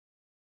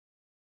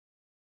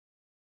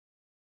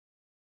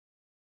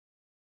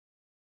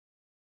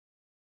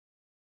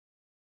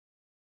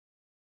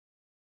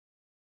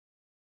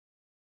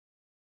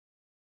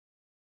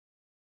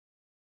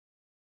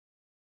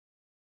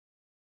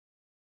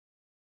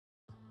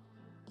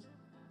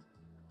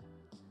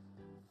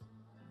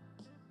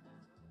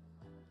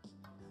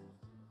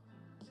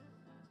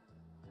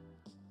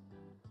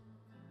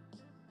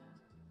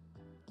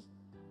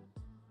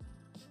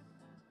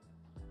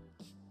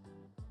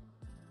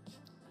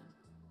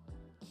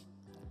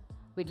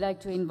We'd like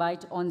to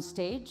invite on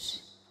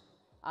stage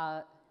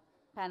our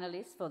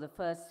panelists for the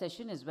first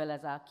session, as well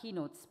as our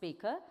keynote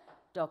speaker,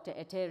 Dr.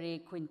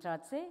 Eteri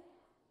Kvintradze,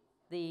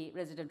 the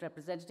resident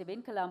representative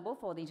in Colombo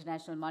for the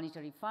International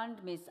Monetary Fund,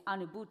 Ms.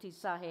 Anubhuti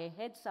Sahay,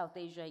 Head South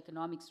Asia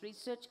Economics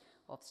Research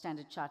of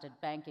Standard Chartered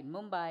Bank in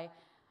Mumbai,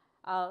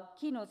 our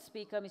keynote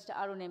speaker, Mr.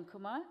 Arun M.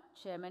 Kumar,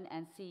 Chairman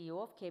and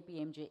CEO of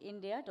KPMG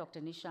India,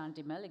 Dr. Nishan,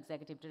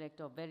 Executive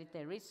Director of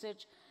Verité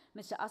Research,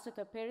 Mr.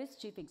 Asoka Peiris,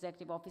 Chief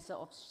Executive Officer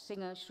of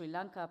Singer Sri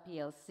Lanka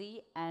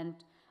PLC, and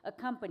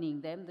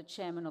accompanying them, the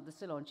Chairman of the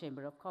Ceylon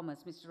Chamber of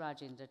Commerce, Mr.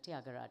 Rajendra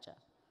Tyagaraja.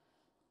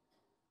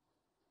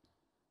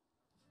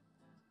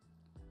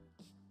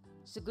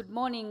 So good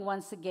morning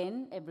once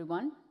again,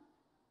 everyone.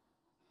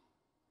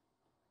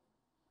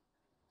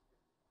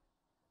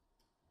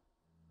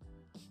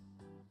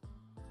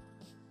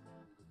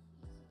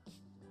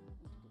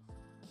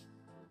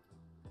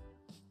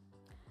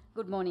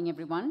 Good morning,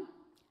 everyone.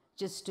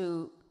 Just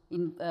to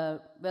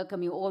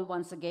welcome you all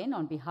once again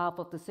on behalf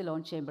of the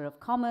Ceylon Chamber of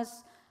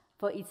Commerce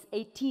for its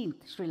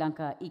 18th Sri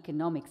Lanka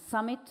Economic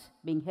Summit,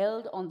 being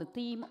held on the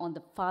theme on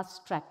the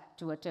fast track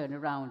to a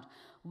turnaround.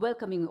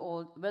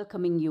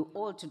 Welcoming you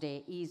all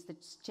today is the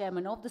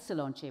Chairman of the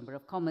Ceylon Chamber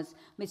of Commerce,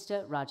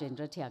 Mr.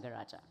 Rajendra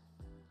Tyagaraja.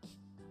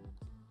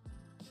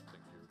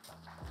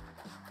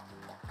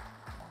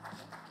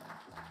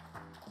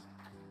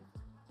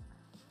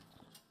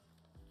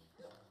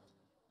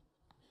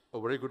 A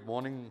very good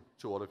morning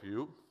to all of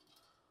you.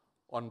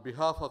 On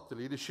behalf of the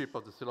leadership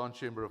of the Ceylon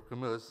Chamber of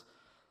Commerce,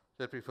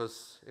 let me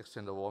first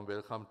extend a warm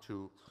welcome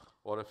to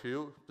all of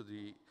you to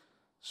the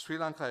Sri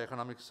Lanka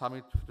Economic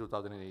Summit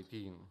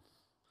 2018.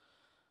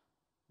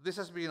 This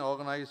has been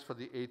organized for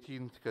the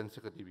 18th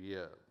consecutive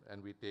year,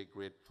 and we take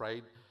great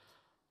pride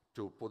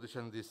to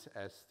position this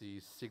as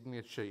the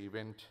signature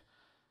event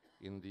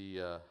in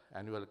the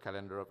annual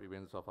calendar of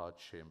events of our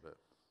chamber.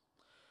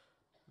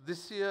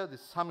 This year, the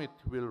summit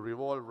will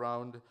revolve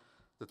around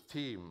the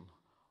theme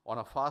on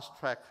a fast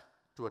track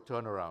to a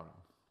turnaround.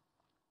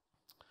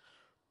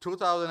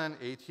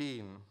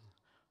 2018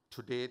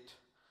 to date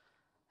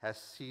has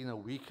seen a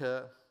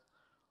weaker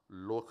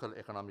local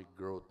economic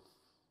growth,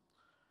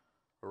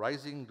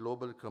 rising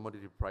global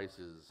commodity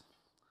prices,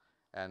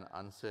 and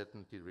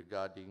uncertainty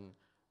regarding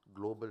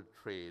global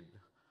trade,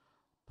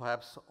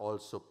 perhaps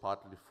also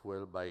partly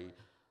fueled by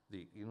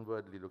the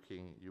inwardly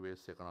looking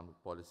US economic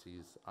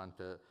policies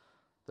under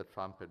the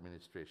Trump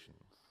administration.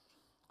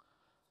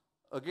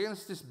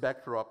 Against this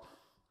backdrop,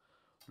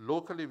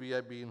 locally we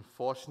have been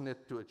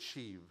fortunate to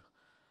achieve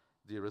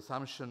the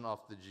resumption of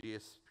the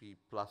GSP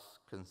Plus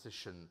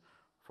concession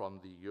from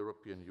the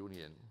European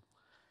Union,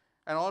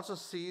 and also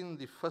seen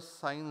the first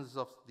signs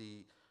of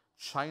the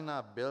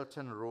China Belt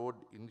and Road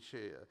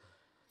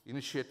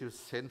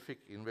initiative-centric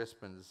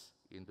investments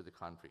into the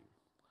country.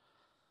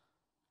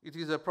 It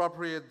is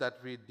appropriate that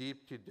we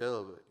deeply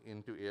delve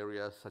into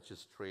areas such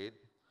as trade,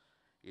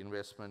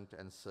 investment,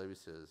 and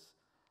services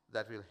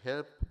that will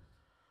help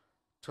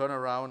turn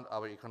around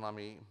our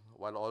economy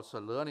while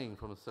also learning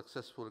from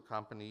successful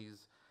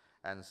companies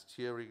and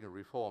steering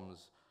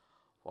reforms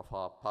of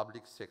our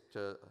public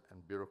sector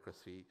and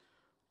bureaucracy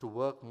to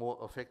work more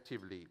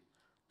effectively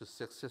to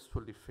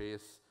successfully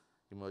face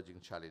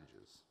emerging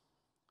challenges.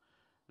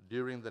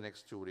 During the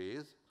next 2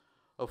 days,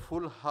 a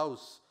full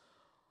house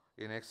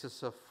in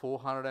excess of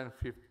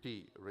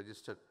 450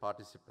 registered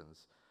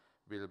participants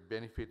will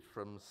benefit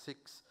from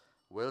 6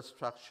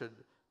 well-structured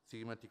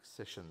thematic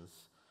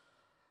sessions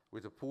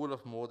with a pool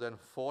of more than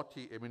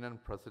 40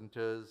 eminent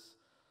presenters,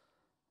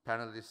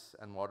 panelists,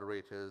 and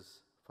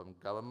moderators from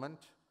government,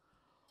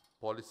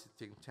 policy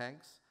think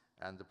tanks,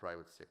 and the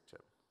private sector.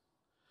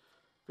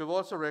 We've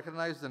also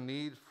recognized the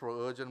need for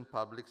urgent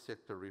public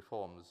sector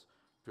reforms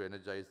to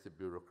energize the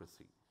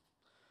bureaucracy,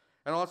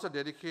 and also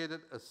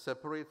dedicated a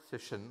separate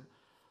session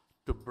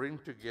to bring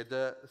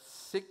together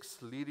 6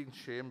 leading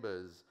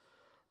chambers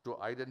to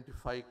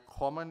identify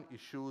common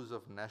issues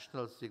of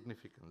national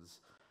significance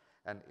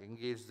and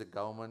engage the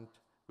government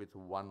with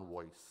one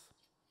voice.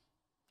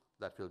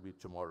 That will be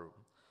tomorrow.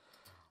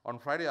 On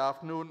Friday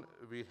afternoon,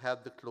 we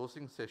had the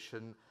closing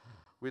session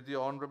with the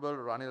Honorable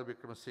Ranil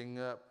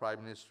Wickramaratne,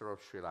 Prime Minister of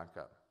Sri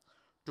Lanka,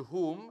 to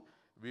whom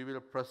we will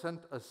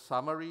present a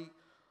summary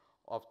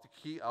of the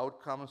key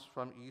outcomes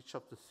from each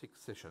of the 6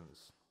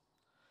 sessions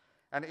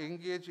and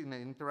engage in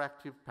an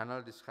interactive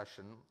panel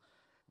discussion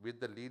with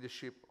the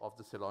leadership of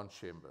the Ceylon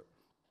Chamber.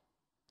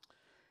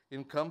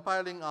 In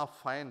compiling our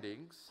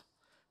findings,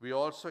 we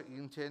also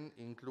intend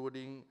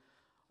including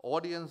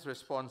audience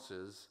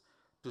responses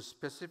to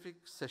specific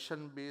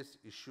session-based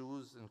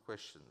issues and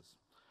questions.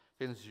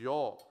 Hence,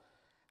 your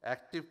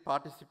active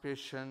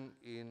participation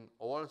in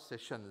all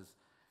sessions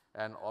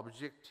and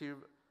objective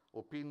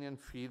opinion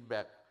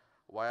feedback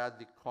via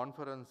the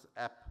conference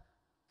app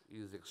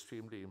is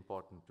extremely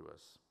important to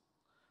us.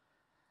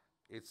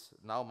 It's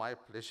now my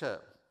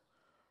pleasure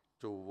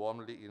to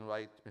warmly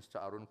invite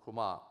Mr. Arun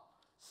Kumar,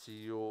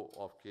 CEO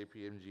of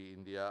KPMG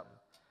India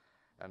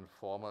and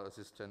former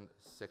Assistant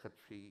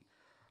Secretary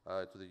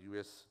to the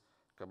US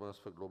Commerce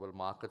for Global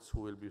Markets, who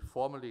will be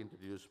formally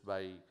introduced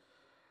by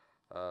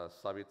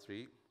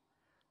Savitri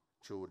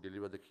to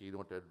deliver the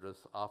keynote address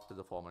after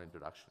the formal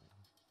introduction.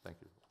 Thank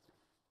you.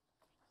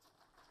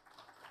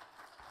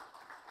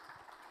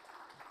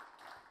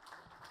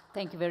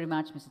 Thank you very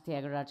much, Mr.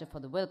 Tyagaraja, for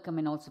the welcome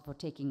and also for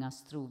taking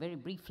us through very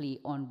briefly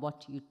on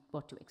what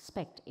to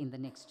expect in the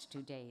next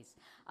 2 days.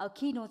 Our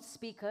keynote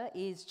speaker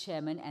is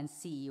Chairman and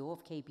CEO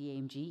of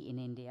KPMG in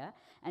India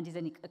and is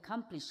an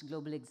accomplished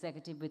global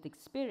executive with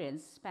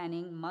experience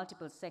spanning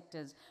multiple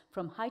sectors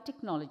from high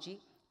technology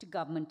to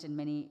government in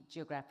many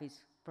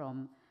geographies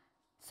from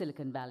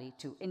Silicon Valley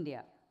to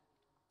India.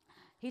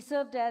 He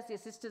served as the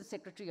Assistant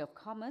Secretary of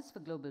Commerce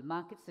for Global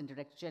Markets and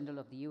Director General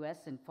of the U.S.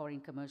 and Foreign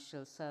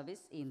Commercial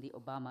Service in the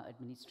Obama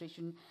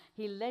administration.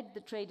 He led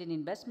the trade and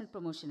investment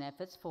promotion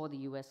efforts for the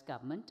U.S.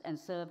 government and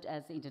served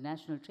as the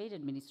International Trade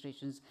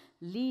Administration's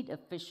lead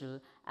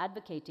official,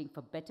 advocating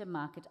for better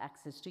market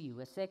access to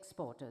U.S.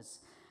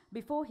 exporters.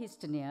 Before his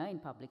tenure in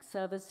public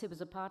service, he was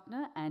a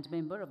partner and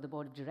member of the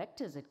board of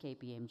directors at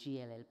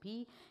KPMG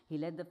LLP. He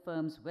led the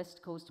firm's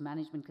West Coast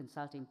management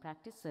consulting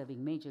practice,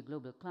 serving major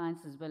global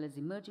clients as well as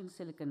emerging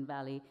Silicon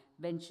Valley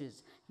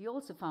ventures. He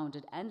also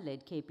founded and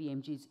led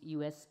KPMG's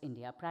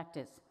US-India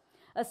practice.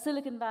 A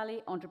Silicon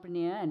Valley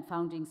entrepreneur and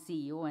founding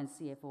CEO and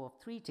CFO of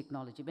 3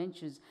 technology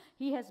ventures,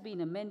 he has been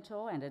a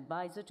mentor and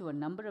advisor to a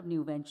number of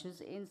new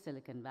ventures in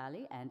Silicon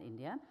Valley and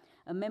India,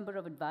 a member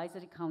of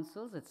advisory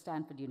councils at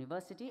Stanford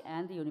University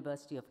and the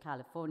University of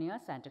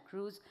California, Santa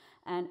Cruz,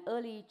 an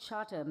early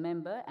charter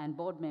member and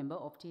board member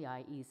of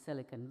TIE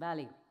Silicon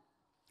Valley.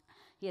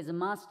 He has a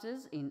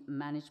master's in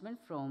management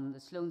from the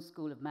Sloan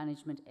School of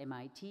Management,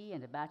 MIT,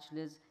 and a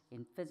bachelor's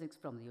in physics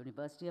from the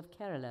University of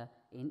Kerala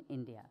in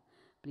India.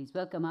 Please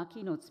welcome our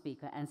keynote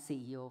speaker and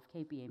CEO of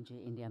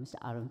KPMG India, Mr.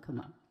 Arun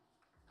Kumar.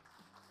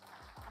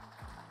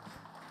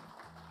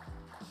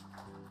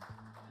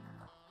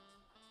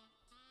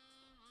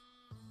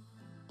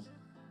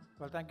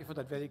 Well, thank you for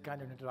that very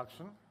kind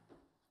introduction.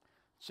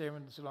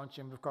 Chairman of the Ceylon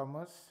Chamber of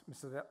Commerce,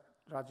 Mr.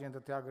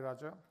 Rajendra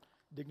Tyagaraja,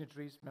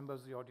 dignitaries,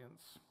 members of the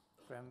audience,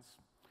 friends.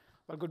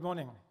 Well, good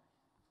morning.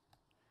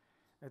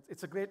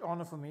 It's a great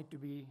honor for me to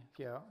be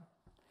here,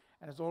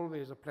 and it's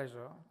always a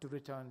pleasure to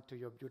return to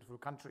your beautiful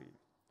country.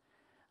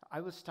 I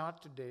will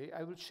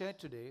share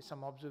today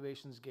some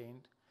observations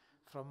gained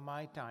from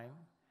my time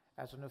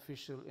as an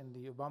official in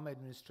the Obama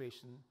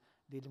administration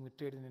dealing with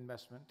trade and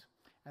investment,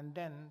 and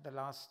then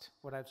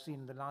what I've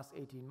seen in the last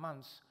 18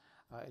 months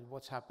in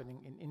what's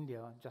happening in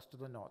India, just to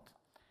the north,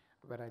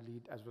 where I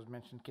lead, as was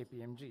mentioned,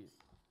 KPMG.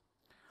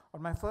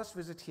 On my first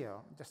visit here,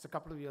 just a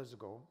couple of years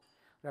ago,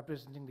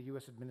 representing the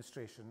US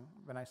administration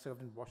when I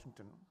served in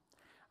Washington,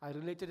 I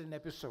related an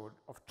episode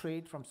of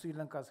trade from Sri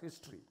Lanka's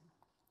history.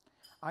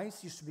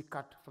 Ice used to be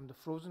cut from the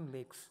frozen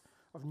lakes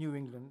of New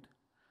England,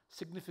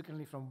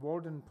 significantly from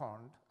Walden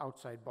Pond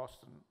outside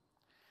Boston.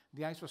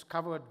 The ice was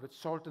covered with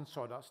salt and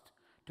sawdust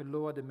to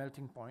lower the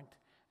melting point,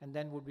 and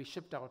then would be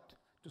shipped out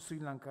to Sri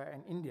Lanka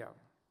and India.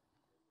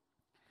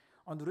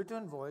 On the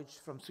return voyage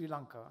from Sri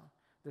Lanka,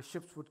 the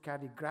ships would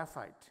carry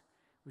graphite,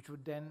 which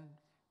would then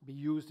be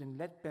used in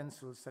lead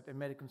pencils that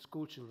American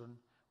schoolchildren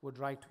would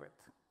write with.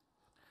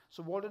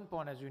 So Walden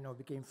Pond, as you know,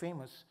 became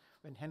famous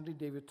when Henry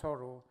David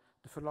Thoreau,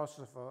 the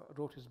philosopher,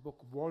 wrote his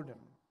book Walden.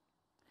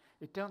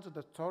 It turns out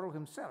that Thoreau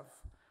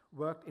himself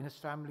worked in his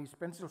family's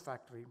pencil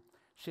factory,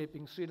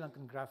 shaping Sri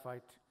Lankan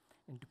graphite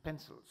into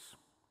pencils.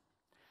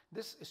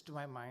 This is, to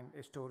my mind,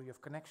 a story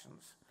of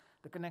connections,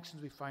 the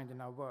connections we find in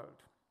our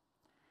world.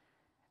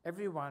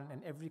 Everyone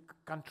and every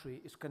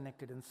country is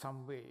connected in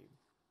some way.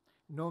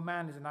 No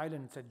man is an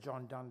island, said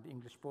John Donne, the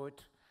English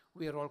poet.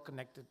 We are all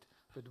connected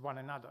with one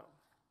another.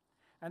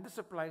 And this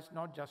applies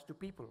not just to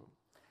people.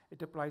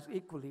 It applies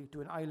equally to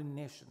an island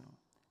nation.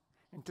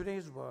 In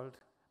today's world,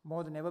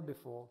 more than ever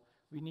before,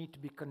 we need to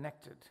be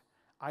connected,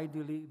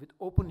 ideally with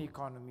open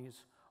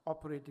economies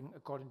operating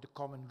according to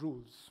common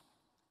rules.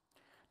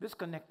 This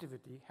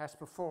connectivity has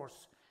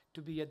perforce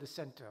to be at the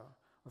center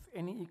of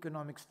any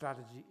economic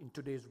strategy in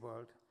today's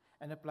world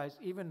and applies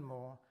even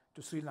more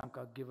to Sri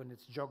Lanka given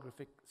its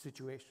geographic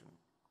situation.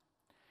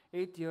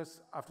 8 years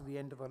after the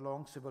end of a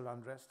long civil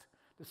unrest,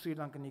 the Sri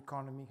Lankan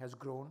economy has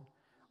grown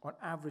on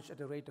average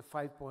at a rate of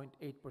 5.8%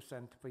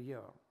 per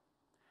year.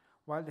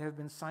 While there have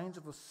been signs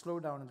of a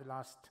slowdown in the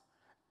last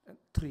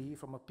 3,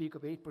 from a peak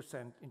of 8%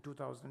 in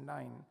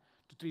 2009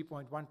 to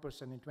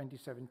 3.1% in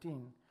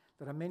 2017,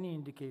 there are many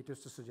indicators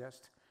to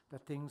suggest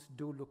that things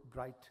do look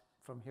bright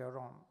from here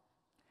on.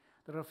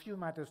 There are a few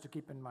matters to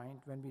keep in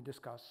mind when we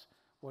discuss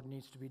what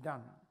needs to be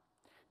done.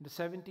 In the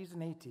 70s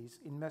and 80s,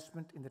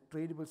 investment in the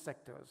tradable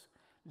sectors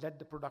led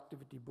the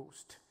productivity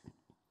boost.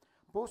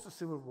 Post the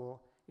Civil War,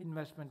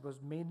 investment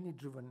was mainly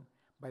driven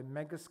by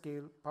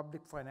mega-scale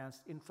public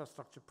financed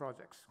infrastructure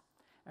projects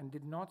and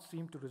did not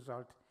seem to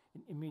result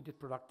in immediate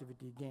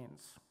productivity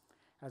gains,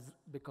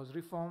 because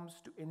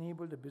reforms to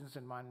enable the business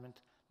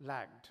environment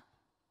lagged.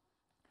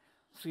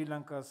 Sri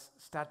Lanka's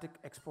static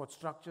export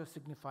structure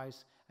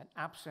signifies an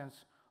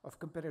absence of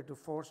competitive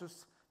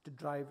forces to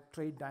drive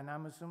trade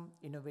dynamism,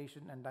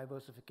 innovation, and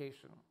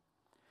diversification.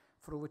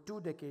 For over 2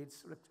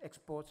 decades,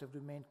 exports have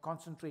remained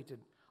concentrated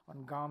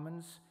on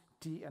garments,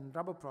 tea, and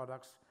rubber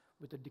products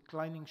with a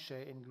declining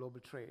share in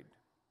global trade.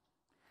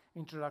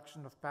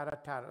 Introduction of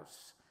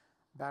para-tariffs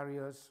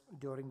barriers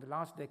during the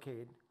last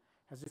decade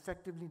has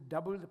effectively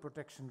doubled the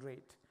protection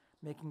rate,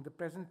 making the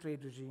present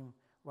trade regime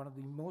one of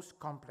the most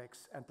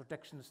complex and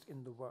protectionist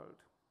in the world.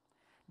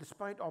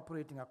 Despite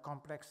operating a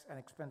complex and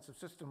expensive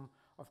system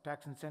of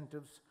tax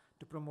incentives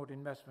to promote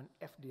investment,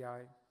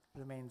 FDI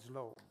remains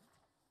low.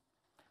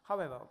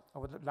 However,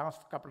 over the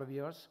last couple of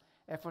years,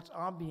 efforts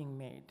are being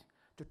made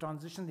to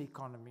transition the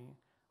economy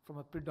from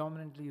a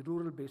predominantly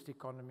rural-based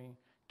economy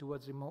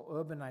towards a more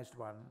urbanized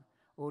one,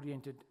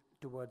 oriented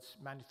towards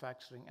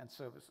manufacturing and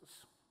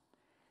services.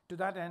 To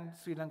that end,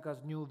 Sri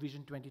Lanka's new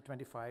Vision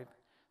 2025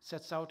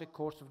 sets out a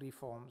course of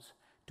reforms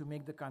to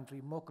make the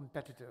country more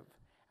competitive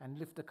and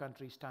lift the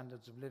country's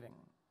standards of living.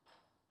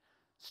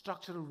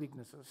 Structural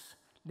weaknesses,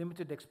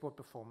 limited export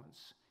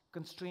performance,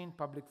 constrained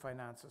public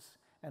finances,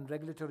 and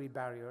regulatory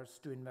barriers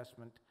to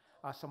investment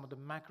are some of the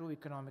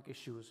macroeconomic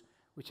issues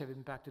which have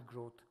impacted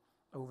growth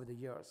over the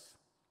years.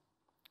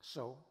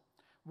 So,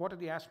 what are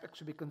the aspects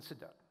to be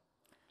considered?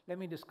 Let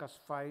me discuss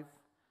 5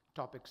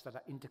 topics that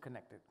are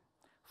interconnected.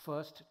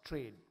 First,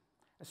 trade,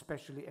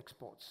 especially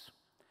exports.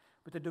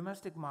 With a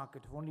domestic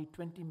market of only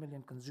 20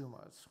 million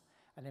consumers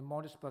and a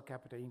modest per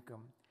capita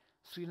income,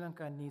 Sri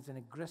Lanka needs an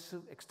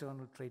aggressive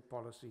external trade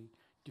policy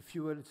to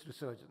fuel its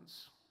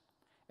resurgence.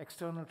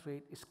 External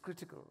trade is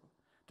critical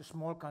to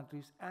small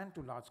countries and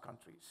to large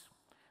countries.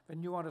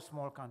 When you are a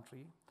small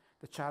country,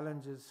 the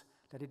challenge is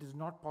that it is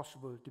not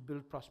possible to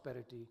build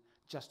prosperity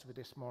just with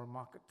a small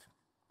market.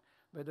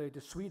 Whether it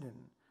is Sweden,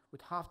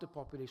 with half the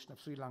population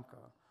of Sri Lanka,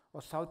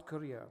 or South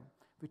Korea,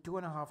 with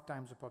 2.5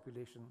 times the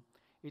population,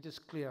 it is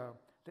clear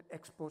that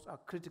exports are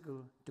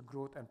critical to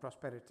growth and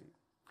prosperity.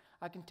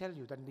 I can tell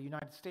you that in the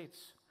United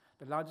States,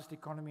 the largest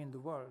economy in the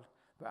world,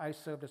 where I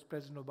served as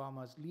President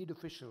Obama's lead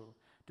official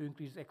to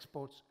increase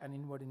exports and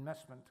inward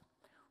investment,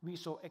 we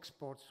saw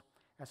exports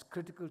as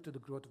critical to the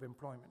growth of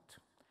employment.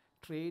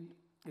 Trade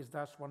is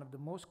thus one of the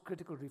most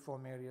critical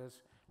reform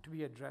areas to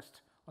be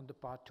addressed on the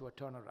path to a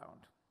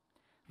turnaround.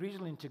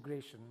 Regional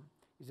integration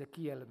is a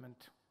key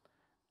element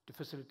to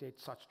facilitate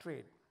such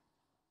trade.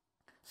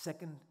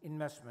 Second,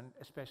 investment,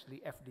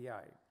 especially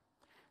FDI.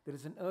 There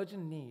is an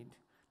urgent need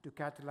to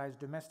catalyze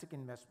domestic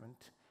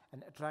investment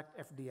and attract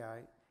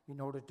FDI in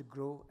order to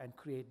grow and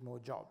create more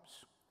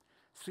jobs.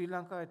 Sri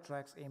Lanka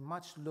attracts a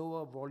much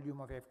lower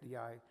volume of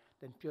FDI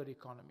than peer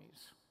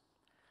economies.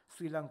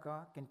 Sri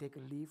Lanka can take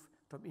a leaf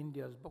from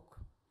India's book.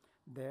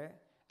 There,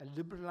 a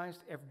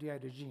liberalized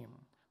FDI regime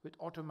with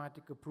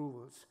automatic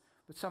approvals,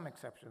 with some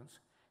exceptions,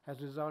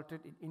 has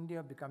resulted in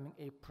India becoming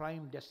a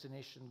prime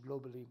destination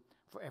globally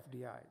for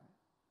FDI.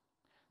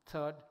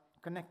 Third,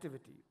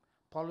 connectivity,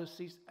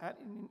 policies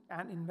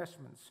and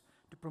investments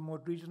to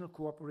promote regional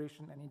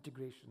cooperation and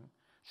integration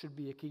should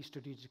be a key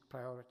strategic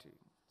priority.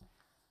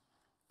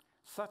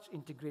 Such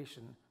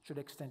integration should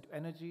extend to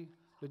energy,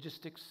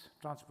 logistics,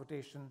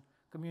 transportation,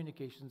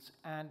 communications,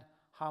 and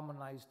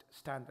harmonized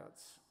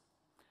standards.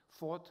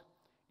 Fourth,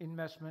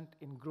 investment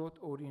in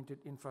growth-oriented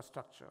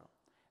infrastructure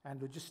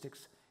and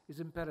logistics is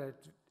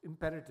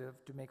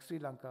imperative to make Sri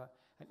Lanka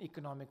an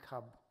economic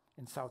hub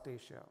in South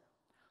Asia.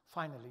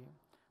 Finally,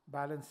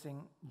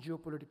 balancing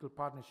geopolitical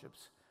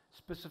partnerships,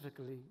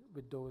 specifically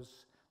with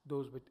those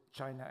with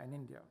China and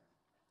India.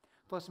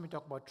 First, let me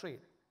talk about trade.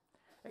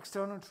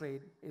 External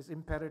trade is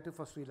imperative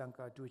for Sri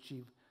Lanka to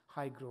achieve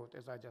high growth,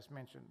 as I just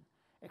mentioned.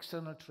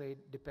 External trade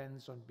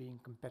depends on being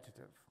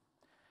competitive.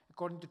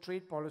 According to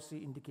trade policy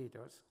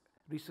indicators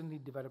recently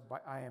developed by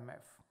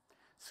IMF,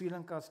 Sri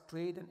Lanka's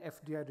trade and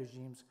FDI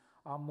regimes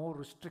are more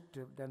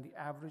restrictive than the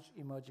average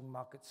emerging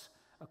markets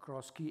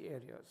across key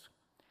areas.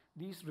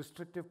 These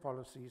restrictive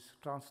policies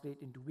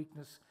translate into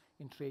weakness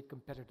in trade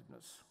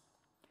competitiveness.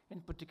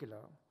 In particular,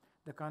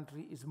 the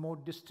country is more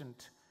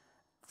distant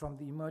from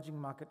the emerging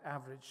market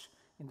average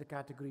in the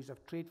categories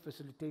of trade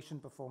facilitation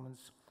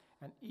performance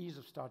and ease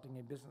of starting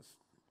a business.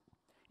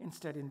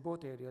 Instead, in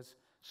both areas,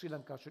 Sri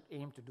Lanka should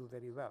aim to do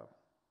very well.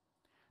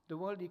 The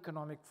World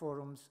Economic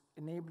Forum's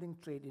Enabling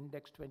Trade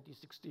Index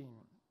 2016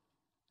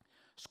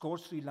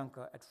 scores Sri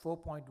Lanka at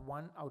 4.1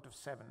 out of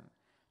 7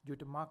 due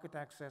to market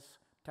access,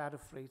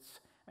 tariff rates,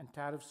 and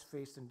tariffs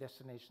faced in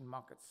destination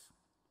markets.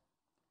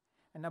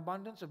 An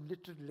abundance of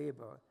literate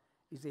labor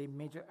is a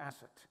major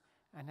asset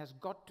and has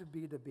got to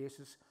be the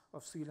basis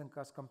of Sri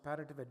Lanka's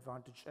comparative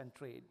advantage and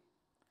trade.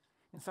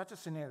 In such a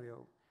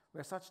scenario,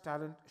 where such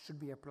talent should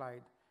be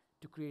applied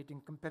to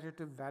creating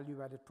competitive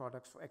value-added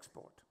products for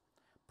export,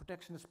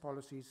 protectionist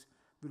policies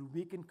will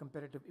weaken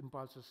competitive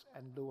impulses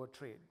and lower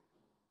trade.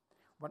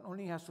 One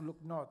only has to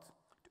look north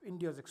to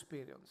India's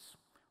experience,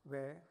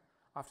 where,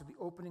 after the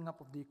opening up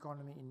of the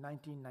economy in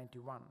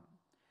 1991,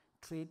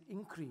 trade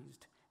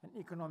increased and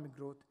economic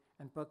growth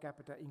and per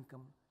capita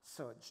income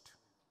surged.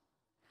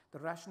 The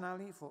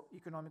rationale for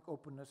economic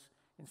openness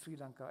in Sri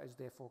Lanka is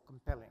therefore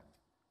compelling.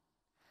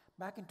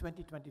 Back in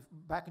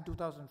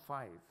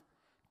 2005,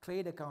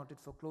 trade accounted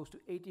for close to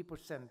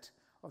 80%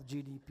 of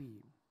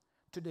GDP.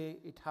 Today,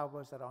 it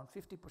hovers around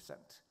 50%,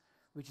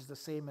 which is the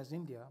same as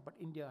India, but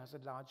India has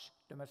a large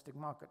domestic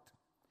market.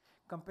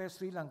 Compare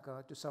Sri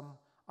Lanka to some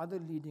other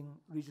leading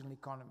regional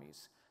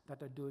economies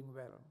that are doing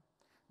well.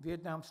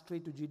 Vietnam's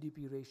trade to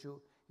GDP ratio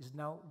is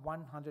now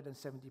 170%.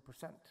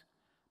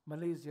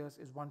 Malaysia's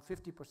is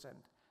 150%,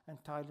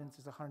 and Thailand's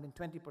is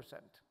 120%.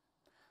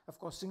 Of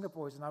course,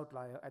 Singapore is an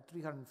outlier at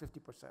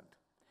 350%.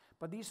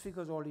 But these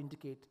figures all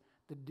indicate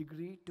the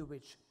degree to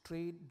which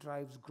trade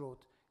drives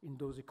growth in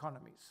those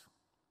economies.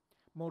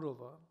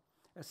 Moreover,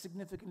 a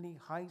significantly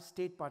high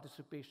state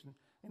participation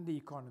in the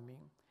economy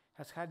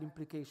has had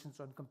implications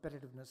on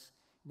competitiveness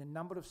in a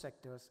number of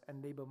sectors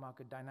and labor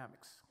market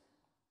dynamics.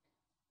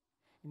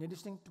 In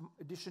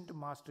addition to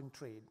mastering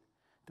trade,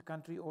 the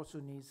country also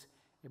needs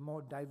a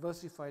more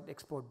diversified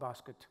export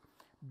basket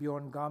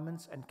beyond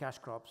garments and cash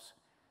crops,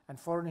 and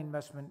foreign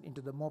investment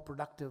into the more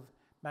productive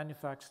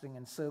manufacturing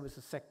and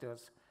services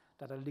sectors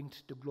that are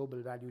linked to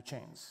global value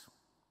chains.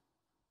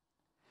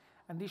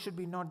 And these should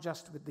be not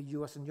just with the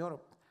US and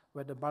Europe,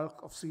 where the bulk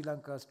of Sri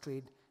Lanka's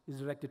trade is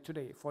directed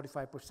today,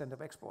 45%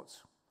 of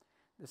exports.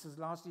 This is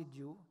largely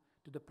due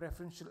to the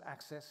preferential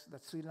access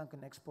that Sri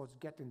Lankan exports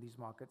get in these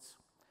markets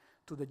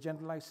through the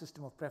generalized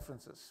system of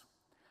preferences.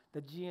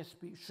 The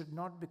GSP should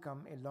not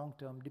become a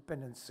long-term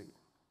dependency.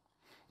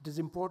 It is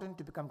important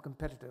to become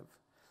competitive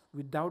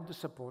without the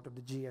support of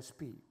the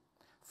GSP.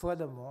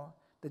 Furthermore,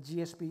 the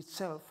GSP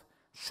itself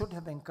should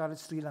have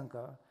encouraged Sri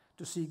Lanka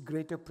to seek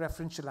greater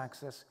preferential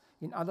access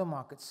in other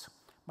markets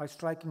by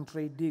striking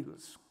trade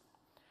deals.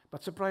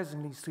 But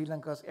surprisingly, Sri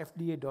Lanka's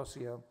FDA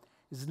dossier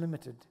is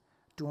limited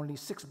to only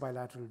 6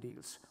 bilateral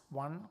deals.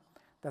 One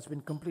that's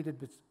been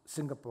completed with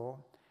Singapore,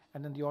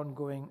 and then the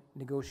ongoing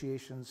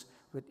negotiations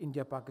with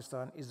India,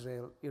 Pakistan,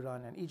 Israel,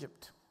 Iran, and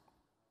Egypt.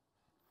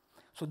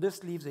 So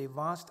this leaves a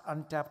vast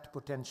untapped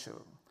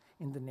potential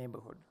in the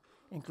neighborhood,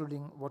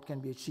 including what can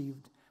be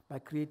achieved by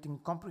creating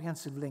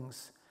comprehensive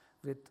links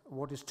with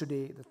what is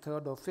today the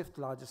 3rd or 5th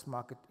largest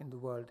market in the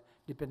world,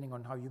 depending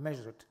on how you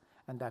measure it,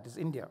 and that is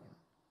India.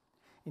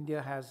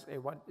 India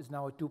is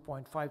now a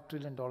 $2.5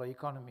 trillion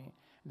economy,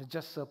 and it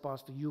just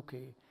surpassed the UK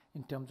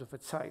in terms of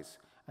its size.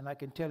 And I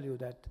can tell you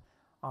that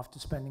after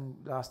spending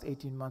the last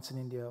 18 months in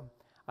India,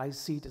 I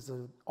see it as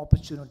an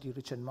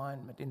opportunity-rich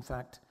environment. In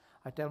fact,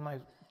 I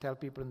tell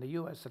people in the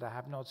US that I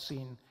have not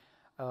seen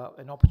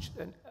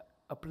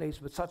a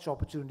place with such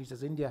opportunities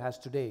as India has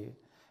today.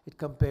 It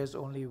compares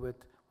only with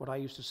what I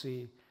used to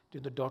see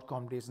during the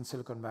dot-com days in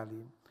Silicon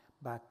Valley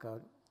back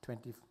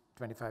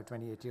 25,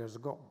 28 years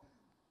ago.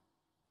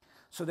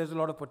 So there's a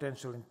lot of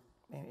potential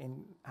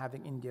in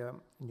having India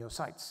in your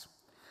sights.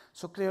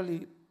 So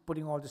clearly,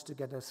 putting all this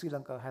together, Sri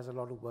Lanka has a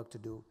lot of work to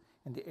do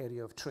in the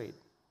area of trade.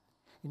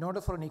 In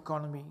order for an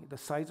economy the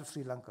size of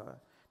Sri Lanka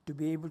to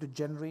be able to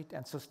generate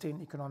and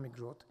sustain economic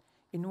growth,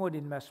 inward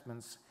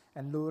investments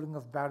and lowering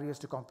of barriers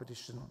to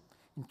competition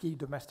in key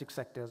domestic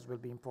sectors will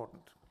be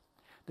important.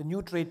 The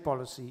new trade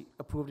policy,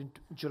 approved in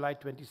July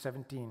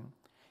 2017,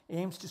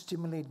 aims to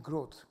stimulate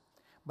growth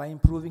by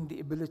improving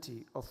the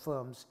ability of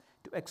firms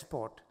to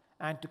export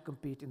and to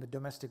compete in the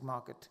domestic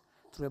market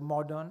through a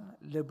modern,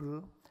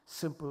 liberal,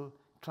 simple,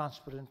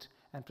 transparent,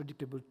 and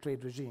predictable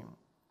trade regime.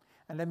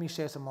 And let me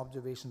share some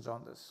observations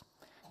on this.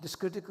 It is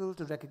critical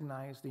to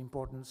recognize the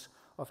importance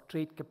of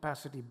trade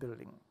capacity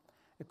building.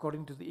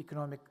 According to the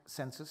economic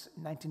census,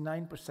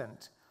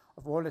 99%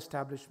 of all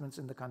establishments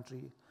in the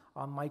country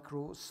are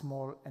micro,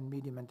 small, and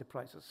medium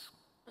enterprises.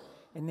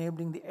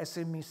 Enabling the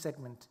SME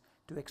segment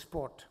to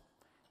export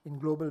in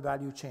global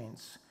value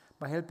chains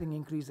by helping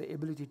increase the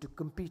ability to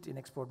compete in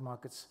export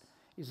markets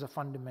is a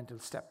fundamental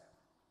step.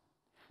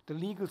 The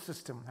legal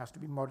system has to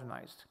be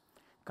modernized.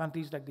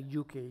 Countries like the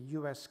UK,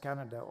 US,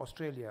 Canada,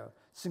 Australia,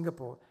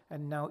 Singapore,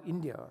 and now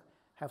India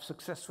have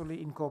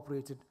successfully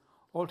incorporated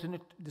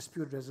alternate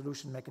dispute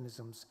resolution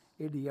mechanisms,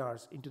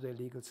 ADRs, into their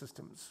legal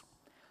systems.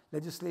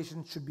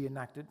 Legislation should be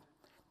enacted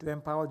to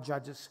empower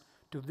judges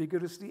to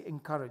vigorously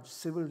encourage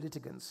civil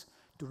litigants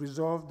to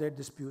resolve their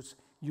disputes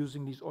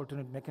using these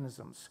alternate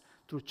mechanisms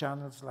through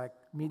channels like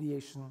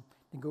mediation,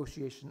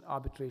 negotiation,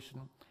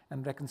 arbitration,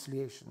 and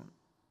reconciliation.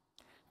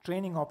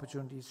 Training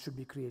opportunities should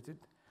be created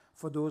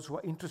for those who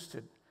are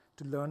interested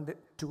to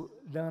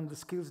learn the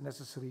skills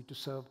necessary to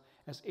serve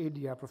as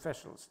ADR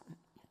professionals.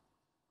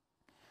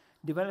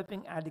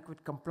 Developing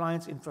adequate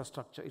compliance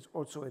infrastructure is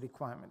also a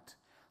requirement.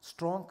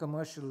 Strong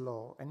commercial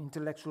law and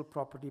intellectual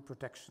property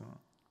protection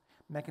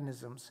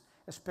mechanisms,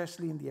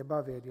 especially in the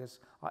above areas,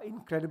 are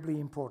incredibly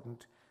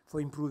important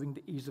for improving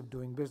the ease of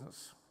doing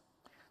business.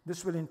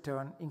 This will in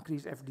turn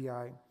increase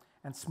FDI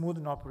and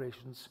smoothen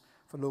operations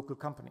for local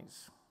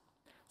companies.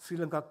 Sri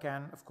Lanka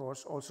can, of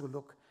course, also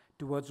look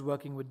towards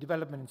working with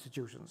development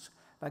institutions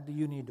like the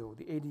UNIDO,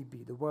 the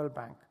ADB, the World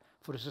Bank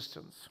for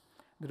assistance.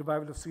 The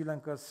revival of Sri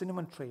Lanka's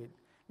cinnamon trade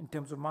in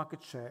terms of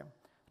market share,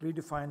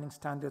 redefining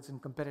standards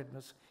and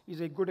competitiveness,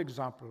 is a good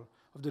example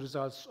of the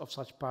results of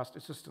such past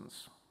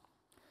assistance.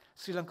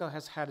 Sri Lanka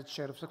has had its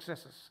share of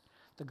successes.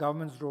 The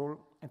government's role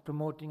in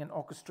promoting and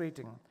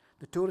orchestrating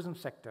the tourism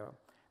sector,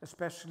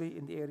 especially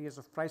in the areas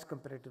of price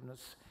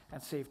competitiveness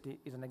and safety,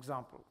 is an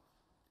example.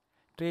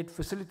 Trade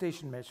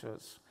facilitation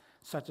measures,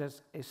 such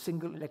as a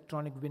single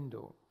electronic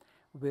window,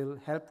 will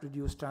help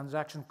reduce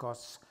transaction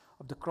costs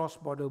of the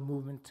cross-border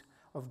movement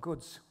of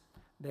goods,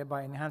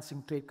 thereby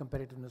enhancing trade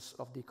competitiveness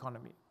of the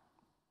economy.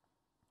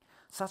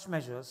 Such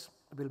measures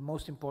will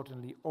most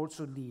importantly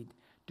also lead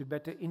to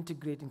better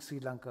integrating Sri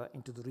Lanka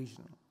into the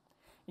region.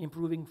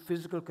 Improving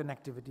physical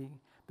connectivity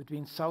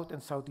between South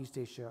and Southeast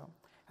Asia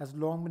has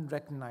long been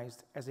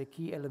recognized as a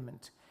key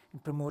element in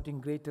promoting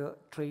greater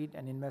trade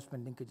and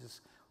investment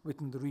linkages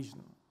within the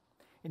region.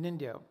 In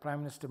India, Prime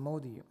Minister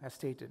Modi has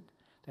stated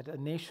that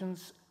a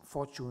nation's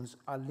fortunes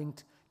are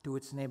linked to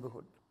its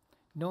neighborhood.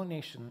 No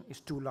nation is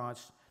too large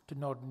to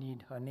not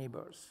need her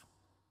neighbors.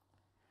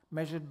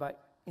 Measured by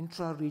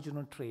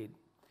intra-regional trade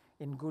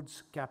in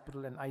goods,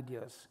 capital, and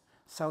ideas,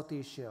 South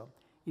Asia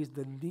is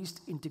the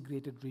least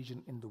integrated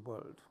region in the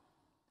world.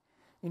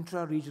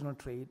 Intra-regional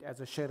trade as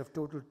a share of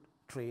total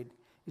trade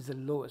is the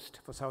lowest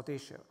for South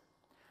Asia.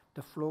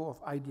 The flow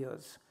of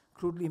ideas,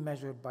 crudely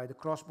measured by the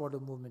cross-border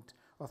movement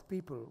of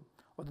people,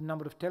 or the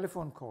number of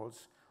telephone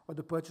calls, or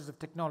the purchase of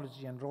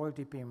technology and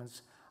royalty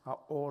payments, are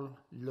all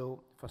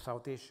low for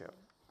South Asia.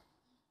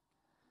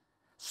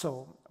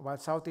 So, while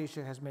South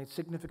Asia has made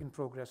significant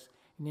progress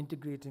in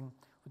integrating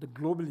with the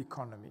global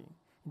economy,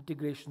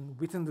 integration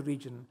within the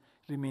region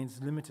remains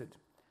limited,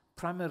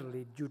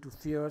 primarily due to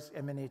fears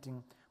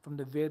emanating from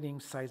the varying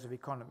size of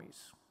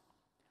economies.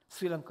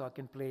 Sri Lanka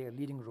can play a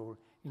leading role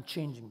in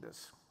changing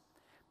this.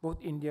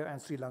 Both India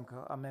and Sri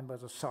Lanka are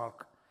members of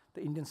SAARC,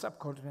 the Indian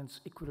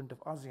subcontinent's equivalent of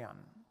ASEAN,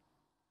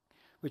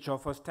 which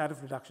offers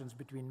tariff reductions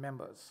between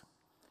members.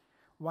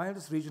 While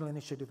this regional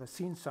initiative has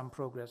seen some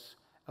progress,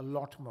 a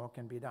lot more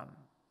can be done.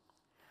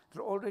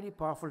 There are already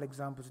powerful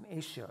examples in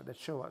Asia that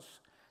show us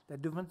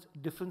that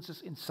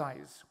differences in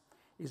size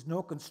is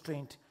no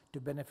constraint to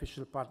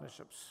beneficial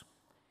partnerships,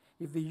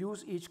 if we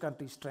use each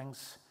country's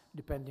strengths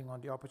depending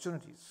on the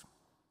opportunities.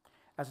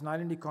 As an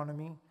island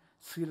economy,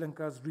 Sri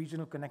Lanka's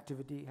regional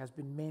connectivity has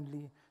been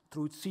mainly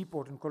through its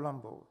seaport in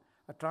Colombo,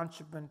 a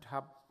transshipment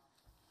hub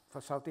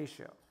for South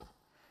Asia.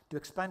 To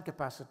expand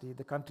capacity,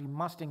 the country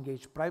must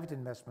engage private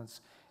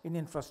investments in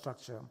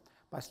infrastructure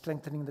by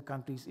strengthening the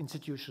country's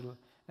institutional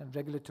and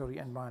regulatory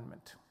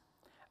environment.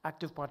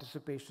 Active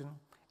participation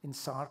in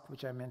SAARC,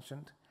 which I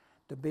mentioned,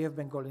 the Bay of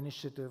Bengal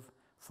Initiative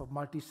for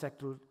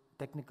Multi-Sectoral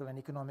Technical and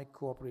Economic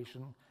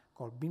Cooperation,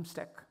 called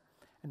BIMSTEC,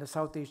 and the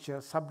South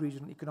Asia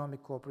Sub-Regional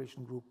Economic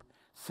Cooperation Group,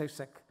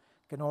 SESEC,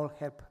 can all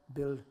help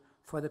build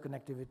further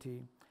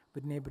connectivity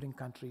with neighboring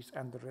countries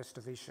and the rest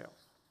of Asia.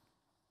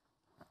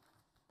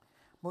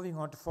 Moving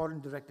on to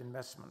foreign direct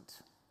investment.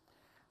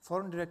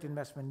 Foreign direct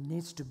investment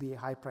needs to be a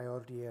high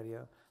priority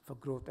area for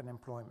growth and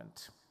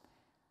employment.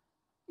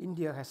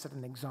 India has set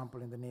an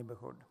example in the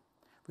neighborhood.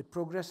 With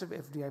progressive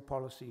FDI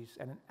policies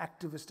and an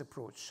activist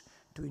approach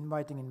to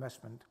inviting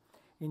investment,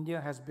 India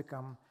has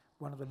become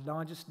one of the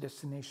largest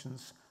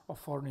destinations of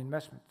foreign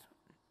investment.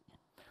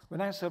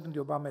 When I served in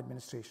the Obama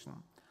administration,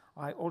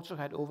 I also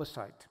had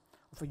oversight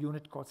of a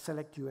unit called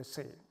Select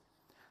USA,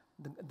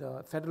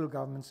 the federal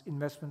government's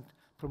investment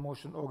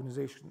promotion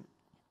organization.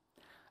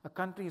 A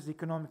country as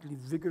economically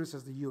vigorous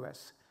as the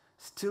US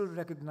still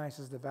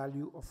recognizes the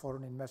value of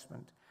foreign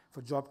investment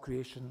for job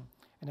creation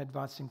and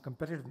advancing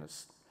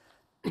competitiveness.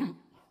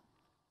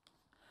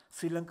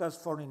 Sri Lanka's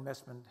foreign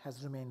investment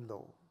has remained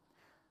low,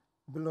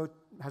 below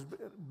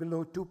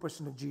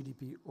 2% of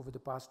GDP over the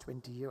past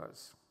 20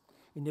 years.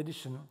 In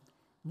addition,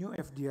 new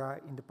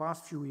FDI in the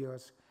past few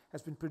years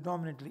has been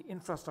predominantly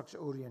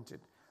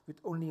infrastructure-oriented, with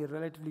only a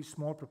relatively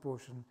small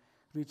proportion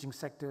reaching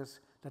sectors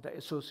that are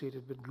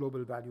associated with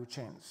global value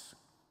chains.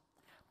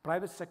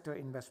 Private sector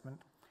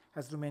investment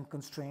has remained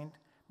constrained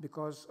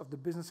because of the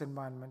business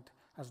environment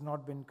has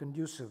not been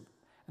conducive,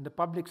 and the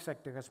public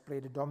sector has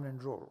played a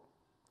dominant role.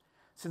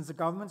 Since the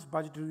government's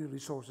budgetary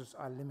resources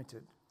are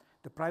limited,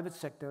 the private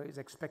sector is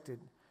expected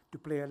to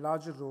play a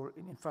larger role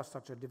in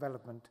infrastructure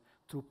development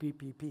through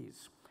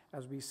PPPs,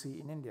 as we see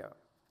in India.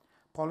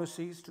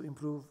 Policies to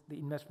improve the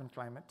investment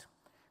climate,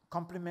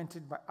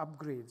 complemented by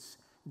upgrades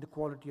in the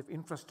quality of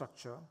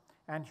infrastructure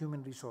and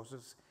human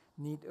resources,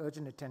 need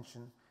urgent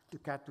attention to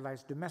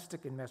catalyze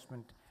domestic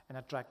investment and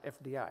attract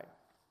FDI.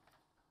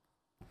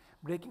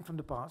 Breaking from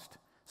the past,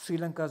 Sri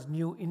Lanka's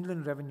new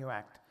Inland Revenue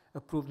Act,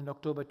 approved in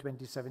October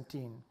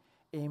 2017,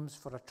 aims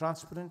for a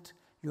transparent,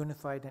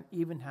 unified, and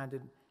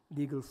even-handed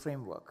legal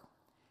framework.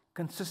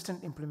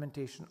 Consistent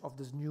implementation of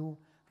this new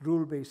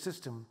rule-based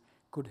system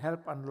could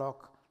help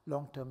unlock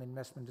long-term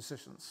investment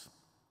decisions.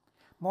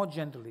 More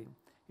generally,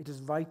 it is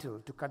vital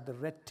to cut the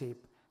red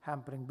tape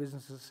hampering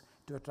businesses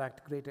to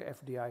attract greater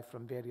FDI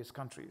from various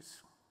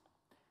countries.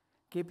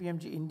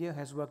 KPMG India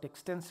has worked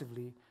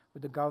extensively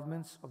with the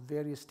governments of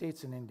various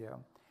states in India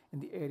in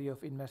the area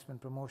of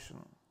investment promotion.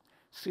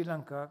 Sri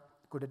Lanka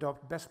could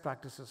adopt best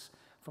practices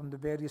from the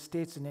various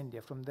states in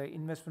India, from their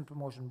investment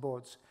promotion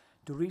boards,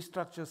 to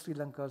restructure Sri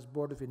Lanka's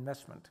Board of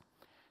Investment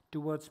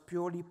towards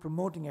purely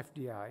promoting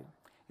FDI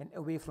and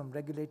away from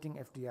regulating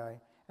FDI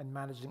and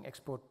managing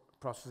export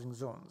processing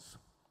zones.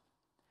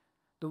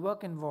 The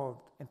work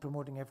involved in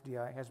promoting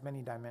FDI has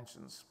many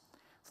dimensions.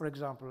 For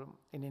example,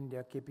 in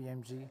India,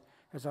 KPMG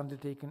has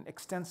undertaken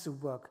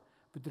extensive work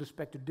with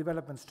respect to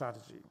development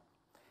strategy.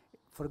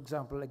 For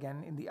example,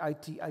 again, in the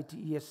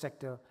ITES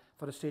sector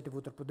for the state of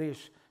Uttar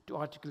Pradesh to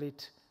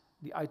articulate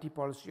the IT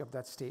policy of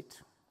that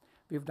state.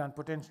 We've done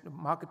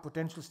market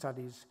potential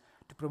studies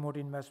to promote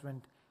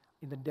investment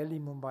in the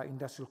Delhi-Mumbai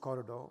industrial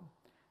corridor.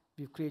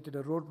 We've created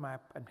a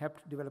roadmap and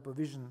helped develop a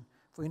vision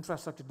for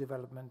infrastructure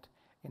development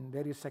in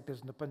various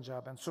sectors in the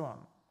Punjab and so on.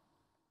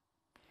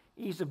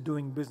 Ease of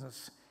doing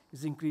business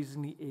is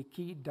increasingly a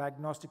key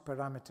diagnostic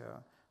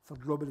parameter for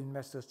global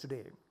investors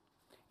today.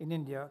 In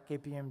India,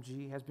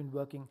 KPMG has been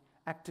working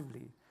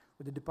actively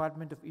with the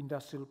Department of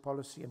Industrial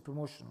Policy and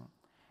Promotion,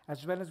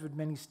 as well as with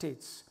many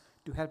states,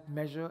 to help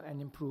measure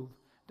and improve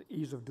the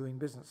ease of doing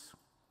business.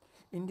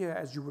 India,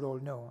 as you would all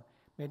know,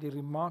 made a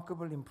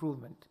remarkable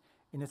improvement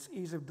in its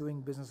ease of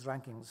doing business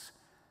rankings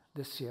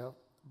this year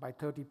by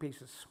 30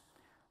 places,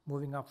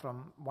 moving up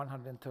from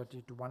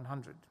 130 to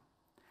 100.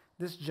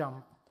 This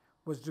jump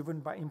was driven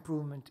by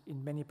improvement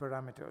in many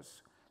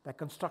parameters, like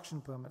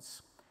construction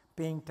permits,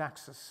 paying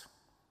taxes,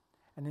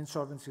 and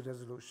insolvency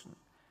resolution.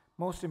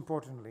 Most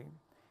importantly,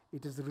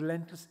 it is the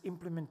relentless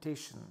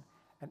implementation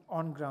and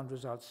on-ground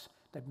results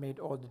that made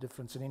all the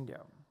difference in India.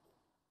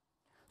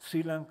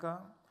 Sri Lanka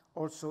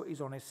also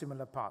is on a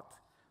similar path,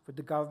 with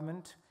the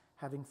government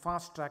having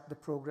fast-tracked the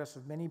progress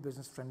of many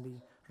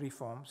business-friendly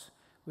reforms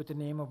with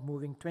the aim of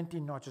moving 20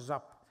 notches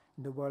up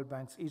in the World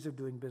Bank's ease of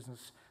doing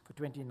business for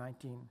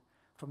 2019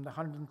 from the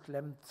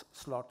 111th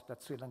slot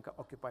that Sri Lanka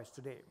occupies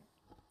today.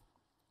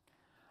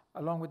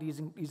 Along with ease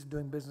of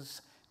doing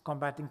business,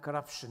 combating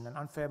corruption and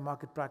unfair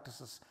market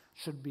practices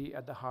should be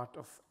at the heart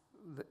of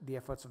the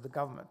efforts of the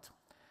government.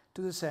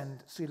 To this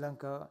end, Sri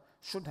Lanka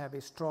should have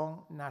a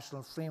strong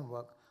national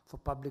framework for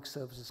public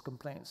services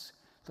complaints.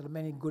 There are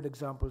many good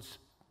examples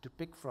to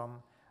pick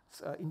from.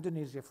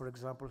 Indonesia, for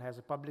example, has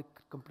a public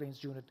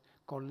complaints unit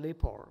called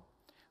Lapor,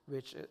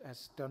 which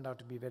has turned out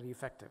to be very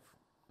effective.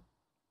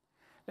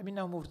 Let me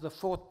now move to the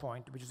fourth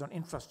point, which is on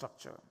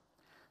infrastructure.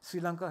 Sri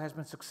Lanka has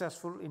been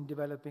successful in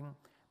developing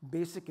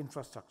basic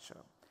infrastructure.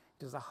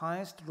 It is the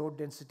highest road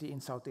density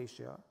in South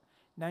Asia.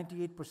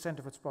 98%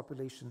 of its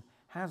population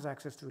has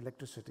access to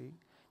electricity,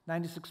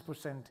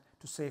 96%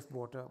 to safe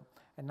water,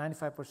 and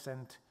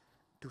 95%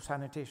 to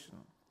sanitation.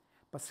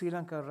 But Sri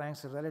Lanka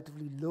ranks a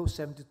relatively low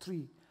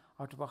 73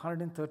 out of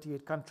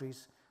 138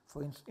 countries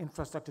for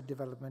infrastructure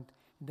development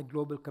in the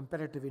Global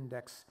Competitive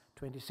Index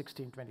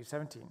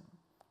 2016-2017.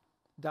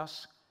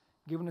 Thus,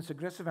 given its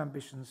aggressive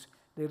ambitions,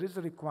 there is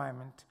a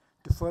requirement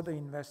to further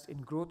invest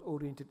in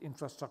growth-oriented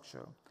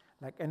infrastructure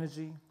like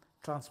energy,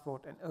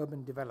 transport, and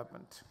urban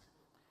development.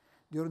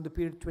 During the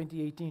period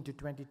 2018 to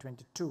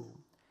 2022,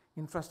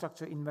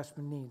 infrastructure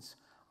investment needs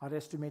are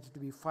estimated to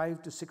be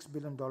 $5 to $6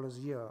 billion a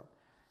year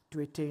to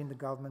attain the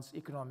government's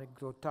economic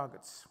growth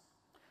targets.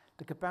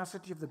 The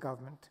capacity of the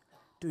government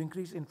to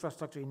increase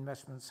infrastructure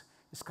investments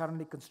is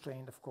currently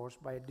constrained, of course,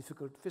 by a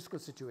difficult fiscal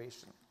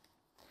situation.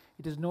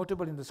 It is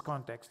notable in this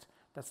context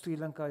that Sri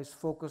Lanka is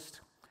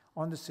focused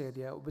on this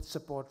area with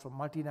support from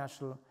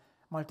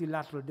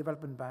multilateral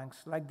development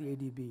banks like the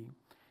ADB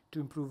to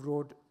improve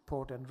road,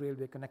 port, and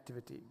railway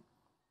connectivity.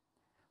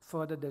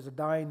 Further, there's a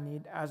dire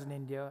need, as in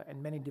India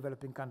and many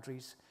developing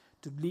countries,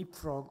 to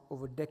leapfrog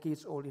over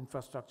decades-old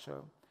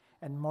infrastructure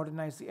and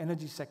modernize the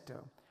energy sector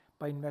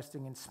by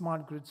investing in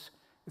smart grids,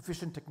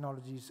 efficient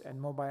technologies, and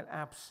mobile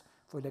apps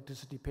for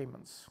electricity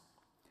payments.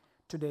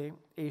 Today,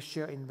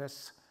 Asia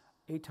invests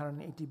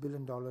 $880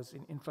 billion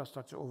in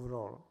infrastructure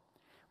overall,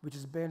 which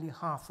is barely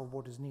half of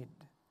what is needed.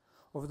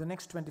 Over the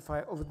next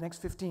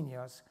 15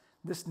 years,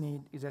 this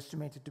need is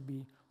estimated to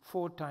be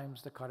 4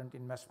 times the current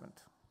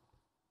investment.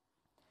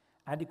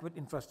 Adequate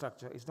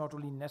infrastructure is not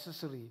only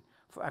necessary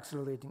for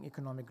accelerating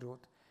economic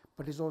growth,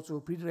 but is also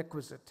a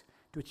prerequisite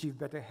to achieve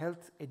better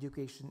health,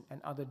 education,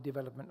 and other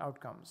development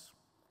outcomes.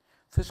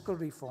 Fiscal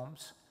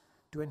reforms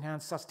to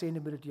enhance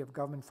sustainability of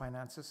government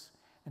finances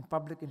and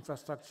public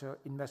infrastructure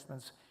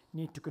investments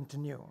need to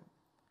continue.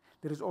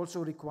 There is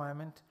also a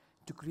requirement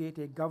to create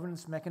a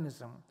governance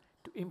mechanism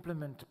to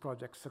implement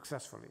projects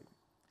successfully.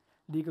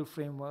 Legal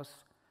frameworks,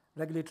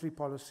 regulatory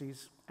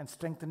policies, and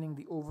strengthening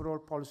the overall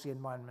policy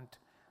environment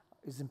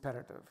is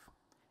imperative.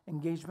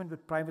 Engagement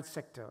with private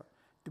sector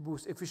to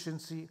boost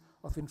efficiency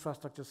of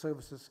infrastructure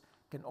services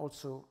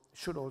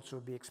should also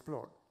be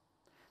explored.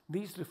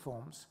 These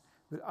reforms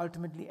will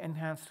ultimately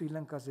enhance Sri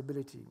Lanka's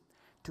ability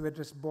to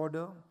address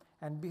border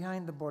and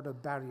behind-the-border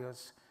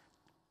barriers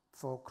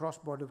for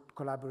cross-border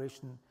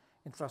collaboration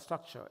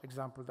infrastructure,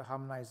 example, the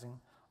harmonizing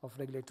of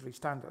regulatory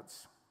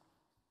standards.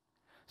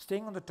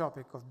 Staying on the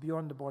topic of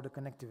beyond-the-border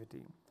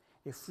connectivity,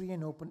 a free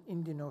and open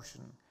Indian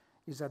Ocean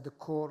is at the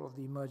core of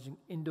the emerging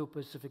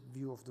Indo-Pacific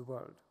view of the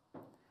world.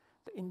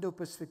 The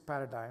Indo-Pacific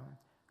paradigm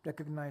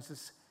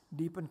recognizes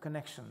deepened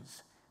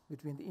connections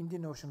between the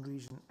Indian Ocean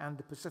region and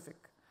the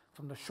Pacific,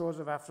 from the shores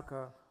of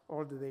Africa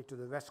all the way to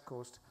the west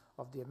coast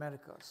of the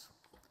Americas.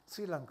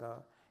 Sri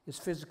Lanka is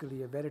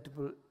physically a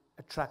veritable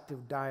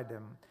attractive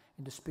diadem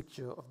in this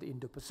picture of the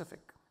Indo-Pacific.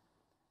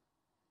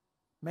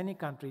 Many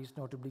countries,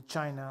 notably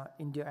China,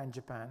 India, and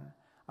Japan,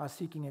 are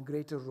seeking a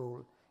greater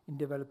role in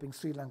developing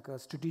Sri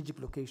Lanka's strategic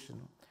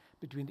location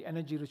between the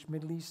energy-rich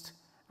Middle East,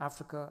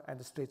 Africa, and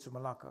the Straits of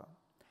Malacca.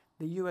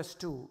 The US,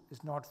 too,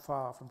 is not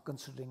far from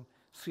considering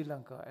Sri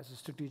Lanka as a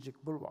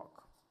strategic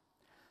bulwark.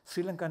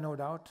 Sri Lanka, no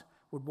doubt,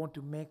 would want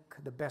to make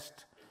the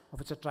best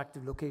of its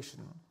attractive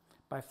location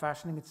by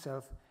fashioning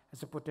itself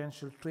as a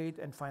potential trade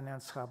and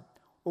finance hub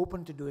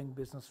open to doing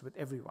business with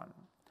everyone,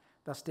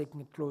 thus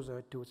taking it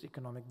closer to its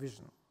economic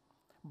vision.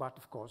 But,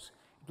 of course,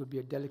 it will be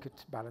a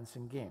delicate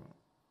balancing game.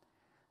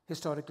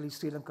 Historically,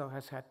 Sri Lanka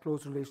has had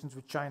close relations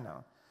with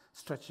China,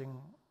 stretching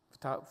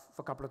for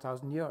a couple of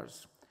thousand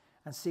years,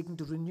 and seeking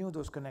to renew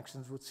those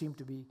connections would seem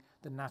to be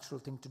the natural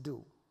thing to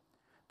do.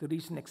 The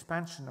recent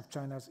expansion of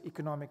China's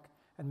economic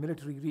and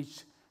military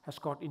reach has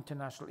caught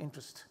international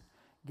interest,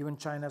 given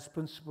China's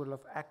principle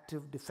of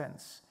active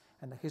defense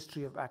and the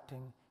history of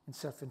acting in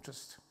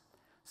self-interest.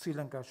 Sri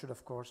Lanka should,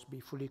 of course, be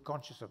fully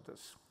conscious of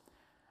this.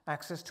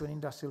 Access to an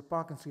industrial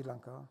park in Sri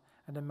Lanka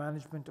and the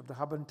management of the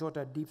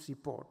Hambantota deep-sea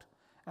port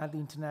and the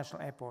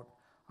international airport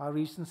are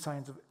recent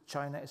signs of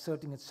China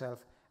asserting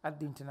itself at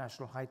the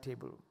international high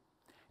table.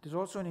 It is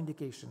also an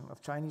indication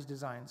of Chinese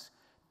designs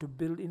to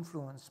build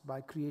influence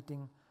by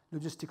creating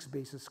logistics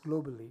bases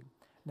globally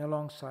and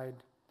alongside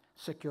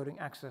securing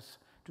access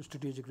to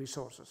strategic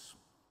resources.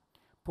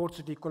 Port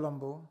city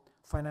Colombo,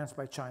 financed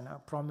by China,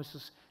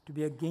 promises to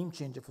be a game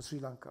changer for Sri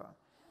Lanka,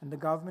 and the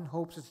government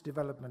hopes its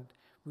development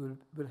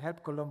will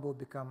help Colombo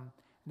become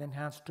an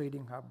enhanced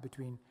trading hub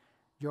between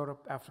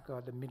Europe,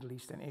 Africa, the Middle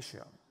East, and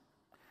Asia.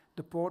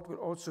 The port will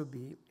also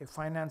be a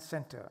finance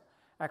center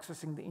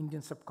accessing the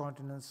Indian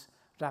subcontinent's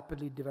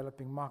rapidly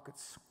developing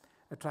markets,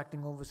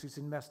 attracting overseas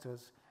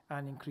investors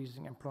and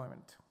increasing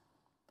employment.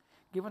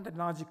 Given that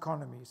large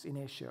economies in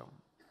Asia,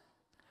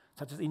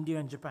 such as India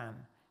and Japan,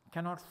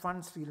 cannot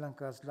fund Sri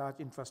Lanka's large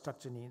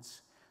infrastructure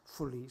needs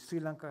fully, Sri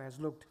Lanka has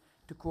looked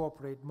to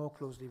cooperate more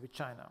closely with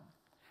China.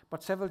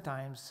 But several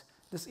times,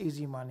 this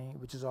easy money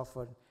which is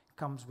offered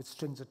comes with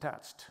strings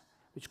attached,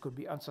 which could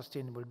be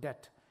unsustainable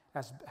debt,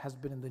 as has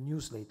been in the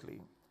news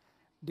lately,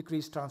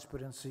 decreased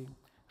transparency,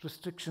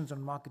 restrictions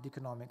on market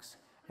economics,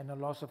 and a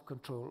loss of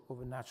control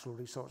over natural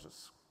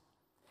resources.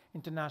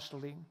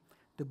 Internationally,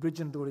 the Bridge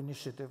and Road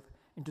initiative,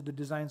 into the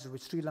designs of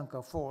which Sri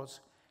Lanka falls,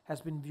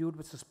 has been viewed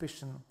with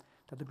suspicion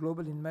that the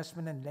global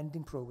investment and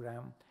lending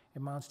program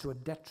amounts to a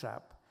debt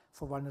trap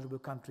for vulnerable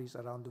countries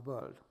around the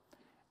world,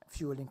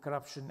 fueling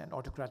corruption and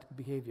autocratic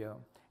behavior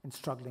in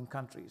struggling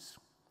countries.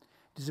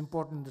 It is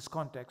important in this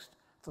context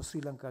for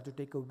Sri Lanka to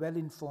take a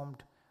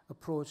well-informed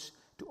approach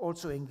to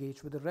also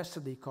engage with the rest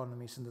of the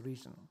economies in the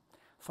region,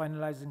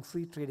 finalizing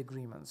free trade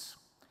agreements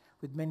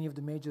with many of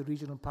the major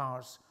regional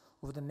powers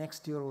over the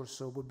next year or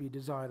so would be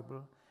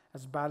desirable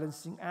as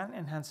balancing and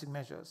enhancing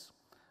measures.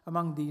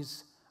 Among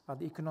these are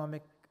the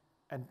economic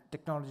and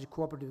technology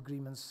cooperative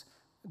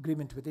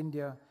agreement with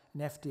India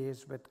and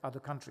FTAs with other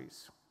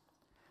countries.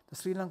 The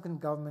Sri Lankan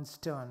government's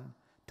turn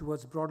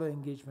towards broader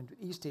engagement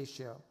with East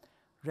Asia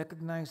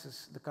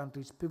recognizes the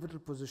country's pivotal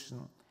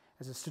position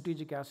as a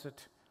strategic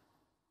asset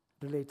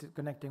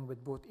connecting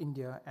with both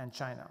India and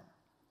China.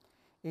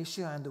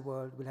 Asia and the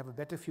world will have a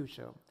better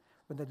future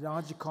when the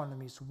large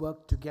economies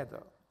work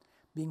together,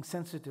 being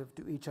sensitive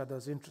to each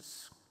other's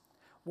interests.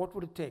 What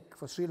would it take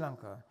for Sri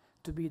Lanka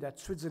to be that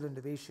Switzerland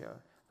of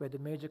Asia where the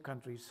major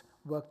countries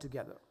work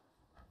together?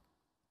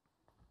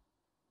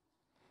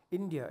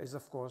 India is,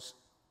 of course,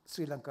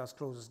 Sri Lanka's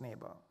closest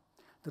neighbor.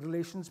 The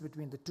relations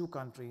between the two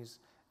countries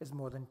is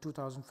more than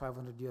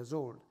 2,500 years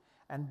old,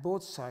 and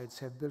both sides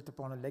have built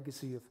upon a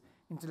legacy of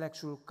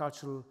intellectual,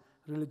 cultural,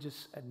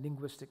 religious, and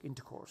linguistic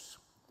intercourse.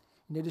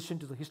 In addition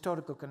to the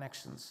historical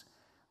connections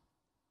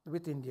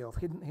with India of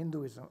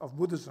Hinduism, of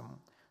Buddhism,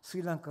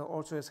 Sri Lanka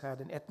also has had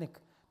an ethnic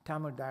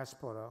Tamil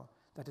diaspora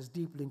that has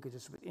deep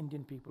linkages with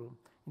Indian people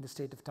in the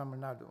state of Tamil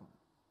Nadu.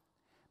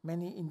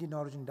 Many Indian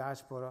origin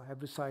diaspora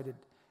have resided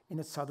in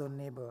its southern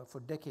neighbor for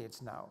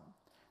decades now.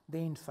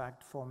 They, in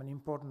fact, form an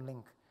important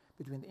link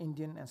between the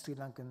Indian and Sri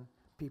Lankan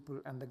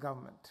people and the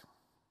government.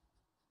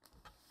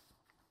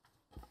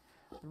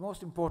 But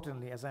most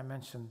importantly, as I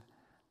mentioned,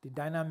 the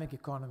dynamic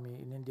economy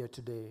in India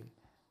today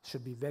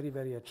should be very,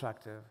 very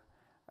attractive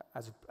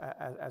as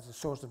a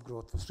source of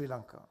growth for Sri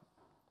Lanka.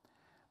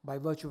 By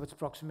virtue of its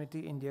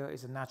proximity, India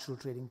is a natural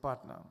trading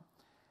partner.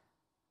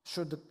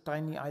 Should the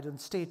tiny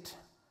island state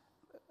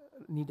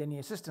need any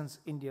assistance,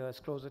 India is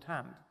close at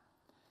hand.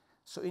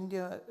 So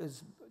India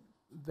is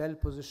well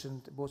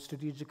positioned both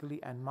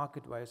strategically and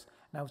market-wise,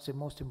 and I would say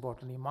most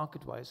importantly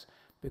market-wise,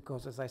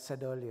 because as I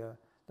said earlier,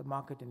 the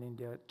market in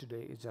India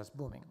today is just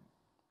booming.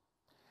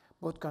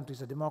 Both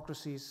countries are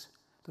democracies.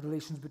 The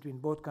relations between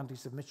both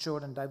countries have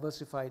matured and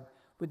diversified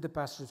with the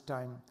passage of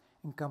time,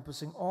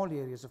 encompassing all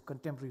areas of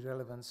contemporary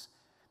relevance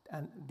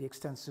and the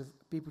extensive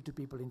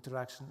people-to-people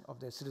interaction of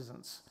their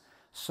citizens.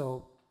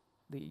 So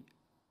the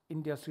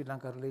India-Sri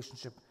Lanka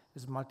relationship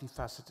is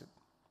multifaceted.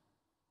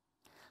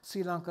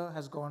 Sri Lanka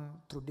has gone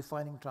through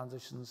defining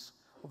transitions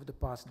over the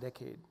past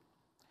decade.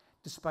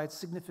 Despite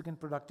significant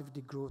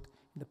productivity growth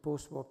in the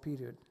post-war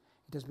period,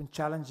 it has been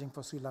challenging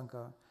for Sri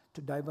Lanka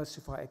to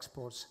diversify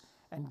exports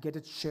and get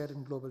its share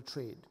in global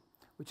trade,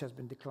 which has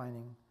been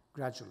declining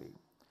gradually.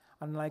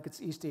 Unlike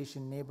its East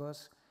Asian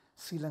neighbors,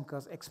 Sri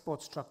Lanka's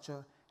export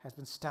structure has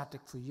been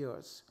static for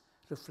years,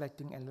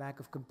 reflecting a lack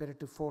of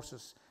competitive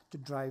forces to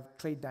drive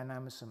trade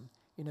dynamism,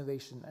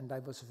 innovation, and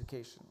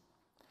diversification.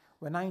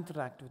 When I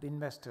interact with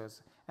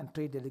investors and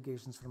trade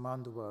delegations from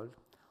around the world,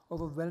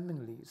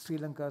 overwhelmingly, Sri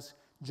Lanka's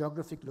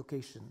geographic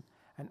location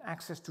and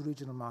access to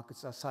regional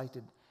markets are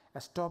cited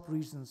as top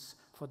reasons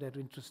for their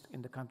interest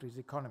in the country's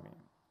economy.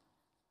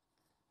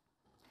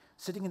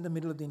 Sitting in the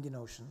middle of the Indian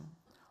Ocean,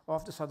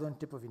 off the southern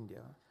tip of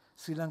India,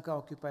 Sri Lanka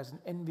occupies an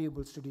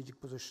enviable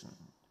strategic position,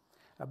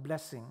 a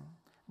blessing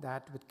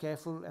that, with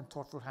careful and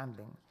thoughtful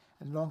handling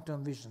and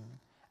long-term vision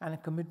and a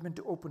commitment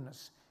to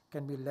openness,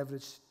 can be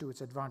leveraged to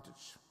its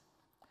advantage.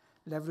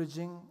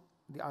 Leveraging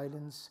the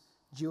island's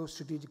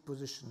geostrategic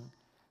position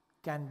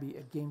can be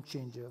a game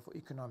changer for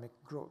economic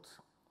growth.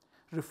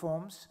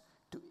 Reforms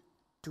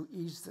to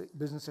ease the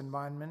business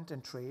environment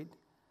and trade,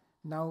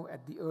 now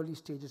at the early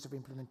stages of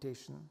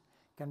implementation,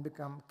 can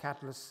become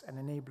catalysts and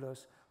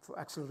enablers for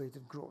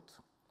accelerated growth.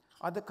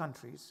 Other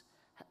countries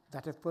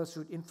that have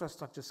pursued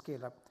infrastructure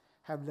scale-up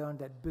have learned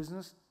that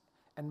business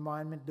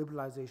environment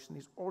liberalization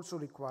is also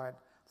required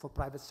for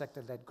private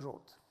sector-led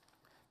growth.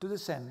 To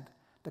this end,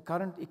 the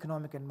current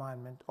economic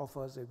environment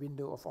offers a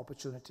window of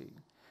opportunity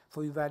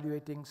for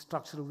evaluating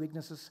structural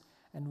weaknesses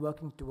and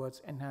working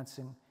towards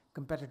enhancing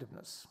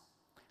competitiveness.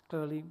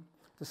 Clearly,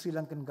 the Sri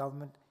Lankan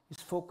government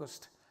is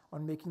focused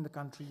on making the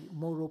country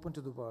more open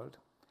to the world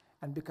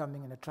and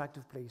becoming an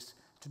attractive place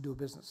to do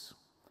business.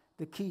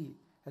 The key,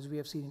 as we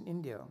have seen in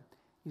India,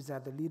 is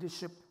that the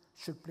leadership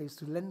should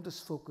place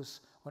relentless focus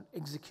on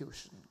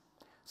execution.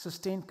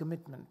 Sustained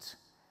commitment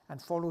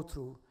and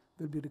follow-through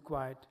will be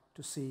required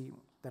to see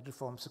that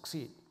reforms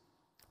succeed.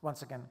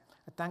 Once again,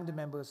 I thank the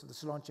members of the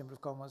Ceylon Chamber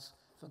of Commerce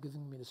for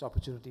giving me this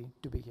opportunity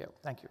to be here.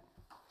 Thank you.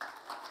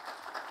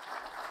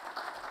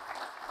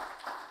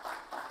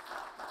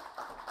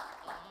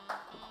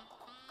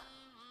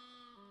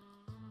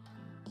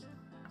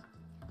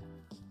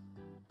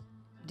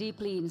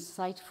 Deeply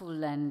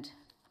insightful and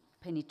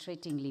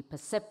penetratingly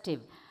perceptive.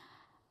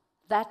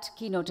 That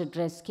keynote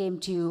address came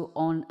to you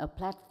on a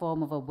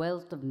platform of a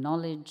wealth of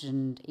knowledge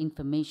and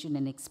information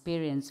and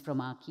experience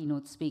from our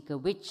keynote speaker,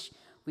 which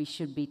we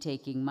should be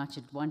taking much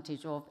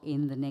advantage of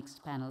in the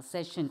next panel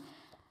session.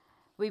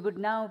 We would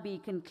now be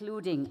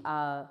concluding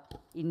our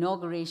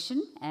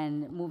inauguration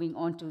and moving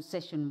on to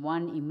session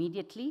 1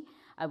 immediately.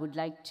 I would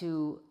like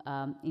to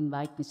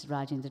invite Mr.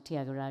 Rajendra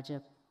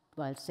Tyagaraja,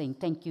 while saying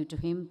thank you to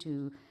him,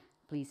 to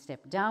please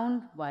step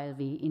down while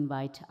we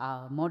invite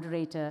our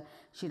moderator,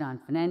 Shiran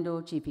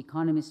Fernando, Chief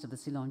Economist of the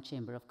Ceylon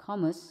Chamber of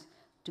Commerce,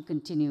 to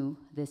continue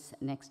this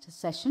next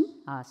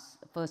session, our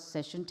first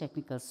session,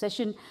 technical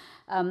session.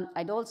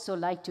 I'd also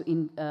like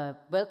to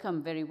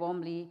welcome very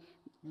warmly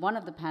one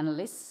of the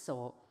panelists,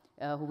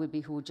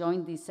 who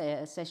joined this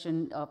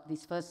session of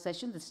this first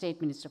session, the State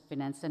Minister of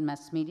Finance and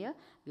Mass Media,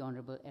 the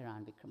Honorable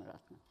Eran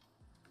Wickramaratne.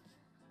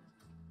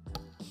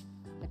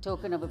 A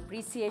token of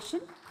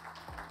appreciation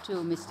to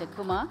Mr.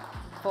 Kumar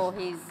for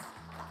his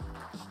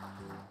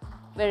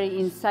very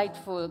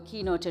insightful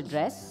keynote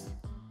address.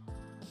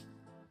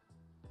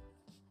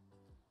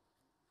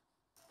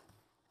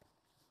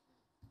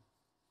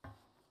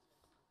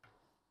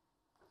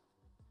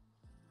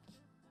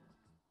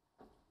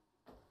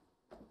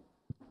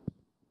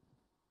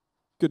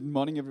 Good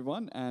morning,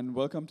 everyone, and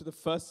welcome to the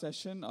first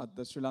session at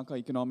the Sri Lanka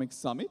Economic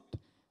Summit.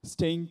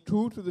 Staying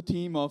true to the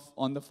theme of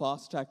on the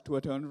fast track to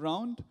a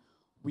turnaround,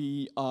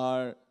 we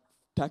are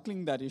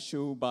tackling that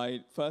issue by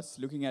first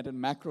looking at a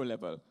macro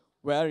level.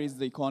 Where is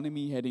the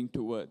economy heading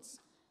towards?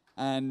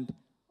 And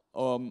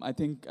I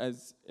think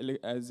as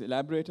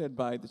elaborated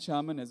by the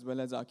chairman as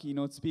well as our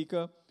keynote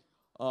speaker,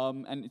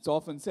 and it's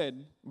often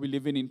said, we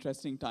live in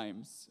interesting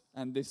times,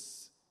 and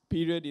this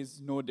period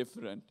is no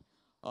different.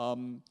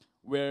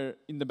 We're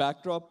in the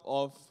backdrop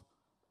of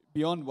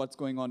beyond what's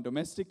going on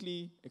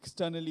domestically,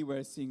 externally,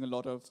 we're seeing a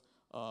lot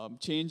of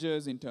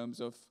changes in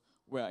terms of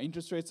where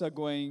interest rates are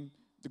going.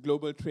 The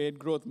global trade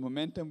growth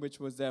momentum, which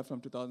was there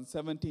from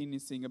 2017,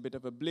 is seeing a bit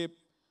of a blip.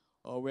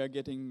 We're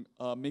getting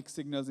mixed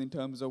signals in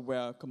terms of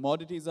where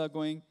commodities are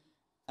going.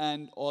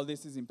 And all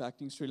this is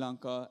impacting Sri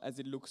Lanka as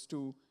it looks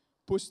to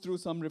push through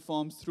some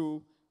reforms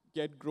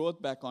get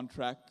growth back on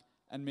track,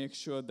 and make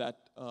sure that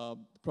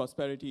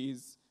prosperity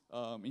is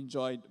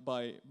enjoyed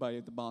by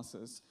the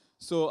masses.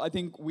 So I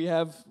think we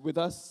have with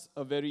us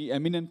a very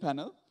eminent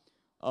panel.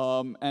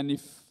 And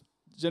if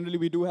generally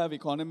we do have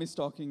economists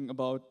talking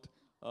about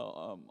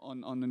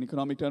on an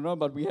economic turnaround,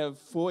 but we have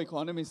 4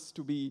 economists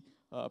to be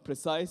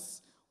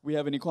precise. We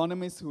have an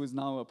economist who is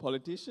now a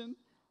politician,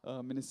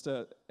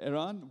 Minister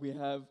Eran. We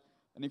have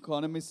an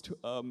economist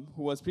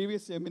who was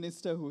previously a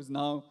minister who is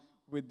now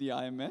with the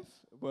IMF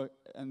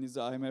and is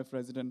the IMF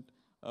resident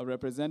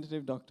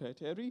representative, Dr.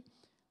 Eteri.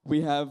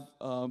 We have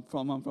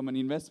from an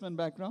investment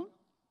background,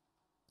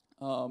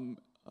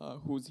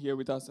 who's here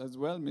with us as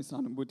well, Ms.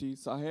 Anubhuti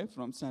Sahay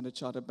from Standard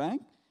Chartered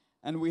Bank.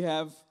 And we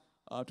have,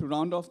 to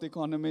round off the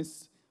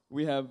economists,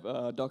 we have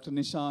Dr.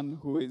 Nishan,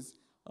 who is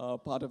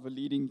part of a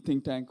leading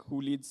think tank,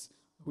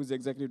 who's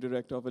executive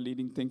director of a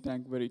leading think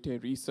tank,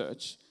 Verité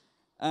Research.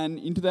 And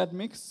into that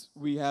mix,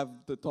 we have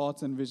the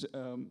thoughts and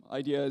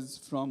ideas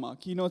from our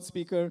keynote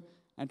speaker.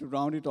 And to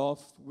round it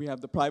off, we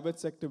have the private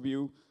sector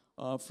view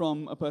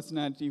from a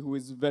personality who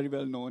is very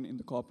well known in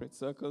the corporate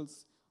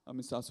circles,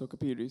 Mr. Asoka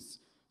Peiris.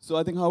 So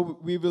I think how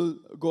we will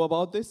go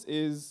about this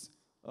is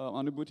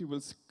Anubhuti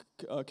will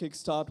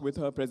kickstart with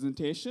her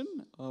presentation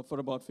for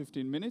about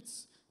 15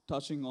 minutes,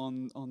 touching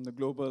on the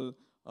global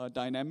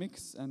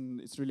dynamics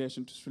and its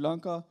relation to Sri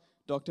Lanka.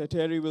 Dr.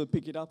 Eteri will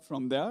pick it up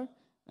from there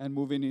and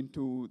move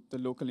into the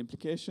local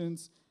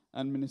implications.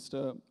 And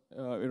Minister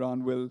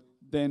Eran will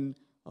then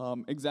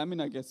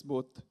examine, I guess,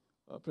 both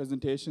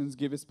presentations,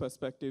 give his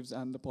perspectives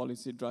and the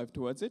policy drive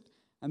towards it.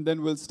 And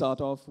then we'll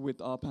start off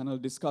with our panel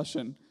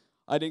discussion.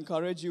 I'd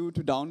encourage you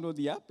to download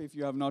the app if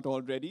you have not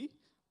already.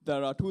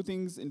 There are two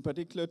things in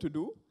particular to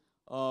do.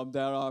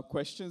 There are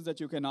questions that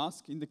you can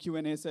ask in the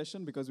Q&A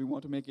session because we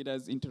want to make it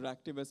as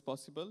interactive as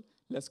possible.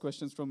 Less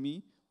questions from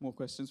me, more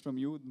questions from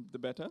you, the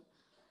better.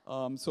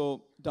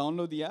 So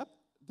download the app.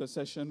 The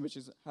session which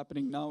is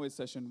happening now is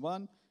session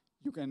 1.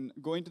 You can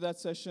go into that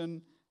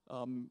session,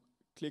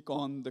 click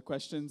on the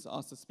questions,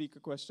 ask the speaker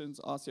questions,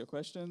 ask your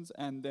questions,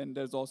 and then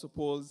there's also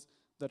polls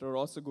that are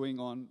also going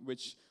on,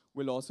 which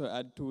will also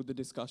add to the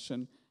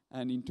discussion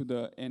and into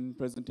the end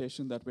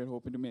presentation that we're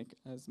hoping to make,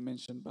 as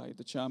mentioned by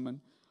the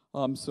chairman.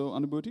 So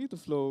Anubhuti, the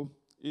floor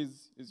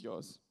is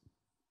yours.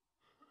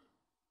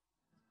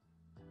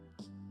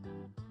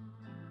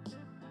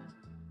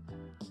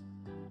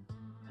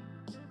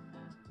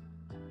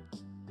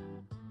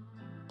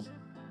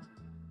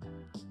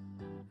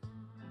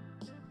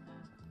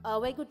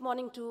 Very good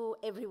morning to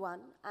everyone.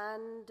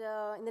 And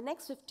in the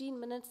next 15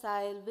 minutes,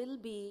 I will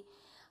be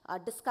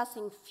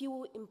discussing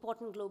few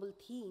important global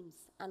themes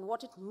and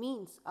what it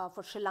means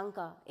for Sri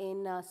Lanka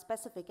in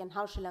specific and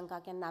how Sri Lanka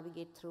can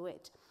navigate through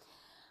it.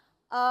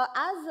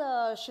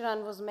 As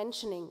Shiran was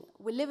mentioning,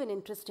 we live in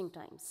interesting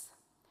times.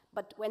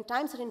 But when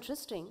times are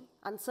interesting,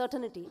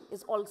 uncertainty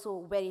is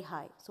also very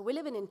high. So we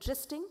live in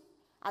interesting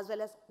as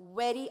well as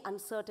very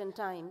uncertain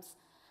times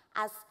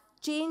as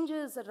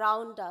changes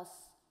around us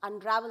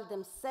unravel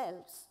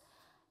themselves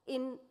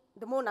in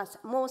the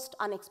most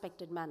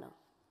unexpected manner.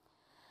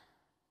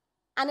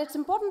 And it's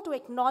important to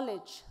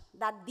acknowledge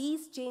that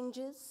these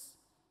changes,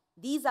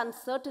 these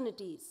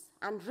uncertainties,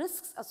 and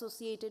risks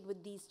associated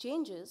with these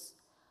changes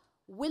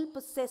will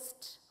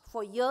persist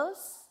for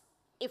years,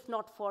 if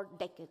not for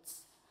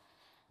decades.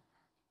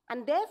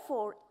 And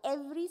therefore,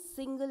 every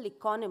single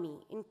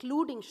economy,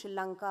 including Sri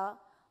Lanka,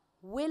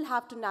 will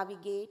have to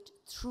navigate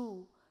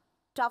through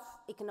tough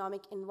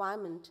economic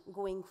environment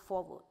going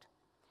forward.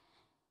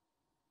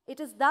 It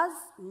is thus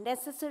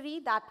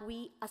necessary that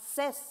we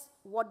assess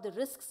what the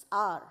risks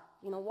are,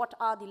 what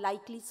are the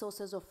likely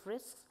sources of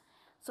risks,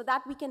 so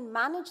that we can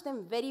manage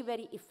them very,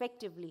 very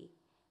effectively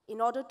in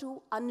order to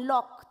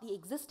unlock the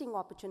existing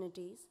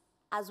opportunities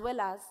as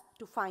well as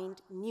to find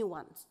new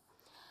ones.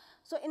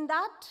 So in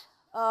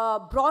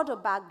that broader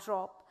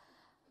backdrop,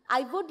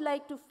 I would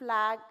like to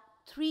flag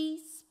 3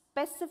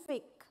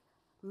 specific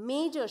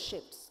major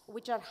shifts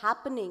which are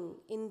happening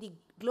in the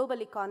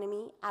global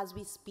economy as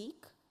we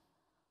speak,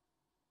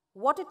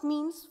 what it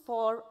means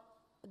for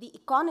the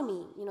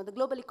economy, the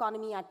global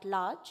economy at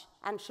large,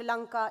 and Sri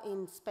Lanka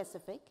in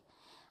specific,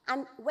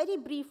 and very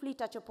briefly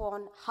touch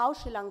upon how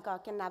Sri Lanka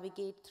can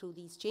navigate through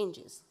these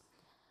changes.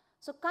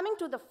 So coming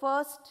to the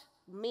first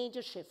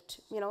major shift,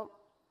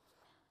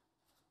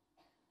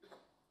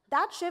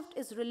 that shift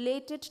is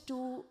related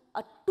to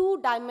a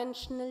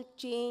 2-dimensional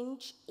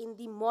change in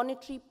the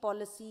monetary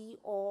policy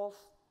of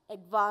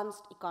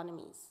advanced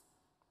economies.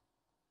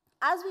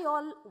 As we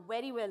all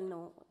very well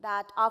know,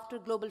 that after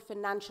global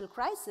financial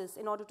crisis,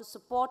 in order to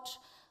support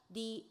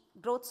the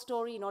growth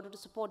story, in order to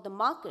support the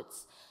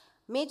markets,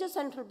 major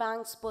central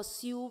banks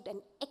pursued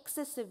an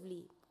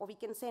excessively, or we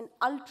can say an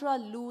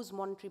ultra-loose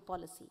monetary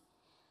policy.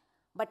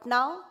 But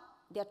now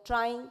they're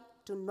trying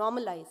to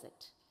normalize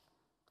it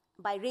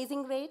by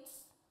raising rates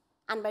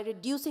and by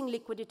reducing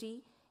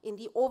liquidity in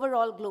the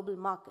overall global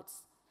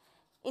markets.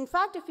 In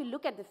fact, if you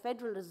look at the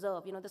Federal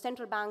Reserve, the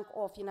Central Bank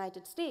of the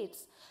United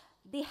States,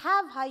 they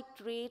have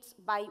hiked rates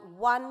by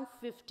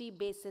 150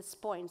 basis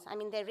points. I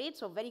mean, their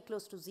rates were very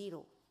close to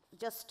zero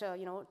just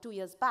 2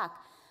 years back.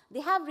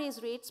 They have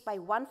raised rates by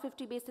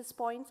 150 basis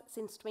points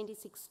since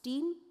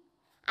 2016.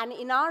 And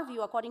in our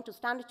view, according to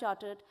Standard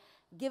Chartered,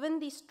 given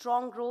the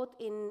strong growth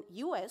in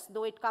US,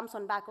 though it comes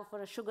on back of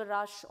a sugar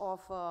rush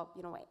of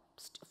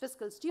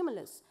fiscal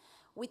stimulus,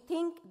 we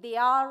think they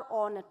are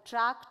on a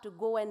track to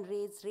go and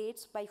raise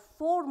rates by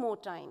 4 more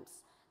times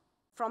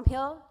from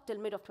here till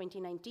mid of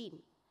 2019.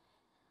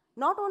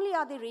 Not only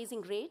are they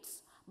raising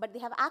rates, but they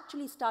have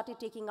actually started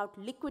taking out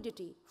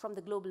liquidity from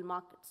the global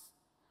markets.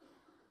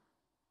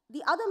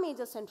 The other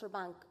major central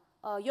bank,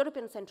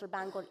 European Central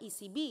Bank or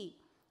ECB,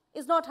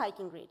 is not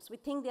hiking rates. We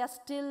think they are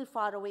still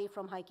far away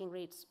from hiking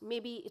rates.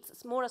 Maybe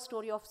it's more a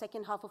story of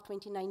second half of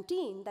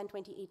 2019 than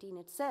 2018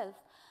 itself,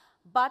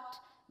 but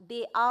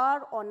they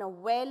are on a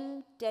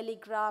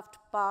well-telegraphed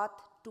path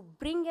to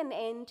bring an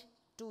end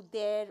to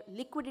their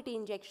liquidity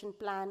injection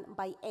plan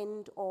by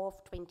end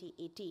of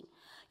 2018.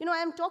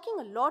 I'm talking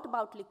a lot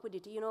about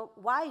liquidity,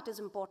 why it is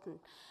important.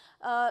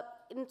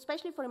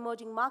 Especially for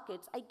emerging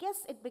markets, I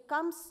guess it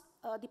becomes,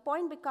 the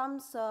point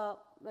becomes,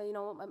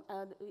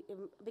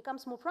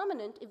 becomes more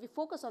prominent if we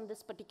focus on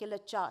this particular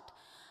chart.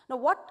 Now,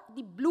 what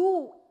the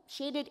blue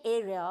shaded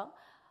area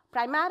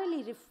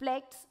primarily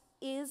reflects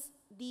is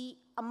the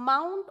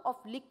amount of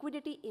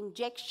liquidity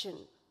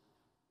injection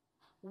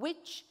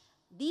which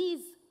these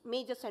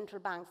major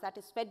central banks, that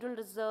is Federal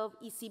Reserve,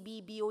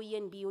 ECB, BOE,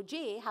 and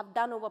BOJ, have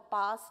done over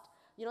past,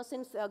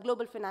 since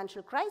global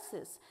financial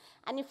crisis.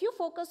 And if you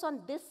focus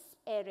on this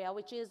area,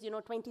 which is,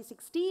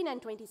 2016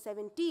 and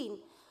 2017,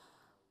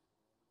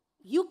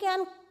 you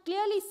can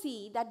clearly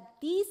see that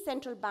these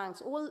central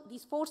banks, all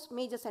these four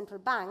major central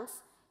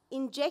banks,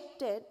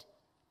 injected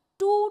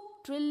 $2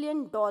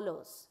 trillion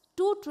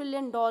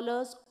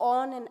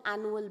on an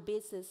annual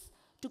basis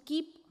to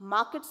keep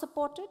market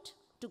supported,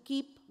 to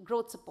keep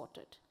growth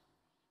supported.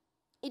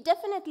 It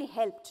definitely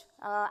helped,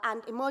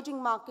 and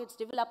emerging markets,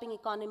 developing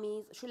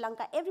economies, Sri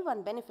Lanka,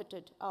 everyone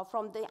benefited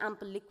from the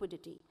ample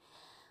liquidity.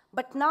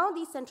 But now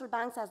these central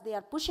banks, as they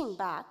are pushing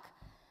back,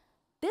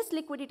 this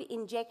liquidity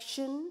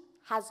injection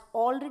has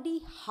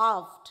already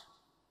halved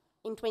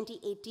in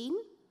 2018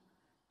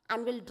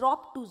 and will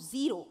drop to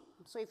zero.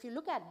 So if you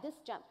look at this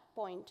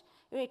point,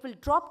 it will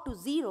drop to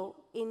zero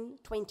in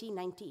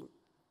 2019.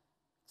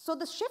 So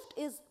the shift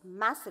is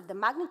massive, the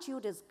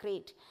magnitude is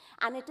great,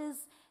 and it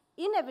is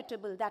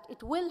inevitable that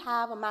it will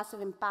have a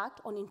massive impact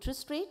on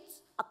interest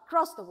rates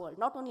across the world,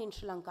 not only in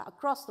Sri Lanka,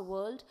 across the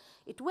world.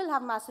 It will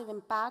have massive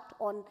impact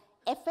on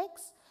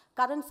FX.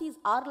 Currencies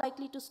are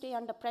likely to stay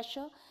under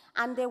pressure,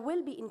 and there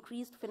will be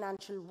increased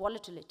financial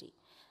volatility.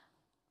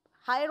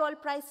 Higher oil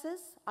prices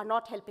are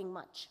not helping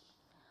much.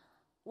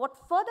 What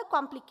further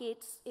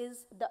complicates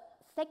is the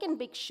second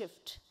big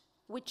shift,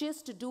 which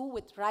is to do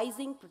with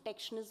rising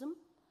protectionism.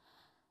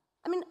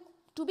 I mean,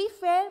 to be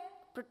fair,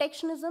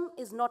 protectionism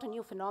is not a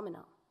new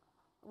phenomenon.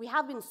 We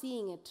have been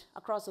seeing it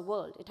across the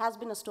world. It has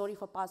been a story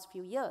for past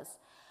few years.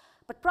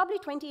 But probably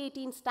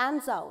 2018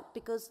 stands out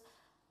because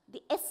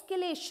the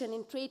escalation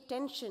in trade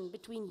tension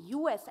between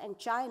US and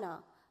China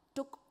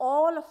took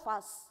all of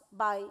us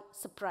by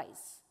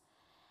surprise.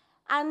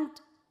 And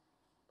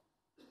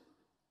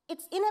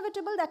it's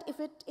inevitable that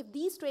if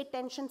these trade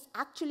tensions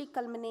actually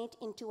culminate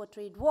into a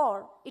trade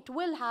war, it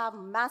will have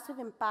massive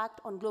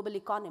impact on global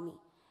economy.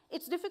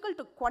 It's difficult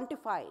to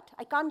quantify it.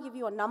 I can't give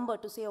you a number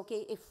to say,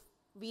 okay, if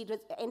we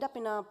end up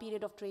in a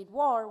period of trade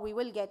war, we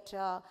will get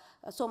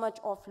so much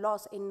of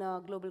loss in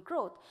global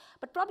growth.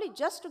 But probably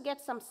just to get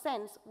some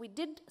sense, we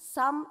did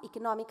some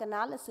economic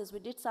analysis, we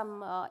did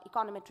some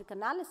econometric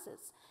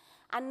analysis,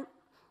 and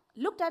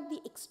looked at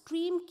the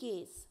extreme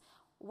case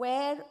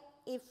where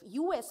if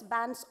US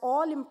bans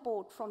all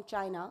import from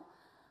China,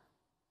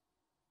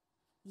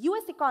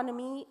 US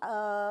economy,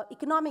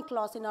 economic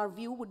loss in our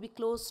view would be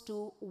close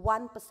to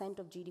 1%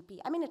 of GDP.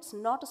 I mean, it's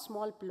not a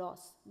small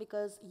loss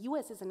because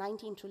US is a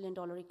 $19 trillion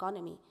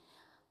economy.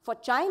 For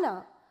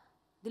China,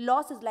 the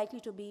loss is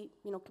likely to be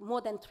more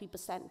than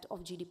 3%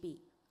 of GDP.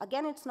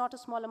 Again, it's not a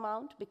small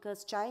amount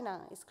because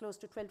China is close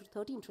to $12 to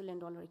 $13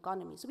 trillion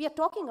economy. So we are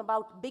talking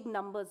about big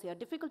numbers here.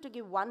 Difficult to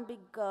give one big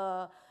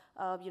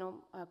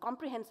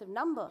comprehensive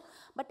number,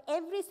 but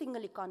every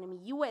single economy,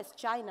 US,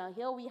 China,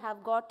 here we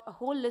have got a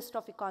whole list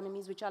of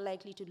economies which are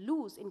likely to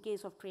lose in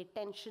case of trade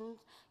tensions,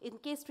 in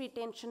case trade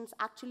tensions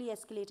actually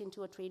escalate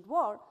into a trade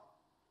war,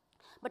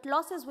 but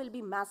losses will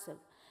be massive.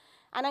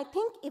 And I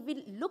think if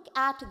we look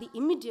at the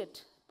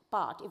immediate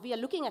part, if we are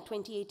looking at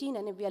 2018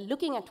 and if we are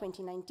looking at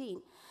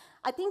 2019,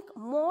 I think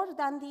more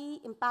than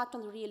the impact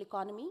on the real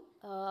economy,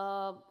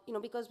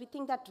 because we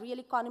think that real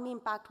economy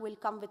impact will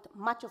come with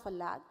much of a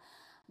lag.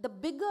 The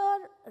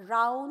bigger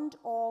round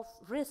of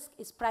risk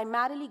is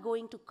primarily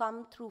going to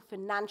come through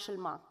financial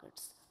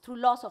markets, through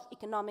loss of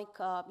economic,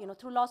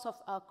 through loss of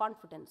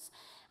confidence.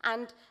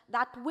 And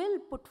that will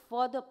put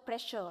further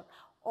pressure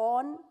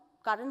on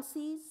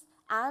currencies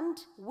and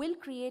will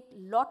create a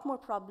lot more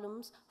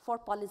problems for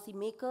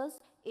policymakers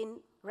in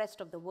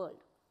rest of the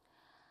world.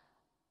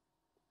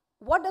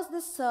 What does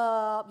this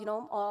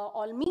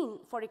all mean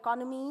for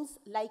economies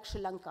like Sri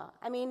Lanka?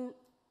 I mean,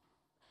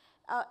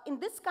 in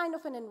this kind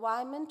of an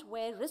environment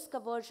where risk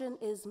aversion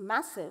is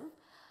massive,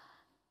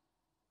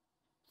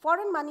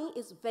 foreign money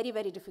is very,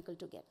 very difficult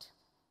to get.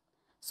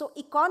 So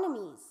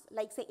economies,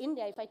 like say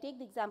India, if I take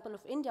the example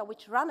of India,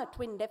 which run a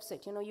twin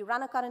deficit, you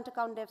run a current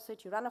account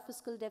deficit, you run a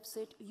fiscal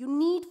deficit, you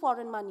need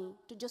foreign money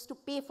to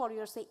pay for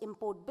your, say,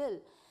 import bill.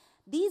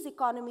 These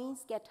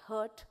economies get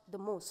hurt the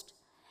most.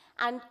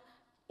 And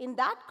in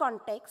that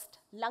context,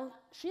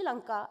 Sri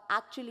Lanka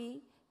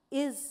actually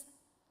is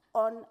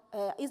in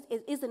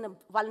a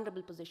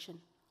vulnerable position.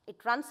 It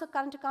runs a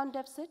current account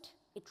deficit,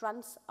 it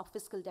runs a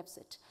fiscal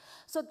deficit.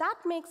 So that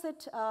makes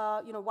it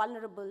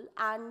vulnerable,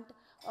 and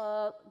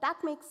that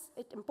makes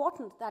it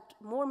important that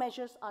more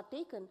measures are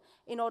taken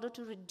in order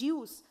to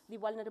reduce the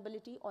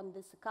vulnerability on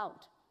this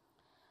account.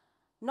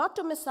 Not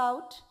to miss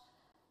out,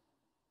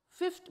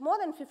 more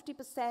than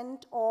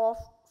 50% of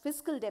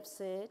fiscal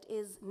deficit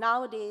is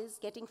nowadays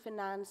getting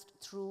financed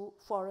through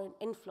foreign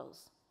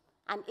inflows.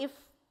 And if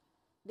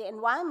the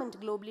environment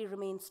globally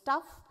remains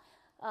tough,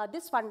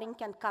 this funding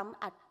can come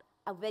at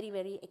a very,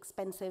 very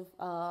expensive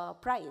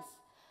price.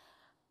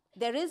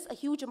 There is a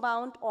huge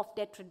amount of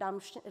debt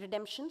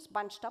redemptions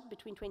bunched up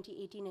between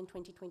 2018 and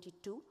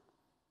 2022.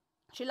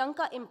 Sri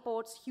Lanka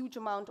imports huge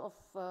amount of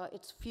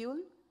its fuel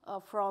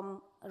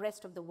from the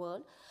rest of the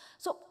world.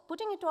 So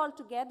putting it all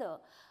together,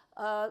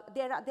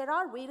 there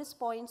are various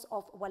points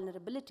of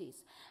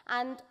vulnerabilities.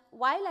 And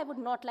while I would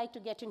not like to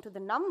get into the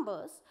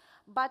numbers,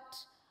 but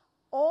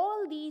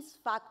all these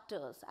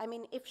factors, I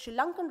mean, if Sri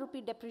Lankan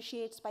rupee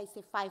depreciates by,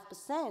 say,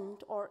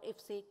 5%, or if,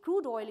 say,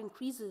 crude oil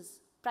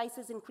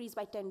prices increase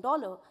by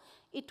 $10,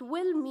 it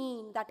will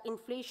mean that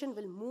inflation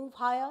will move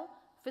higher,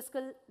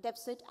 fiscal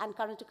deficit and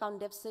current account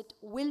deficit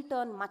will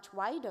turn much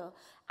wider,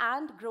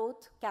 and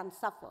growth can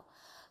suffer.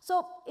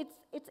 So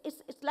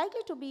it's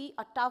likely to be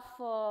a tough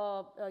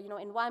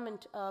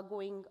environment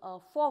going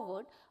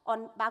forward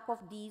on back of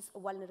these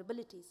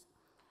vulnerabilities.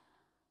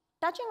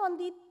 Touching on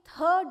the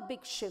third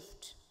big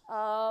shift,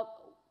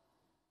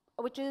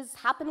 which is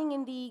happening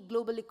in the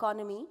global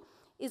economy,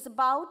 is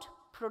about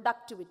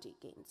productivity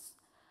gains.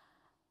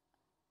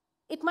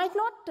 It might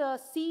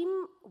not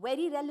seem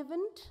very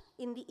relevant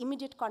in the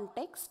immediate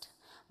context,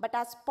 but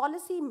as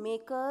policy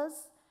makers,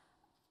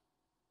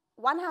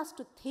 one has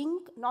to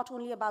think not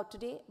only about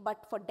today,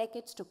 but for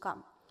decades to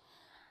come.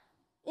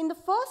 In the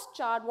first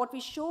chart, what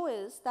we show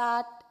is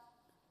that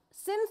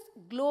since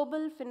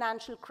global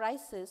financial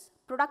crisis,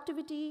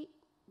 productivity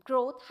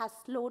growth has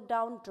slowed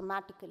down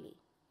dramatically.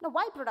 Now,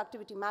 why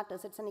productivity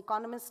matters? It's an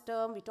economist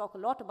term, we talk a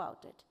lot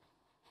about it.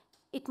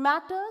 It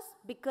matters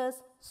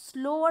because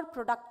slower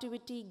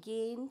productivity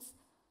gains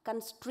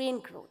constrain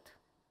growth.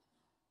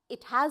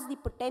 It has the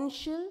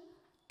potential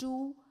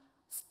to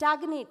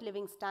stagnate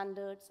living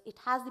standards. It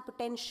has the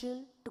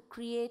potential to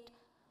create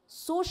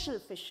social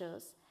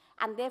fissures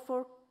and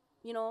therefore,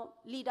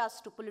 lead us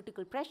to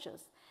political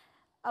pressures.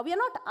 We are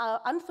not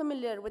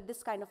unfamiliar with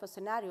this kind of a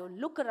scenario.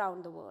 Look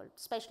around the world,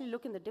 especially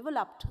look in the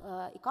developed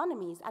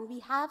economies, and we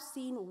have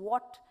seen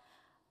what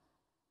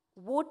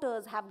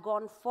voters have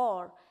gone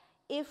for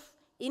if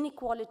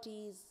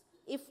inequalities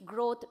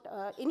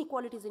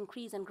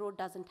increase and growth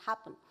doesn't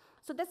happen.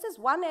 So this is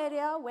one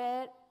area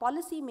where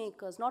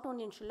policymakers, not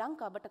only in Sri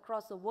Lanka, but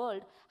across the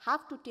world,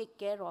 have to take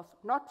care of,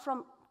 not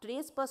from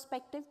today's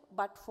perspective,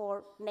 but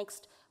for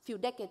next few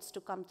decades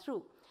to come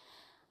through.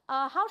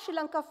 How Sri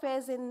Lanka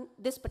fares in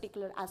this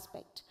particular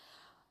aspect?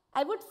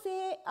 I would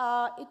say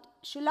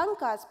Sri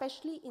Lanka,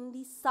 especially in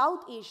the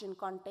South Asian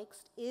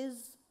context,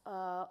 is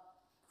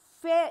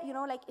fair,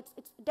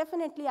 it's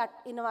definitely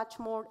in a much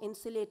more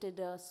insulated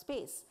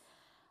space.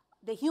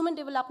 The human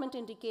development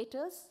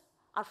indicators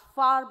are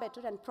far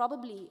better, and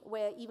probably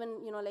where even,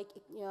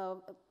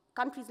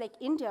 countries like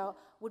India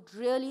would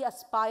really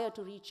aspire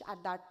to reach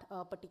at that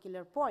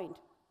particular point.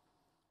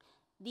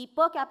 The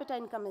per capita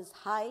income is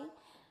high,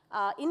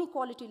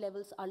 inequality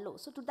levels are low.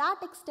 So to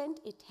that extent,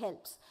 it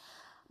helps.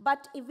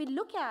 But if we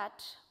look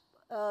at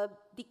the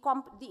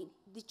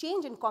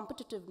change in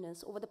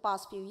competitiveness over the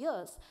past few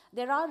years,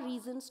 there are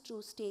reasons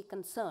to stay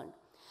concerned.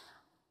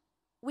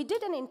 We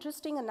did an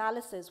interesting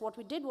analysis. What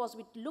we did was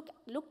we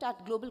looked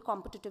at Global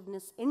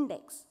Competitiveness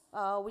Index,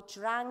 which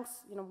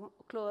ranks a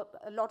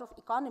lot of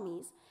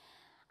economies.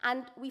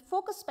 And we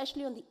focused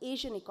especially on the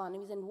Asian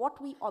economies, and what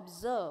we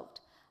observed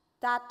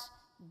that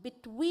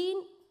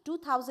between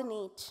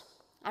 2008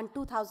 and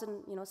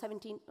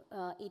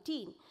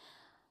 2017-18,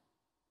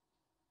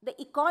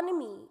 the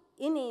economy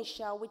in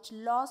Asia which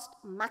lost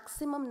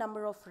maximum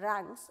number of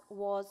ranks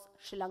was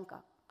Sri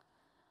Lanka.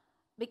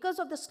 Because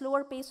of the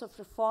slower pace of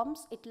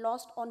reforms, it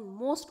lost on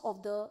most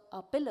of the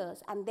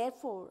pillars, and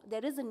therefore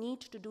there is a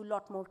need to do a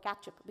lot more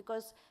catch-up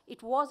because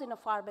it was in a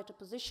far better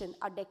position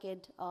a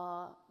decade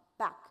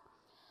back.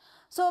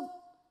 So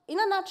in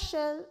a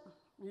nutshell,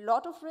 a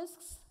lot of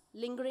risks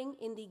lingering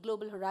in the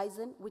global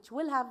horizon, which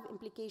will have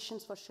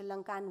implications for Sri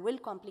Lanka and will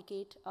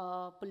complicate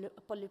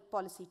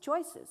policy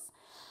choices.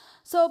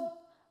 So,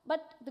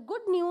 but the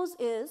good news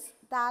is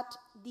that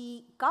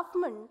the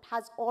government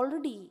has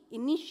already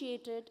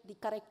initiated the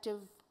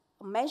corrective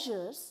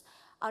measures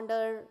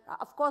under,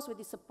 of course, with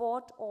the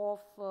support of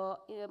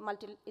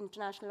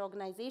multi-international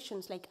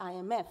organizations like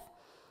IMF.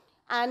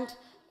 And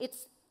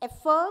its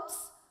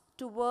efforts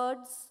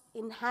towards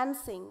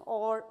enhancing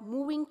or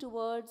moving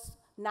towards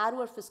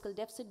narrower fiscal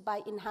deficit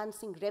by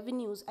enhancing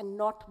revenues and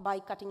not by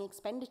cutting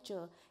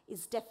expenditure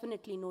is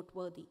definitely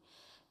noteworthy.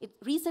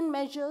 Recent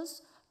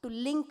measures to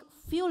link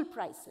fuel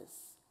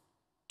prices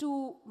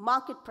to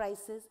market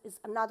prices is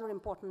another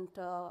important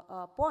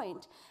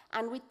point.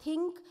 And we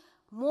think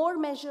more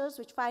measures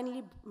which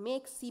finally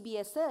make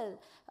CBSL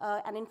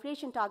an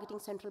inflation targeting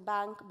central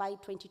bank by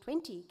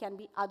 2020 can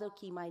be other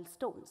key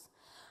milestones.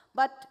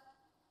 But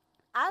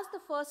as the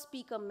first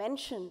speaker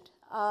mentioned,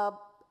 a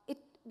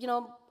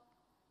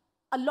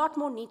lot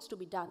more needs to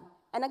be done.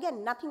 And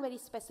again, nothing very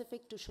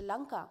specific to Sri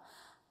Lanka.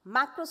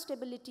 Macro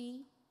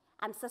stability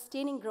and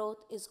sustaining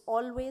growth is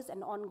always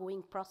an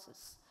ongoing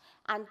process.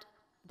 And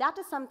that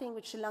is something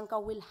which Sri Lanka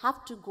will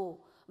have to go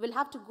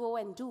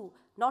and do,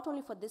 not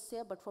only for this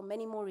year, but for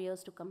many more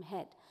years to come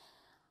ahead.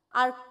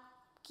 Our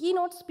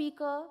keynote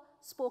speaker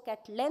spoke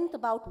at length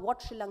about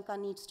what Sri Lanka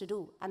needs to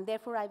do, and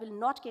therefore I will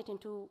not get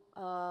into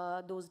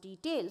those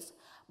details,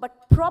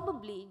 but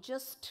probably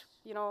just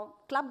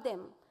club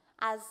them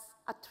as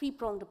a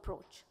three-pronged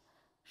approach.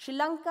 Sri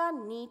Lanka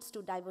needs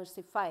to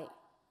diversify,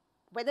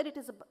 whether it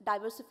is a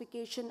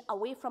diversification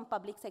away from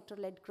public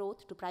sector-led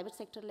growth to private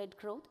sector-led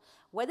growth,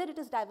 whether it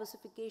is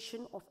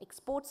diversification of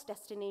exports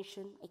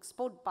destination,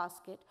 export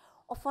basket,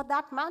 or for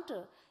that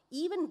matter,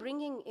 even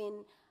bringing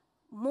in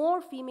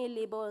more female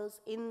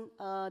laborers in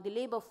the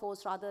labor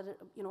force rather,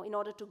 in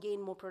order to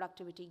gain more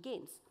productivity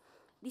gains.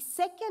 The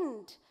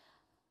second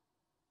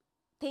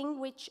thing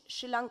which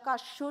Sri Lanka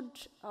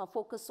should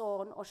focus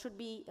on, or should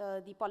be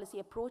the policy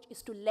approach,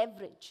 is to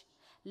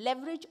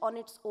leverage on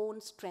its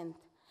own strength.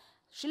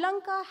 Sri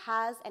Lanka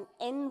has an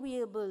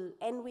enviable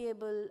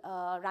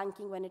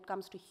ranking when it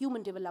comes to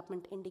human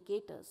development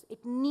indicators.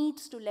 It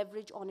needs to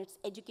leverage on its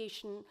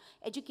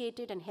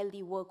educated and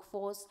healthy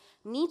workforce,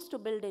 needs to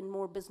build in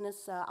more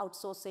business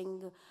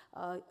outsourcing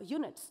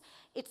units.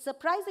 It's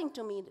surprising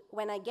to me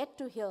when I get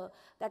to hear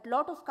that a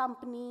lot of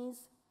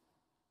companies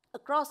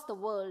across the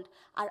world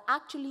are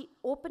actually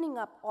opening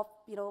up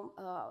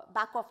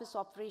back office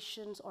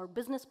operations or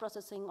business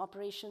processing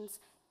operations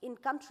in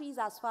countries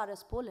as far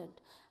as Poland.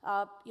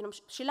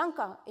 Sri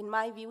Lanka, in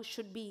my view,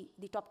 should be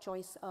the top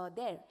choice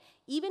there.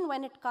 Even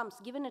when it comes,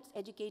 given its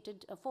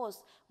educated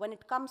force, when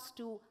it comes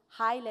to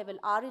high-level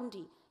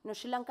R&D,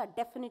 Sri Lanka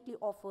definitely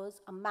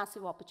offers a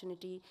massive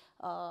opportunity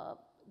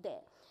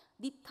there.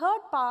 The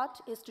third part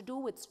is to do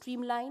with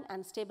streamline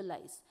and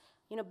stabilize.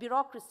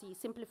 Bureaucracy,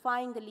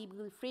 simplifying the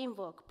legal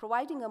framework,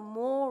 providing a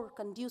more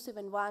conducive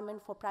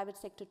environment for private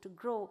sector to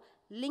grow,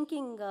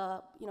 linking the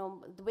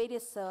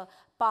various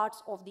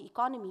parts of the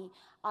economy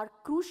are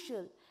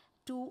crucial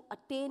to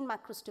attain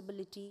macro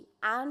stability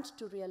and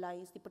to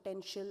realize the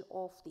potential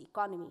of the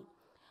economy.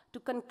 To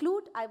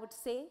conclude, I would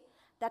say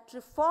that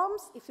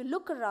reforms, if you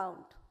look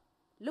around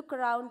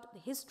the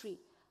history,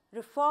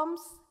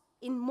 reforms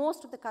in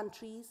most of the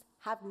countries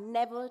have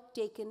never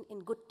taken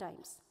in good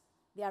times.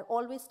 They are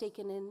always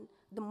taken in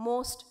the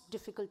most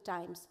difficult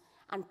times.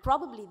 And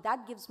probably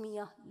that gives me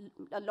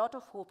a lot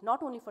of hope,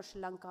 not only for Sri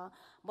Lanka,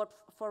 but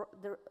for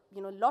a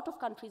lot of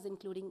countries,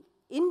 including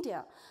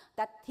India,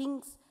 that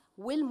things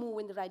will move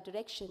in the right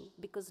direction,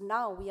 because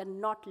now we are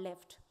not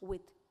left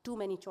with too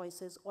many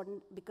choices, or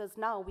because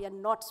now we are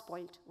not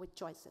spoiled with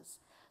choices.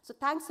 So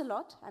thanks a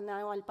lot, and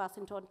now I'll pass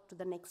it on to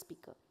the next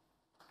speaker.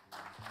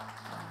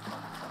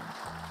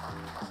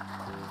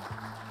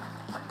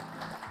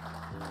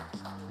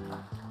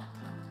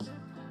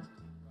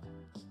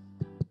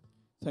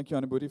 Thank you,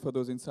 Anubhuti, for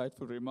those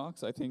insightful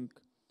remarks. I think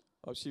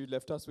she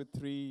left us with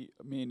three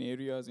main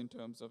areas in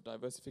terms of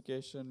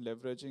diversification,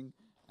 leveraging,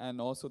 and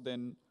also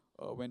then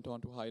went on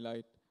to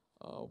highlight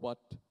what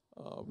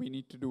we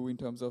need to do in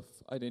terms of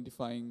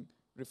identifying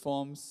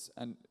reforms,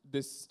 and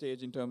this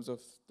stage in terms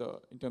of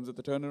the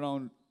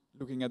turnaround,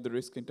 looking at the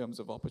risk in terms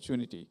of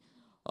opportunity.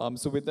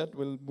 So with that,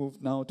 we'll move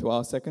now to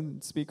our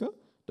second speaker,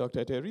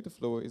 Dr. Eteri. The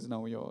floor is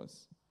now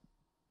yours.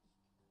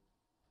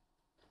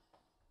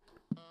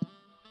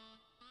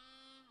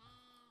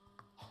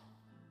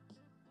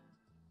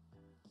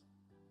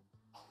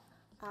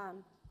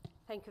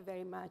 Thank you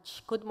very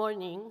much. Good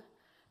morning.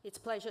 It's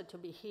a pleasure to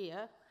be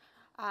here.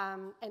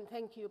 And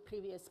thank you,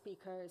 previous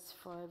speakers,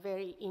 for a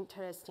very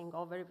interesting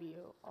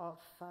overview of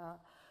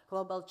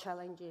global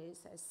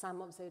challenges as some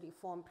of the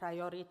reform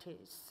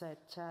priorities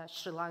that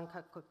Sri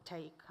Lanka could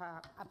take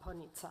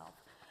upon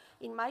itself.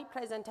 In my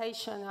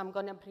presentation, I'm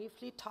going to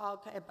briefly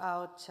talk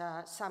about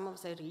some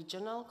of the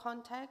regional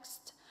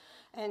context,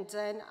 and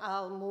then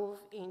I'll move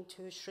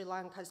into Sri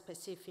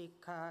Lanka-specific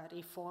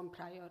reform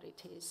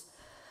priorities.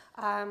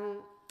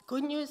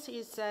 Good news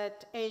is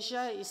that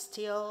Asia is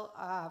still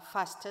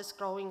fastest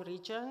growing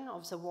region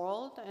of the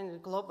world, and the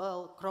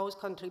global growth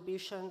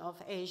contribution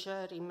of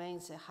Asia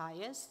remains the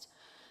highest.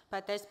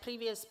 But as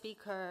previous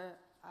speaker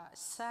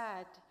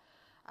said,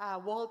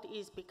 world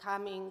is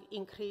becoming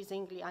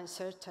increasingly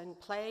uncertain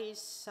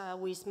place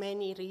with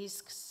many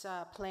risks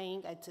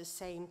playing at the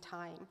same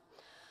time.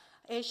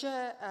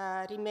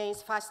 Asia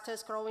remains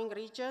fastest growing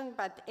region,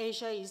 but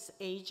Asia is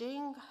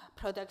aging,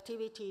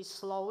 productivity is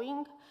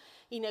slowing,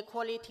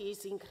 inequality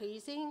is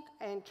increasing,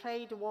 and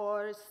trade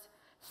wars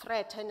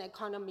threaten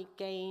economic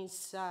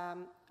gains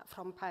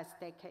from past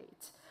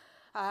decades.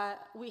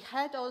 We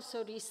had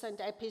also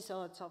recent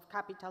episodes of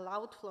capital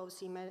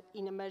outflows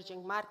in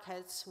emerging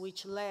markets,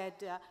 which led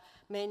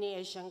many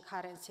Asian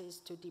currencies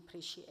to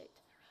depreciate.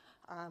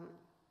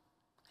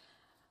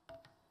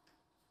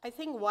 I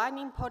think one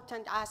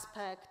important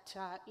aspect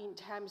in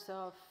terms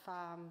of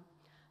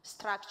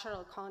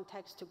structural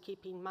context to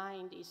keep in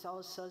mind is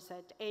also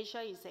that Asia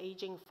is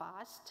aging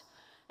fast,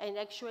 and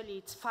actually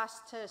its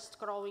fastest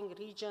growing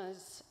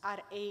regions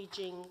are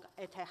aging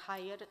at a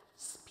higher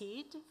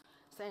speed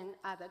than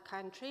other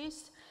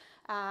countries.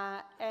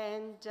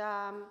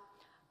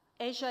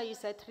 Asia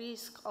is at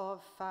risk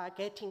of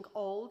getting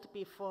old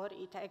before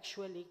it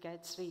actually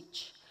gets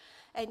rich.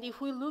 And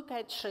if we look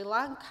at Sri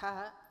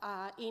Lanka,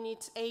 in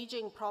its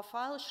aging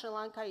profile, Sri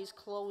Lanka is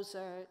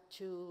closer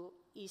to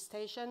East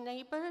Asian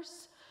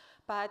neighbors,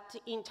 but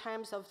in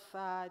terms of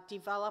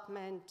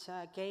development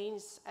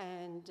gains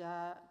and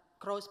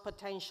growth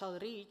potential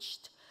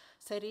reached,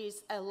 there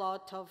is a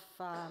lot of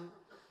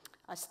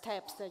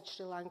steps that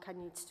Sri Lanka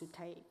needs to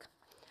take.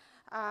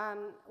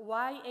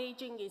 Why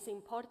aging is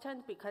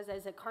important? Because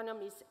as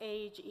economies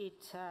age,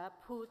 it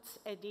puts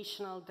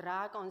additional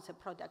drag on the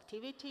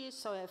productivity.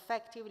 So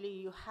effectively,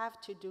 you have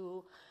to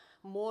do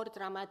more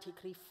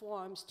dramatic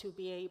reforms to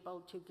be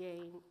able to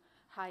gain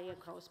higher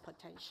growth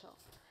potential.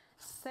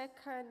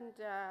 Second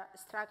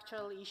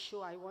structural issue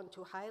I want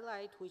to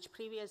highlight, which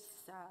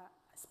previous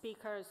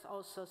speakers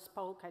also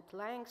spoke at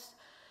length,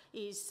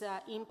 is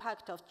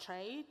impact of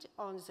trade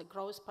on the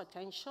growth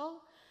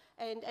potential.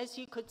 And as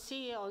you could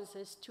see on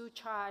these two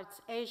charts,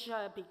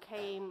 Asia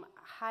became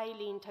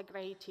highly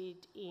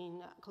integrated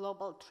in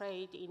global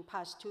trade in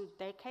past 2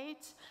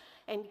 decades,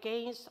 and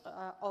gains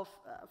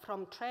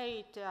from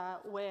trade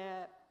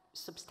were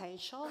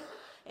substantial.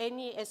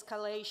 Any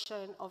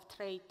escalation of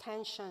trade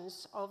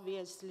tensions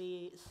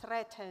obviously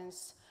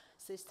threatens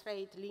these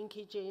trade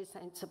linkages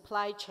and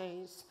supply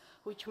chains,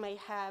 which may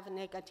have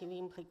negative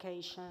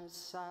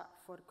implications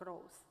for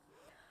growth.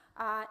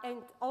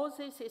 And all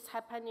this is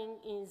happening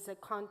in the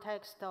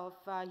context of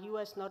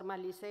US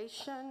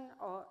normalization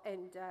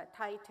and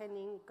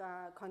tightening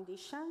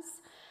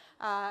conditions,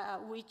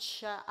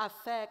 which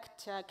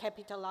affect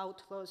capital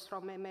outflows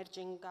from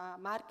emerging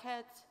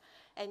markets,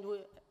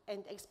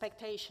 and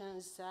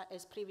expectations,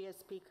 as previous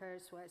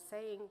speakers were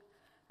saying,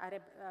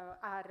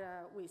 are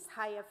with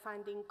higher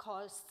funding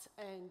costs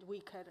and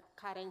weaker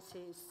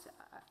currencies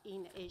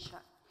in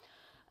Asia.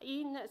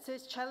 In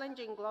this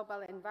challenging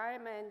global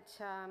environment,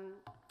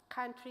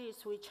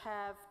 countries which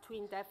have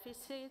twin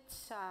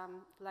deficits,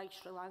 like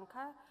Sri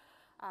Lanka,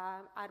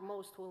 are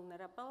most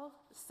vulnerable.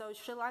 So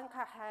Sri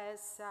Lanka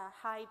has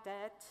high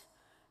debt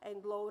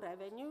and low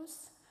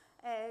revenues.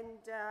 And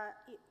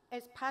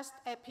as past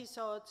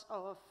episodes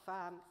of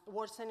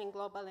worsening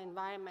global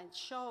environment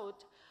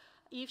showed,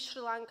 if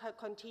Sri Lanka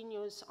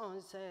continues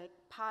on the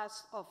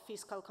path of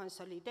fiscal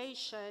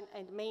consolidation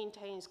and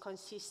maintains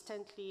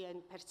consistently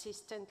and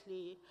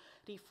persistently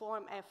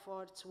reform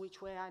efforts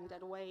which were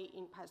underway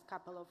in past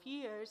couple of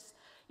years,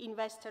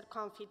 investor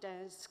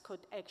confidence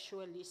could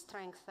actually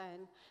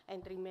strengthen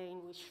and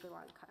remain with Sri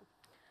Lanka.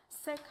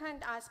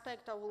 Second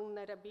aspect of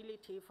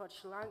vulnerability for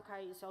Sri Lanka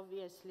is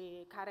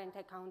obviously current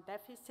account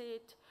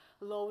deficit,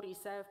 low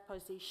reserve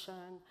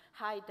position,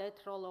 high debt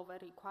rollover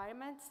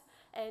requirements.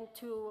 And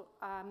to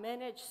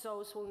manage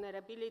those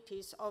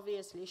vulnerabilities,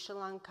 obviously Sri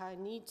Lanka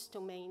needs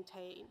to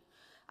maintain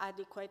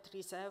adequate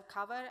reserve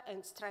cover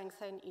and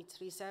strengthen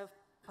its reserve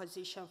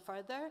position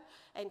further,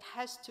 and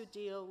has to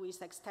deal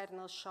with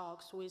external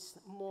shocks with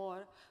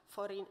more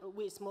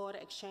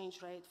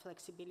exchange rate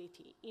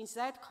flexibility. In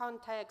that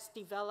context,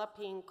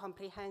 developing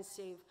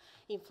comprehensive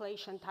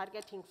inflation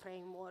targeting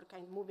framework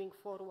and moving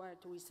forward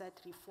with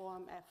that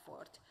reform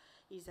effort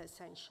is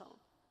essential.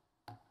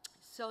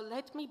 So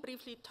let me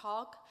briefly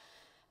talk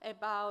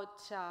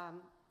about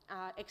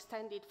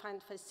extended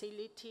fund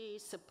facility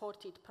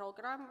supported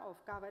program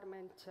of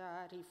government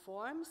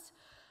reforms.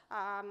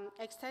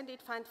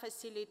 Extended fund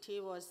facility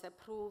was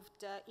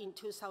approved in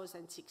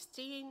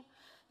 2016.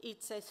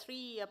 It's a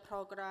 3-year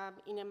program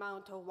in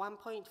amount of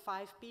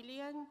 1.5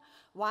 billion.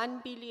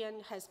 1 billion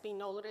has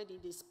been already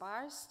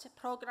disbursed.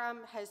 Program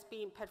has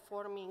been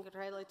performing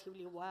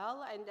relatively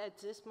well, and at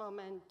this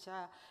moment,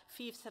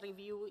 5th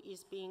review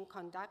is being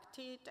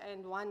conducted,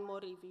 and 1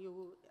 more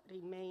review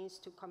remains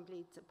to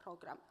complete the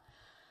program.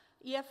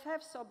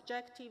 EFF's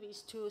objective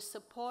is to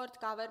support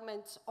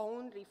government's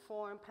own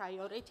reform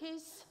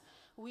priorities,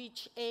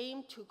 which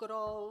aim to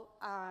grow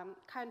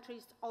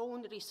country's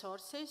own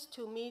resources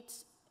to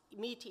meet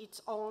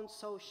its own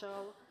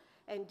social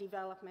and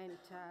development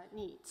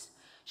needs.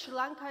 Sri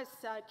Lanka's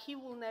key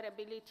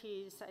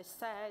vulnerabilities, as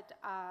said,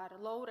 are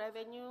low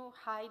revenue,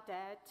 high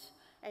debt,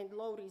 and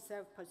low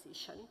reserve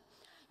position.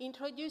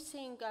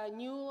 Introducing a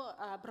new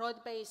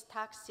broad-based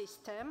tax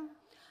system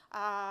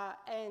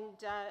and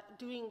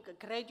doing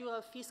a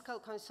gradual fiscal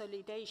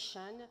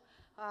consolidation,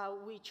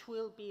 which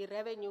will be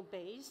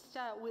revenue-based,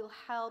 will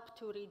help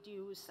to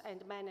reduce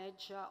and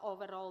manage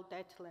overall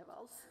debt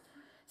levels.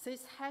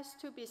 This has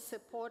to be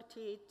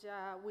supported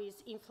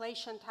with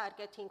inflation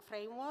targeting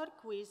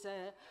framework, with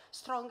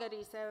stronger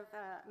reserve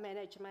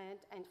management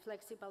and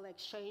flexible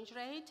exchange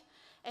rate,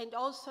 and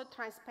also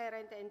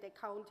transparent and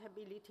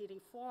accountability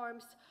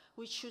reforms,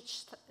 which should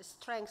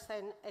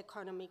strengthen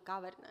economic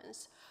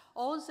governance.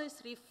 All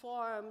these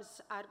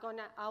reforms are going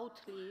to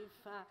outlive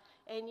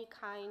any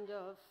kind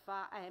of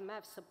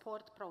IMF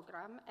support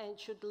program and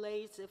should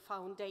lay the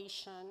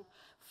foundation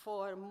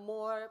for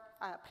more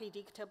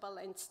predictable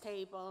and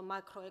stable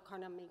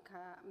macroeconomic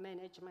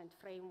management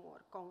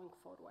framework going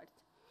forward.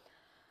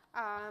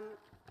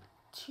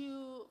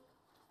 To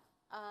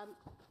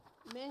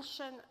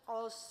mention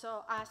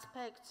also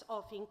aspects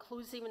of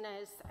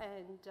inclusiveness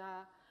and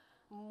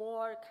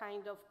more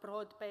kind of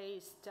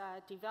broad-based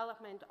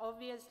development.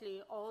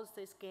 Obviously, all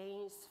these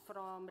gains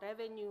from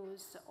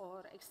revenues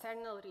or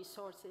external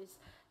resources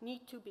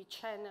need to be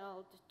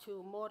channeled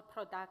to more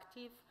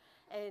productive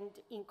and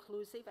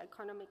inclusive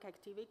economic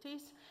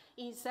activities.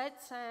 In that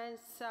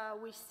sense,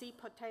 we see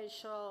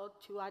potential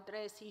to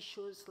address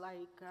issues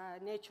like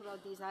natural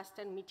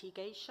disaster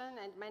mitigation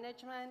and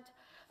management,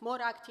 more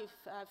active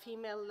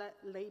female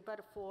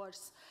labor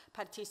force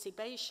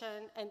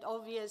participation, and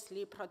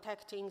obviously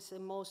protecting the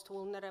most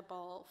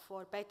vulnerable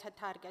for better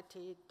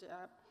targeting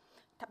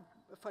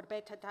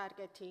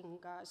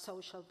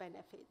social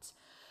benefits.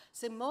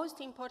 The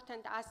most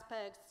important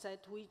aspects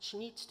that which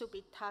needs to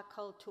be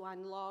tackled to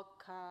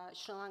unlock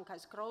Sri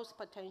Lanka's growth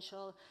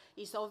potential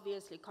is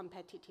obviously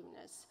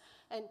competitiveness.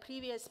 And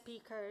previous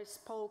speakers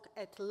spoke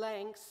at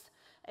length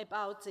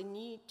about the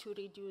need to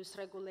reduce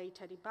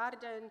regulatory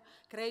burden,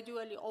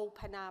 gradually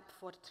open up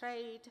for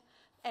trade,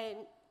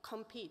 and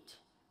compete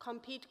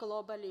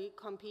globally,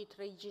 compete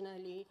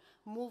regionally,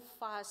 move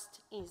fast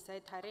in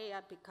that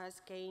area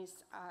because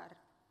gains are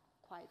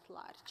quite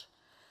large.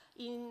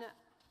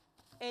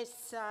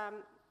 As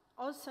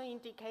also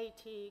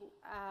indicating,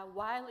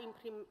 while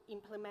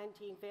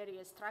implementing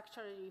various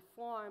structural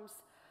reforms,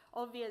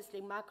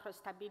 obviously macro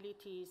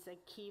stability is a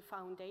key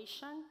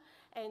foundation,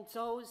 and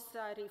those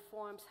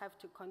reforms have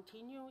to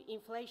continue.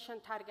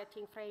 Inflation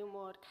targeting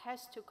framework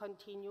has to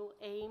continue,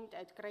 aimed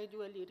at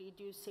gradually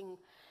reducing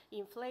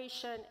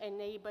inflation,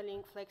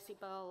 enabling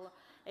flexible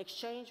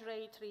exchange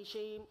rate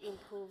regime,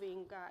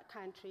 improving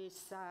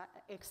countries'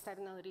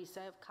 external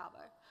reserve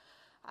cover.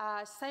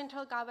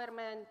 Central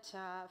government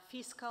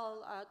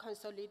fiscal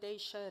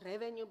consolidation,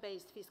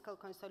 revenue-based fiscal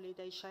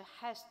consolidation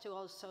has to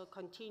also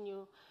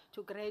continue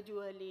to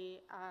gradually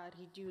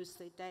reduce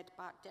the debt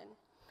burden.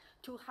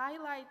 To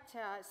highlight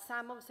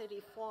some of the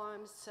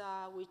reforms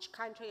which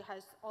country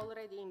has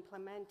already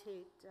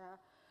implemented,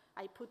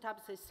 I put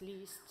up this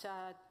list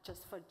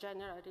just for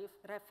general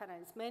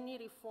reference. Many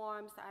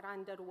reforms are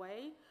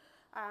underway.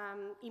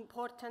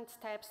 Important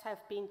steps have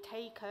been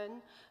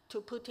taken to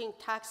putting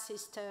tax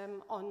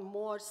system on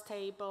more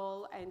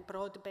stable and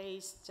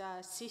broad-based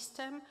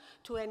system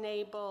to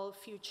enable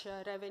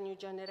future revenue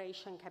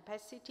generation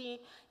capacity.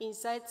 In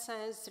that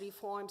sense,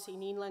 reforms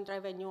in Inland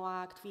Revenue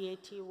Act,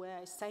 VAT were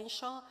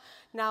essential.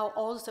 Now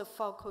all the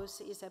focus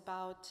is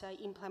about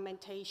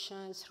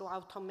implementation through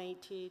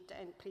automated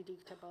and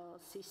predictable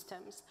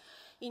systems.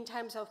 In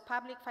terms of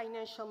public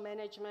financial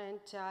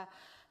management,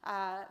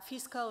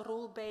 fiscal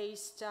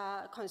rule-based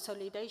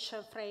consolidation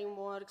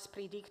frameworks,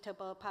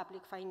 predictable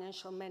public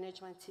financial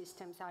management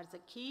systems are the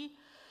key,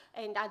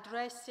 and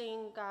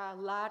addressing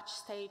large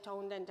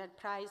state-owned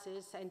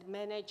enterprises and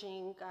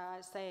managing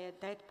their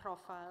debt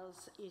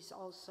profiles is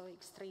also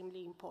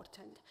extremely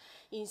important.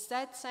 In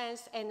that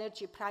sense,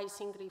 energy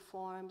pricing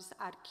reforms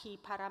are key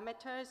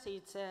parameters.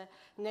 It's a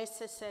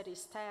necessary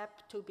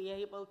step to be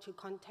able to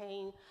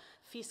contain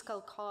fiscal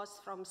costs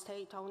from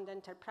state-owned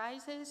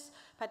enterprises,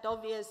 but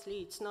obviously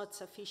it's not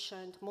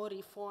sufficient. More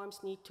reforms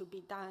need to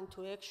be done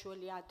to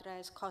actually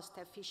address cost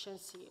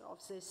efficiency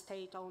of the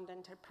state-owned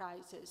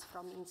enterprises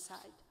from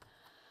inside.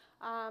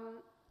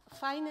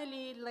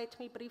 Finally, let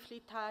me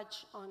briefly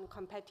touch on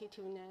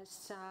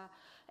competitiveness.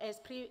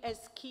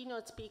 As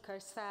keynote speaker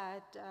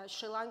said,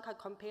 Sri Lanka,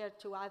 compared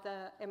to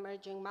other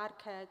emerging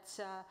markets,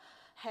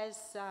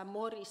 has a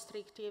more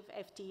restrictive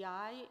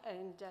FDI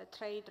and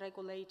trade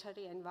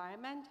regulatory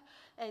environment,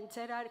 and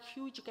there are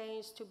huge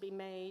gains to be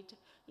made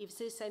if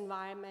this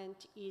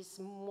environment is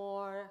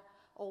more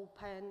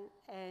open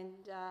and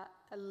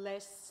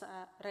less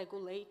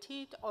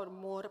regulated or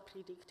more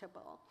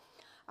predictable.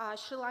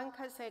 Sri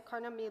Lanka's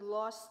economy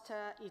lost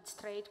its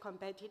trade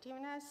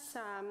competitiveness,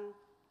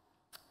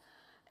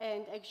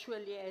 and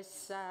actually,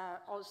 as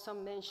also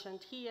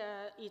mentioned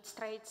here, its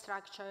trade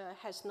structure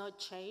has not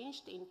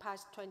changed in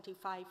past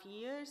 25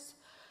 years.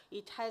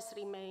 It has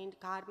remained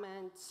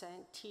garments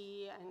and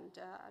tea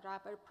and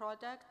rubber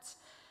products,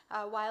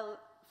 while,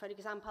 for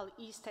example,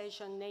 East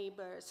Asian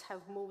neighbors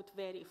have moved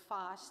very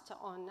fast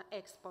on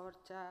export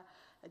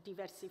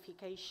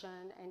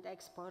diversification and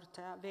export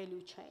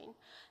value chain.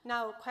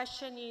 Now,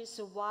 question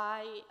is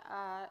why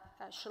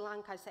Sri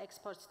Lanka's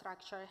export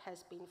structure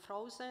has been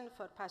frozen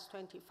for past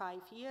 25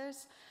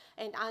 years,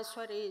 and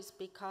answer is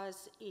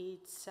because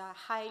it's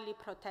highly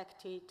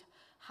protected,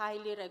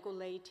 highly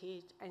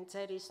regulated, and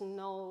there is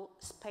no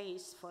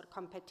space for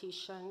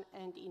competition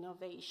and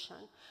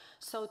innovation.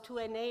 So to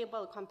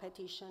enable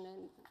competition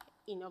and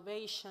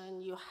innovation,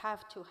 you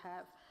have to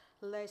have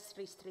less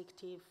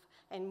restrictive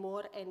and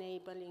more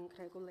enabling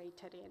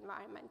regulatory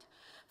environment.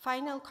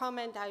 Final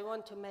comment I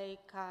want to make,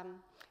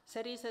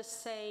 there is a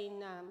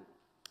saying,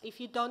 if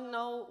you don't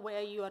know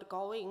where you are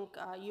going,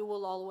 you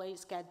will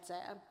always get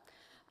there.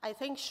 I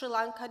think Sri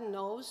Lanka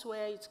knows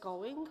where it's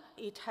going.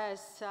 It has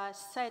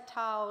set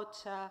out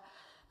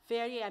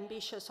very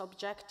ambitious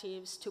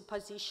objectives to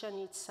position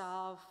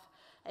itself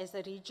as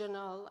a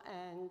regional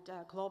and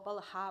global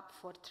hub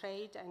for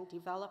trade and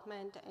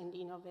development and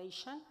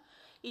innovation.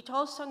 It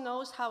also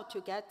knows how to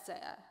get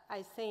there.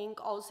 I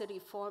think all the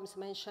reforms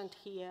mentioned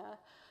here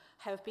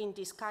have been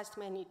discussed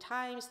many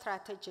times,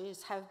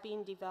 strategies have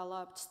been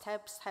developed,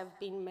 steps have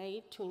been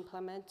made to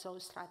implement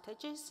those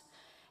strategies.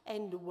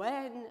 And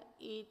when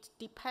it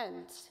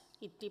depends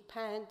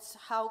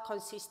how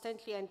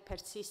consistently and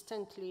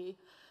persistently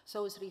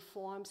those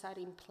reforms are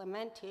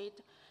implemented,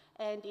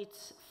 and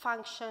it's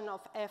function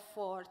of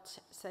effort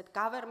that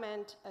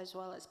government as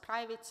well as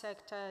private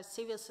sector,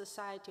 civil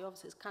society of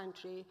this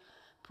country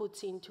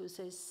puts into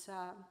this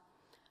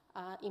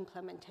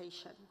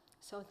implementation.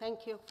 So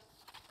thank you.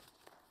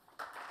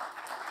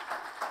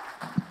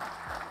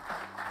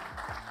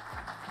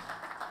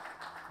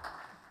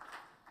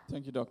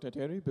 Thank you, Dr.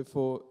 Eteri.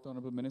 Before the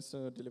Honorable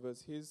Minister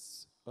delivers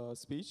his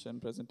speech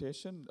and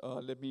presentation,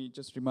 let me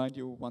just remind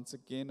you once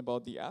again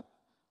about the app.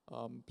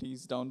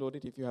 Please download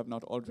it if you have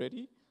not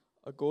already.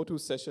 Go to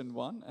session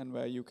 1 and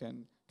where you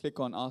can click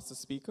on Ask the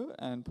Speaker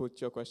and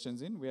put your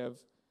questions in. We have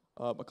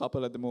a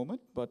couple at the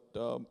moment, but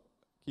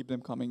keep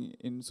them coming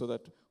in so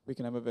that we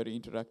can have a very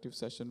interactive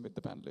session with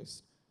the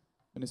panelists.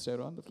 Minister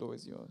Eran, the floor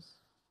is yours.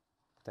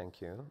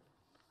 Thank you.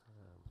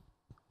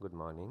 Good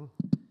morning.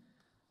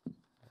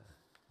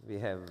 We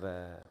have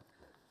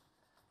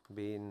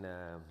been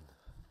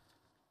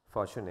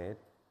fortunate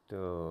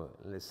to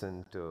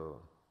listen to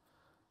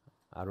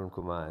Arun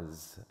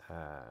Kumar's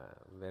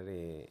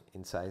very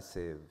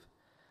incisive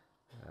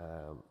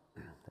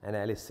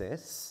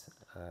analysis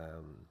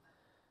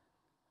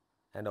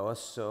and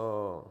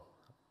also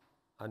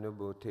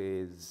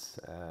Anubhuti's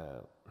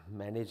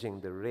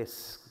managing the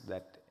risk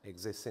that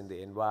exists in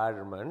the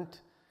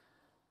environment.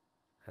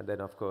 And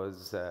then, of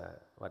course,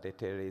 what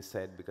Eteri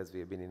said, because we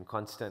have been in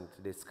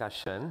constant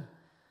discussion.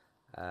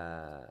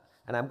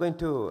 And I'm going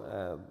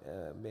to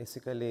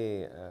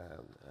basically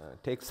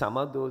take some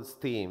of those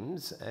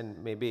themes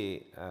and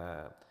maybe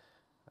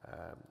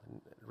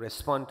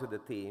respond to the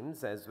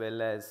themes as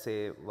well as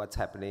say what's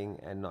happening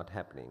and not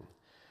happening.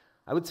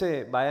 I would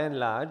say, by and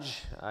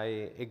large,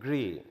 I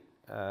agree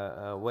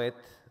with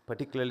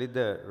particularly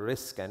the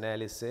risk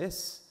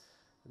analysis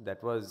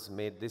that was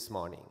made this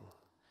morning.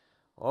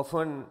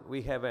 Often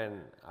we have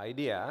an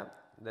idea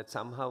that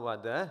somehow or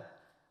other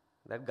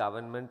that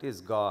government is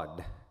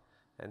God,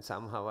 and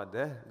somehow or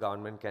other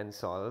government can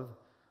solve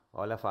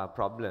all of our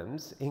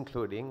problems,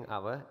 including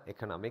our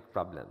economic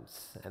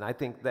problems. And I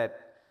think that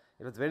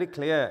it was very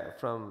clear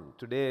from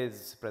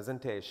today's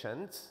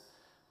presentations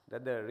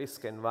that the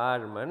risk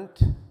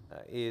environment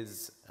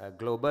is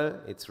global,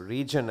 it's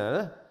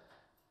regional,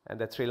 and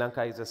that Sri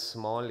Lanka is a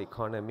small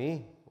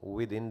economy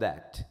within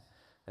that.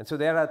 And so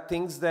there are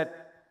things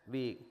that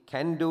we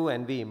can do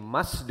and we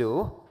must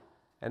do,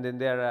 and then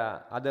there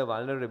are other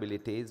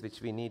vulnerabilities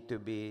which we need to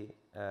be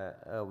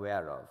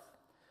aware of.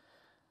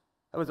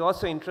 I was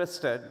also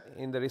interested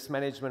in the risk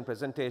management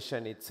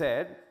presentation. It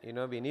said,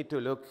 we need to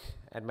look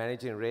at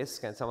managing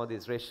risk, and some of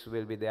these risks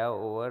will be there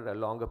over a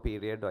longer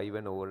period or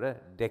even over a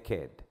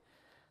decade.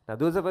 Now,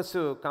 those of us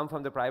who come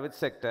from the private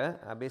sector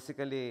are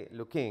basically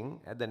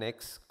looking at the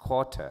next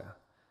quarter.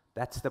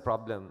 That's the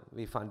problem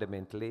we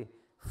fundamentally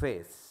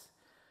face.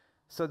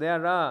 So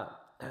there are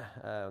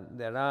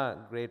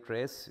great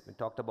risks. We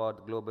talked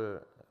about global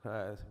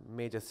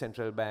major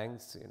central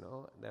banks,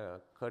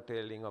 the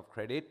curtailing of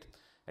credit.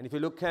 And if you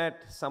look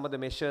at some of the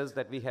measures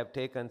that we have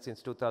taken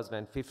since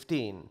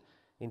 2015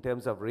 in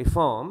terms of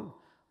reform,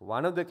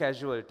 one of the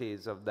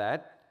casualties of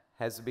that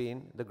has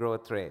been the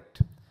growth rate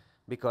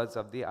because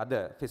of the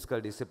other fiscal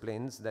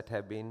disciplines that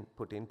have been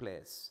put in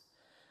place.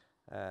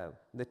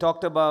 They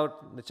talked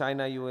about the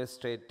China-US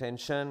trade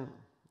tension,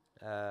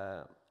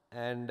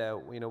 and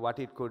what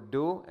it could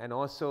do, and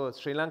also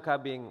Sri Lanka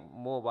being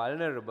more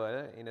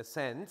vulnerable in a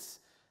sense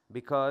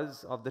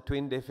because of the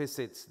twin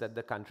deficits that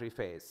the country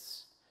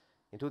faced.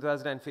 In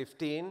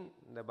 2015,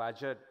 the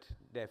budget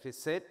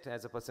deficit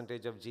as a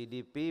percentage of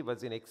GDP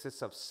was in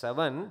excess of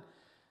 7,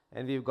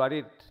 and we've got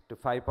it to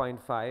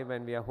 5.5,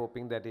 and we are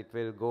hoping that it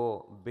will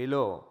go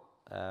below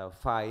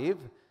 5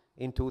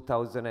 in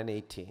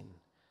 2018.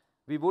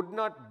 We would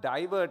not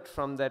divert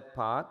from that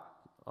path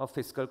of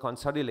fiscal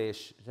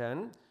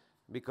consolidation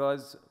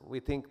because we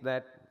think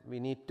that we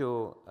need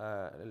to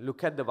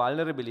look at the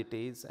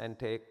vulnerabilities and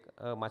take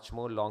a much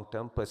more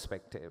long-term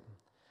perspective.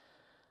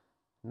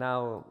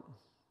 Now,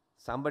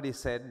 somebody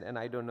said, and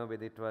I don't know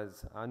whether it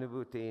was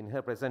Anubhuti in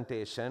her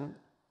presentation,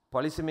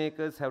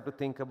 policymakers have to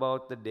think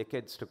about the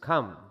decades to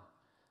come.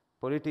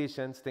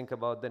 Politicians think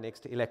about the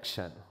next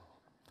election.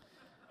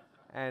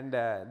 And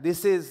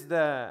this is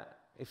the,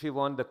 if you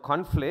want, the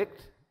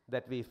conflict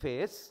that we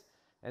face,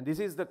 and this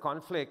is the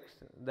conflict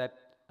that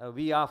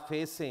we are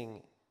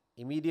facing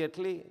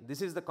immediately.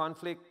 This is the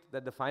conflict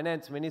that the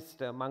Finance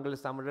Minister, Mangala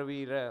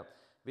Samaravira,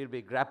 will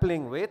be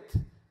grappling with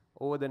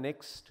over the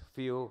next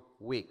few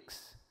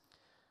weeks.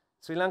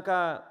 Sri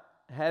Lanka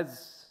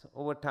has,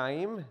 over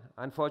time,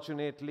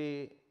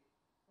 unfortunately,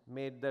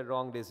 made the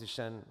wrong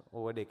decision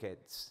over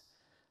decades.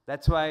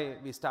 That's why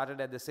we started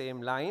at the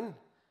same line,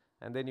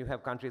 and then you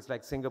have countries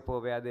like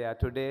Singapore where they are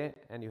today,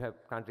 and you have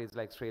countries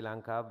like Sri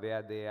Lanka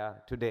where they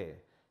are today.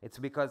 It's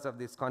because of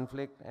this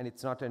conflict, and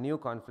it's not a new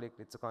conflict,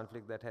 it's a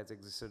conflict that has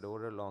existed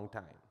over a long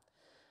time.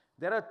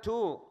 There are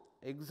two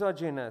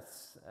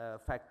exogenous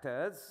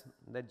factors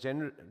that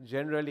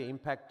generally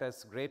impact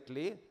us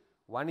greatly.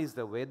 One is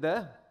the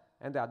weather,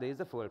 and the other is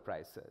the fuel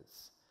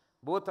prices,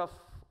 both of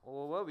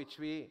over which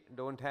we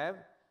don't have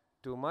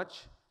too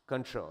much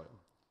control.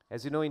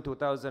 As you know, in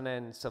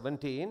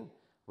 2017,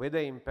 weather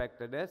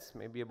impacted us.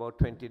 Maybe about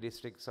 20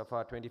 districts of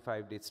our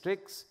 25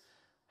 districts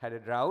had a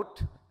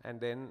drought, and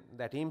then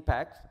that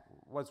impact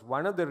was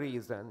one of the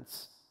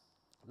reasons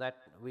that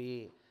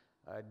we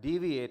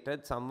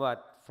deviated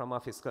somewhat from our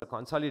fiscal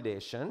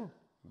consolidation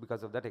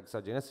because of that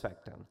exogenous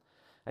factor.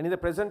 And in the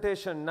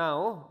presentation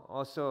now,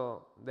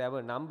 also there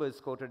were numbers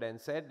quoted and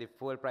said, if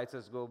fuel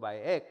prices go by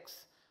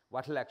X,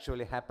 what will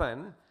actually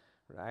happen,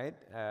 right,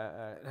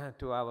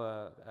 to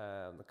our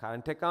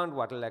current account,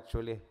 what will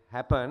actually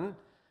happen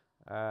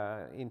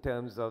in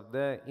terms of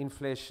the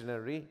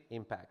inflationary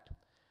impact.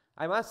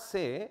 I must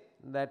say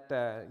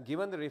that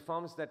given the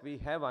reforms that we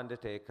have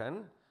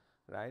undertaken,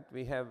 right,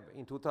 we have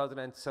in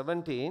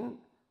 2017,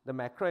 the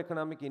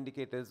macroeconomic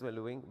indicators were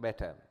doing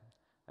better.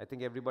 I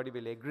think everybody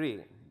will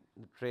agree.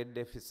 The trade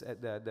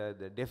deficit,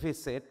 the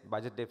deficit,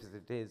 budget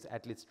deficit is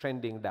at least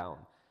trending down.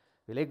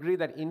 We'll agree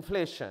that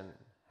inflation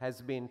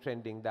has been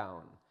trending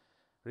down.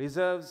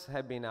 Reserves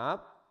have been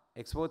up,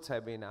 exports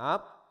have been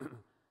up,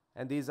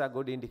 and these are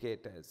good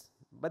indicators.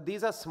 But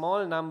these are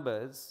small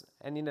numbers,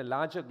 and in a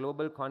larger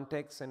global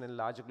context and in a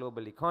larger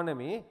global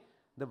economy,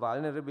 the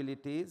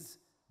vulnerabilities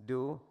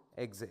do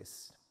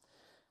exist.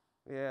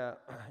 Yeah,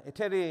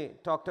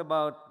 Eteri talked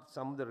about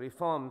some of the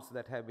reforms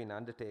that have been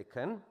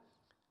undertaken,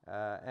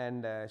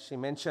 and she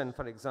mentioned,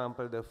 for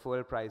example, the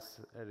fuel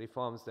price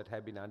reforms that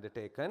have been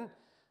undertaken,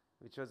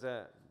 which was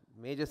a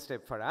major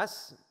step for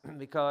us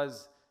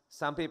because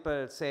some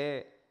people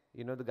say,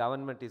 you know, the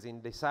government is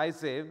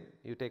indecisive,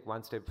 you take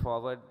one step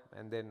forward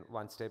and then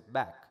one step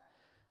back.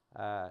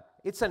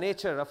 It's the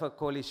nature of a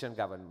coalition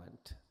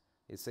government.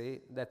 You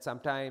see, that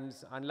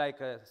sometimes, unlike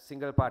a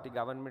single party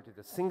government with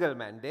a single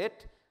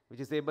mandate, which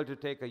is able to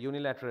take a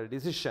unilateral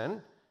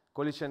decision,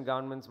 coalition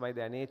governments by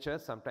their nature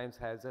sometimes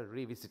has a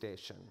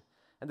revisitation.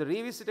 And the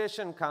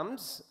revisitation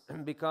comes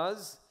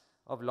because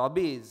of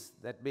lobbies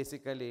that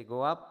basically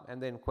go up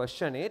and then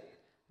question it,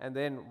 and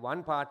then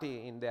one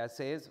party in there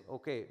says,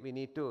 okay, we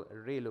need to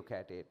relook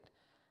at it.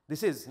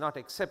 This is not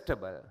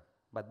acceptable,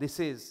 but this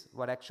is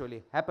what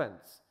actually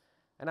happens.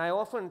 And I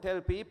often tell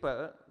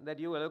people that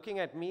you are looking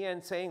at me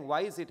and saying,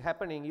 why is it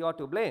happening? You are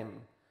to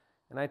blame.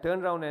 And I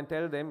turn around and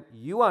tell them,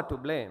 you are to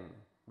blame,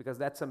 because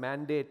that's a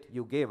mandate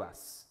you gave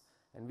us.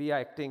 And we are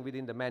acting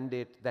within the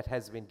mandate that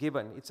has been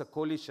given. It's a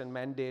coalition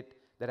mandate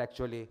that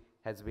actually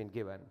has been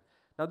given.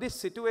 Now this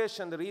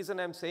situation, the reason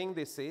I'm saying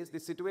this is,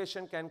 this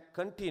situation can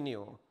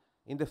continue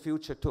in the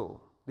future too.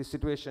 This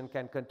situation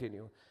can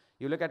continue.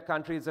 You look at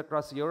countries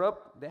across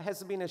Europe, there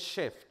has been a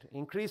shift.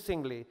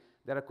 Increasingly,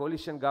 there are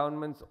coalition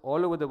governments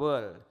all over the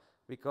world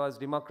because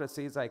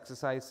democracies are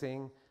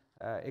exercising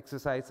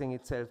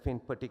itself in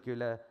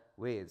particular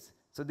ways.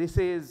 So this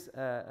is,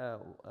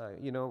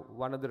 you know,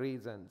 one of the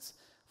reasons.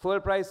 Fuel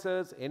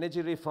prices,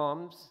 energy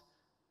reforms,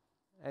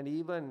 and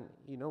even,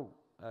 you know,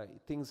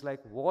 things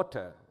like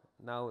water.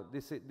 Now,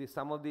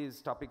 some of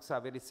these topics are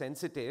very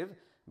sensitive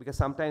because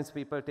sometimes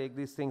people take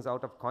these things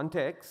out of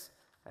context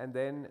and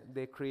then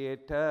they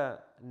create a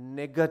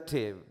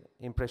negative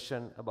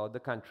impression about the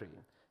country.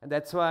 And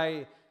that's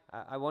why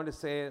I want to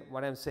say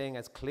what I'm saying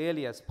as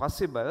clearly as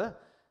possible,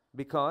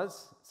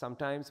 because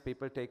sometimes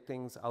people take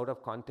things out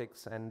of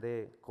context and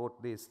they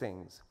quote these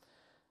things.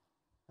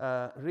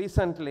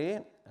 Recently,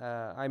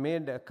 I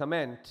made a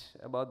comment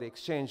about the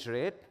exchange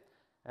rate,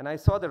 and I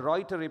saw the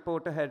Reuters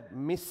reporter had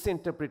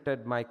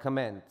misinterpreted my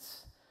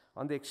comments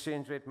on the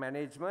exchange rate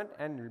management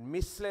and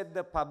misled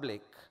the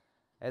public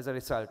as a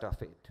result of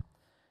it.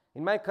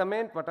 In my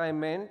comment, what I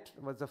meant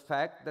was the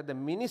fact that the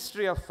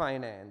Ministry of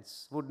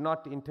Finance would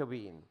not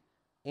intervene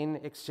in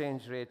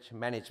exchange rate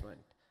management.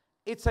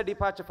 It's a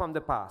departure from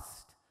the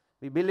past.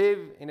 We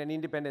believe in an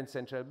independent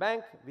central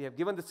bank. We have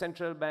given the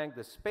central bank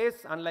the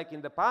space, unlike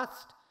in the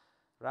past,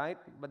 right?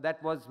 But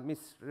that was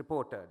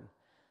misreported.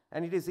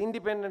 And it is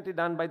independently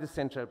done by the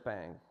central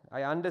bank.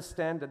 I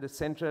understand that the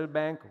central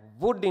bank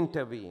would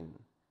intervene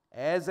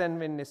as and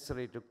when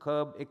necessary to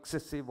curb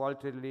excessive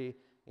volatility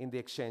in the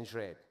exchange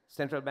rate.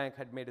 Central bank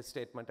had made a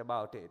statement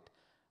about it.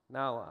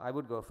 Now, I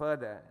would go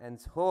further and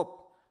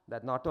hope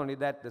that not only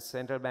that, the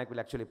central bank will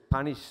actually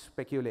punish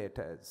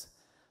speculators.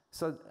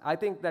 So I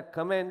think that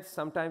comments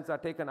sometimes are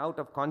taken out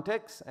of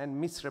context and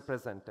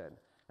misrepresented.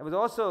 I was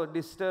also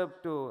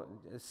disturbed to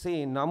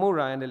see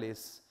Nomura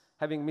analysts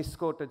having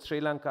misquoted Sri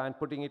Lanka and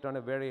putting it on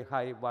a very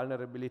high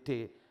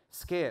vulnerability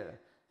scale.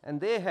 And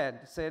they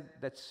had said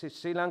that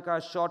Sri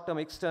Lanka's short-term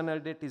external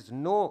debt is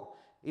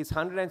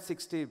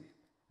 $160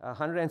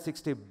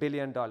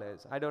 billion.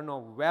 I don't know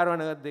where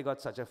on earth they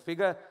got such a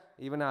figure.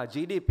 Even our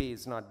GDP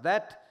is not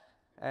that.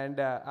 And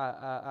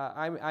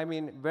I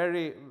mean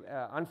very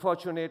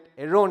unfortunate,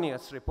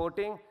 erroneous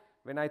reporting,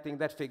 when I think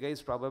that figure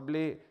is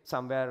probably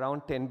somewhere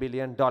around $10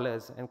 billion,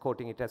 and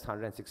quoting it as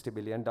 $160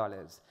 billion.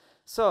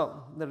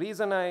 So the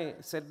reason I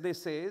said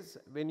this is,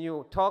 when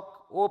you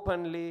talk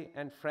openly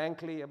and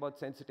frankly about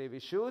sensitive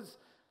issues,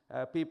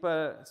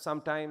 people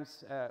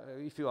sometimes,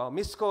 if you are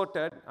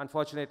misquoted,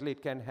 unfortunately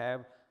it can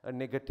have a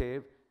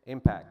negative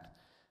impact.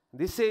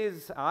 This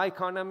is our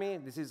economy,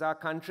 this is our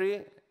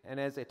country, and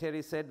as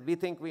Eteri said, we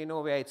think we know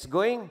where it's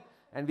going,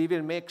 and we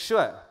will make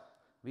sure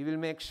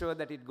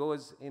that it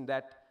goes in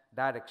that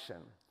direction.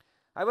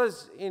 I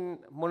was in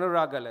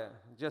Monaragala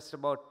just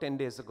about 10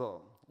 days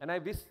ago, and I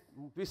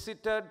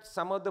visited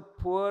some of the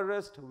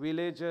poorest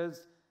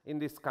villages in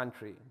this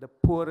country, the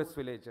poorest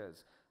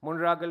villages.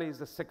 Monaragala is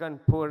the second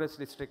poorest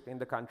district in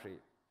the country.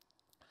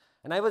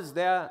 And I was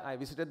there, I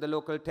visited the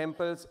local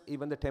temples,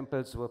 even the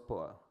temples were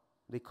poor.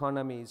 The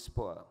economy is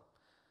poor.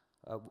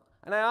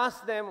 And I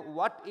asked them,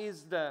 what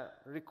is the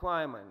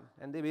requirement?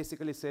 And they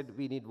basically said,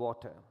 we need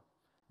water.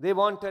 They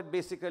wanted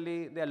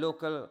basically their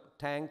local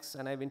tanks,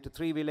 and I went to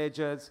 3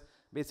 villages,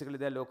 basically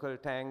their local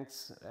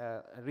tanks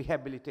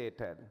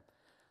rehabilitated.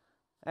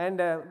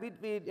 And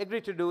we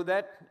agreed to do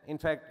that. In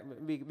fact,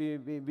 we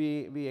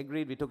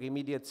agreed, we took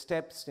immediate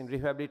steps in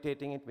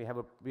rehabilitating it.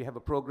 We have a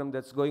program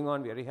that's going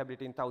on. We are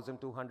rehabilitating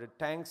 1,200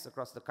 tanks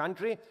across the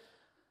country.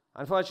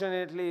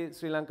 Unfortunately,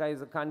 Sri Lanka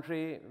is a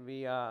country,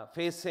 we are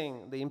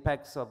facing the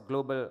impacts of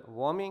global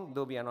warming,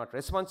 though we are not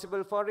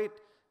responsible for it.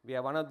 We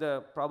are one of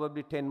the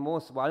probably 10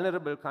 most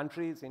vulnerable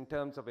countries in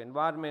terms of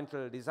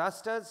environmental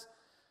disasters,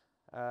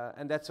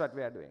 and that's what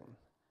we are doing.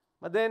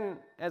 But then,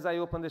 as I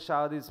opened the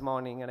shower this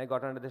morning and I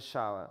got under the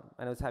shower,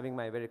 and I was having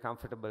my very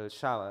comfortable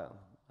shower,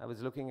 I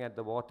was looking at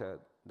the water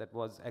that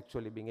was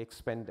actually being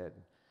expended.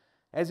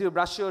 As you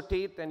brush your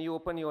teeth and you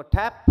open your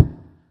tap,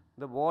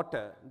 the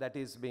water that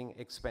is being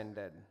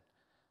expended.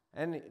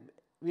 And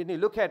when you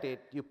look at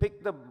it, you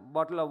pick the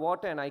bottle of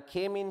water, and I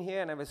came in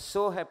here and I was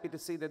so happy to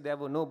see that there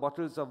were no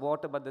bottles of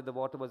water, but that the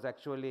water was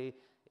actually,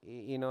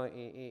 you know,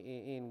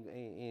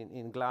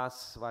 in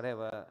glass,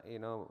 whatever, you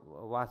know,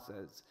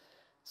 vases.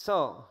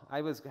 So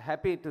I was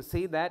happy to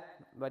see that,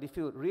 but if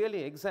you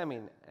really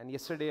examine, and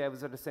yesterday I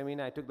was at a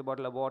seminar, I took the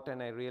bottle of water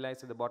and I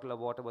realized that the bottle of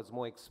water was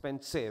more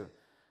expensive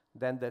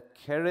than the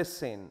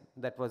kerosene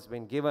that was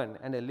being given,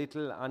 and a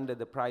little under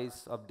the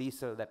price of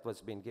diesel that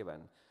was being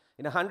given.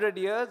 In 100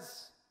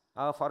 years,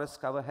 our forest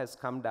cover has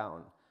come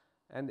down,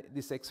 and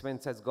this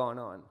expense has gone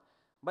on.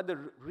 But the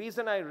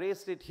reason I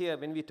raised it here,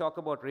 when we talk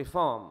about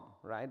reform,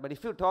 right? But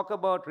if you talk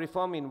about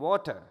reform in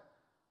water,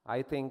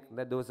 I think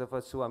that those of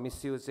us who are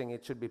misusing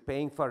it should be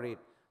paying for it,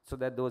 so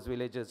that those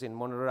villages in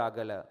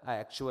Monaragala are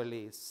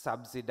actually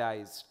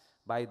subsidized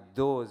by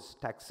those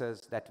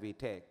taxes that we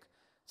take.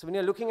 So when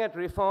you're looking at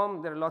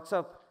reform, there are lots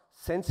of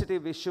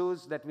sensitive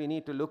issues that we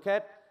need to look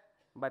at,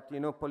 but you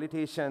know,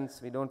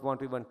 politicians, we don't want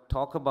to even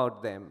talk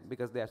about them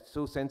because they are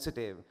so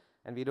sensitive,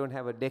 and we don't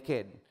have a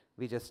decade,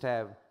 we just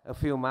have a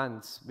few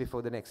months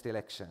before the next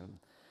election.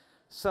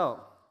 So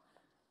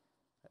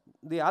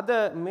the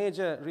other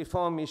major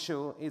reform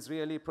issue is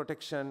really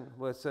protection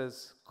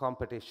versus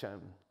competition.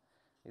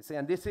 You see,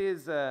 and this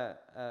is a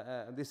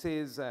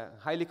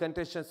highly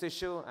contentious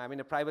issue. I'm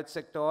in a private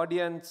sector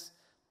audience.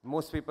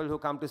 Most people who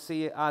come to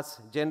see us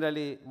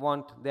generally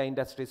want their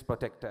industries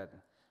protected.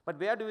 But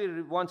where do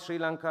we want Sri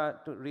Lanka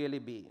to really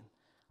be?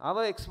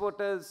 Our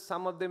exporters,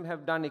 some of them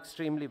have done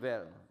extremely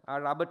well.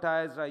 Our rubber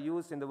tires are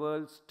used in the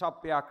world's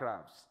top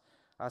aircrafts.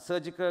 Our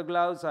surgical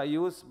gloves are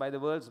used by the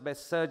world's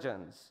best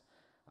surgeons.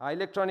 Our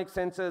electronic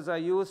sensors are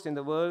used in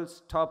the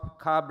world's top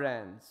car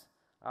brands.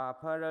 Our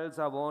apparels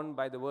are worn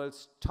by the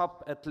world's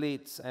top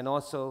athletes, and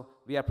also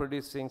we are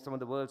producing some of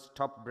the world's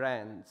top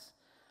brands.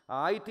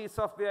 Our IT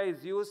software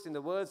is used in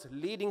the world's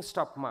leading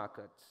stock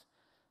markets.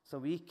 So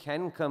we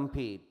can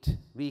compete,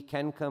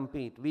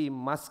 we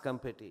must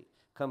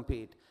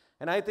compete.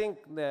 And I think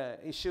the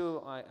issue,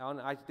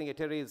 I think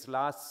Eteri's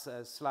last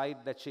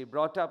slide that she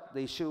brought up,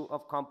 the issue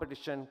of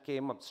competition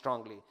came up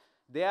strongly.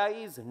 There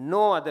is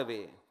no other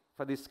way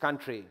for this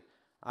country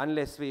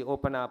unless we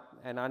open up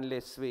and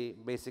unless we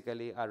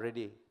basically are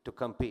ready to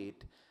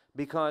compete.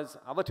 Because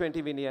our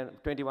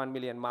 21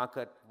 million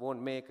market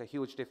won't make a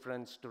huge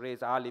difference to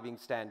raise our living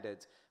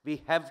standards.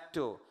 We have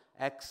to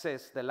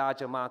access the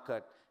larger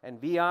market,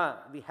 and we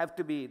have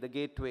to be the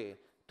gateway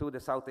to the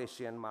South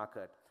Asian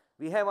market.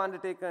 We have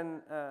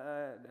undertaken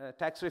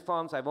tax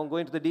reforms. I won't go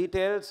into the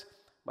details,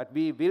 but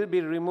we will be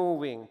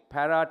removing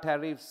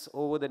para-tariffs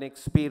over the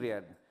next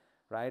period,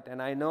 right?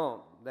 And I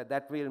know that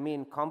that will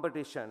mean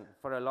competition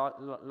for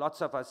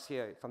lots of us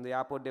here, from the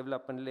airport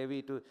development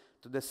levy to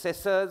the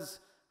cessors,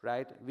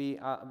 right? We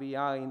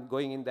are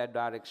going in that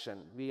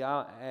direction. We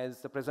are,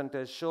 as the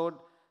presenters showed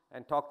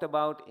and talked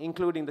about,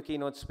 including the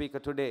keynote speaker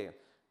today,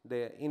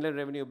 the Inland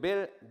Revenue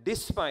Bill,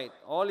 despite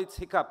all its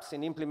hiccups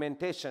in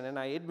implementation, and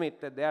I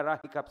admit that there are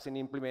hiccups in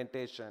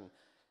implementation,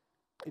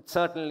 it's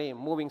certainly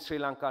moving Sri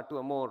Lanka to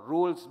a more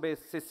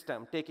rules-based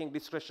system, taking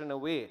discretion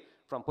away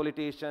from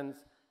politicians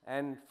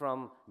and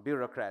from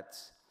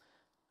bureaucrats.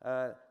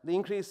 The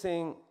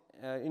increasing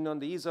on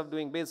the ease of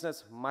doing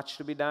business, much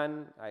to be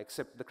done. I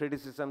accept the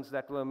criticisms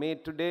that were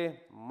made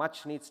today.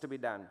 Much needs to be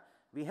done.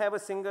 We have a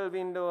single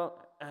window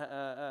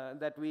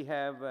that we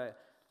have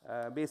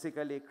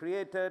basically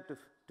created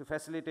to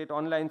facilitate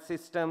online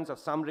systems of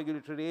some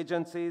regulatory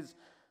agencies.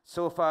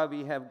 So far,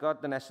 we have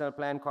got the National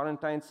Plant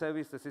Quarantine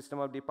Service, the System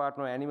of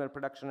Department of Animal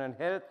Production and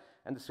Health,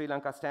 and the Sri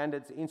Lanka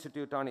Standards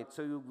Institute on it.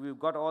 So we've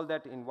got all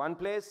that in one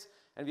place.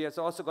 And we have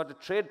also got a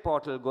trade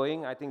portal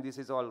going. I think this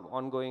is all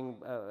ongoing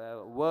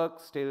work,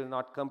 still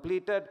not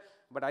completed.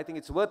 But I think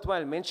it's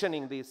worthwhile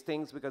mentioning these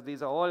things because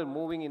these are all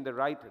moving in the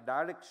right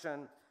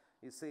direction.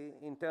 You see,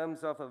 in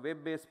terms of a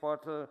web-based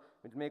portal,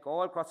 which make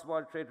all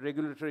cross-border trade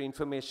regulatory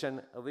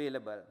information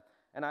available.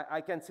 And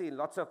I can see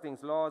lots of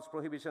things, laws,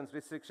 prohibitions,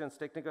 restrictions,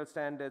 technical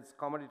standards,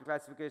 commodity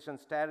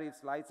classifications,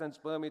 tariffs, license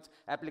permits,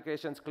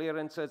 applications,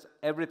 clearances,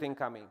 everything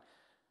coming.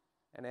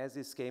 And as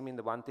this came in,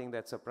 the one thing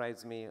that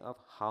surprised me of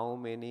how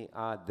many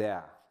are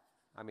there.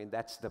 I mean,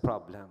 that's the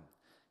problem.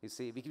 You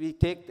see, we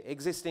take the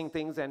existing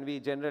things and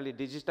we generally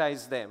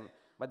digitize them,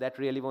 but that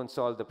really won't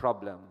solve the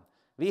problem.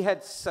 We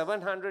had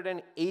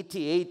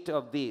 788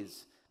 of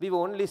these. We were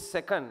only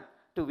second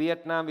to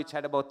Vietnam, which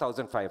had about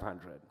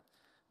 1,500.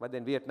 But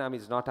then Vietnam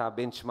is not our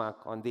benchmark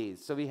on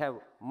these. So we have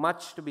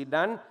much to be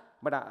done,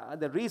 but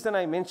the reason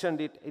I mentioned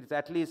it is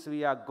at least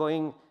we are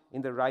going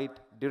in the right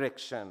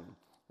direction,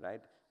 right?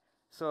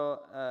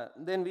 So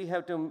then we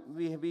have to,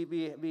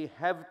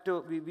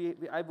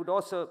 I would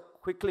also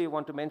quickly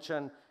want to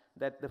mention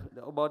that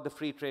about the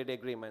free trade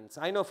agreements.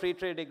 I know free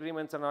trade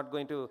agreements are not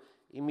going to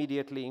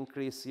immediately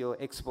increase your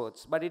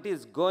exports, but it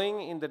is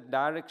going in the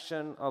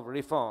direction of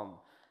reform.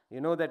 You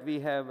know that we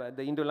have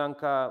the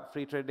Indo-Lanka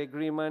Free Trade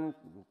Agreement,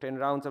 10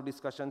 rounds of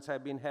discussions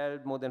have been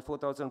held, more than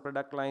 4,000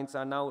 product lines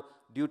are now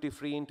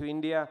duty-free into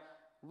India.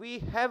 We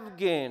have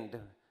gained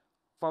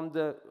from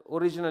the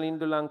original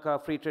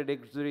Indo-Lanka Free Trade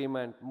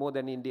Agreement more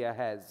than India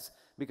has,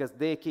 because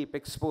they keep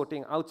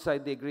exporting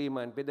outside the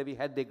agreement, whether we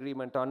had the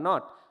agreement or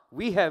not.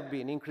 We have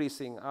been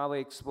increasing our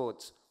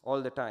exports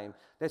all the time.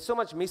 There's so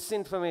much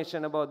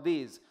misinformation about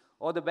these,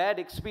 or the bad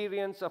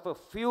experience of a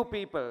few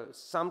people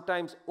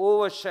sometimes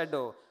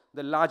overshadow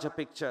the larger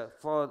picture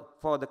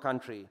for the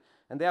country.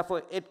 And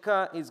therefore,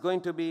 EDCA is going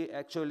to be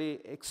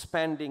actually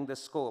expanding the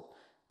scope.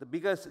 The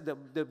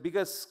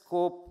biggest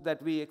scope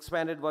that we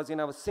expanded was in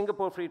our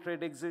Singapore Free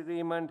Trade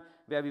Agreement,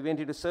 where we went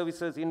into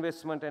services,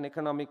 investment, and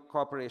economic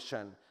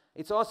cooperation.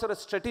 It's also a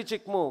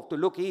strategic move to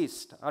look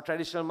east. Our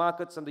traditional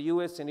markets in the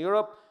US and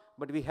Europe,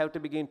 but we have to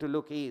begin to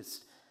look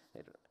east.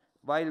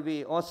 While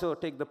we also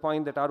take the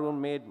point that Arun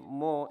made,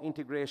 more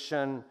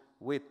integration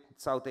with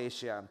South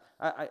Asia.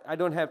 I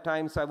don't have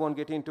time, so I won't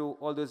get into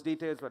all those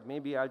details, but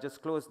maybe I'll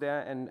just close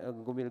there and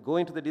we'll go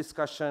into the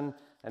discussion,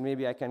 and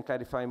maybe I can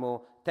clarify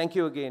more. Thank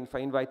you again for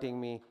inviting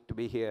me to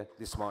be here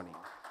this morning.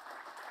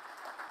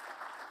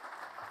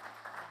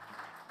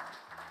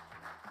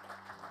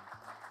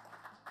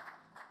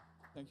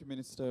 Thank you,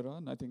 Minister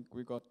Eran. I think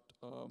we got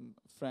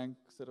frank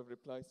sort of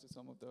replies to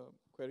some of the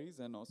queries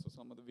and also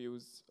some of the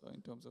views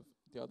in terms of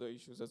the other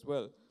issues as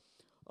well.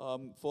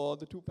 For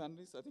the two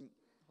panelists, I think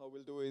how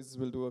we'll do is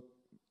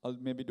I'll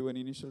maybe do an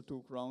initial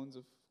 2 rounds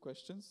of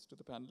questions to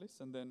the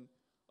panelists, and then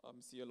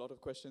see a lot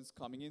of questions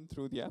coming in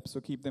through the app, so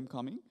keep them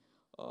coming,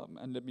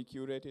 and let me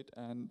curate it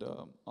and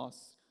ask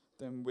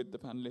them with the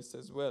panelists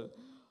as well.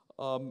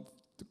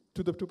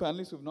 To the two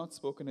panelists who have not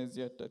spoken as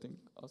yet, I think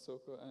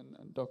Asoka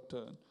and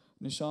Dr.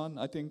 Nishan,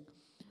 I think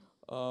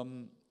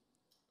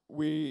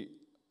we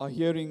are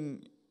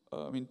hearing,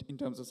 in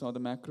terms of some of the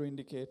macro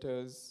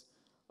indicators,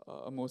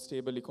 a more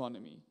stable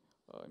economy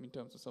in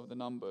terms of some of the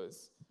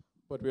numbers.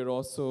 But we're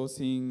also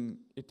seeing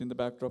it in the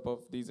backdrop of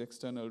these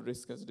external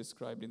risks as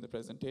described in the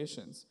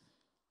presentations.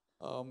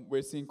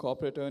 We're seeing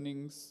corporate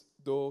earnings,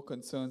 though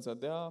concerns are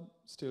there,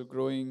 still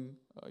growing,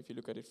 if you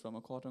look at it from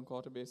a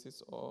quarter-on-quarter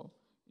basis or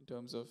in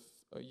terms of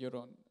a year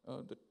on,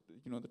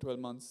 the 12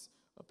 months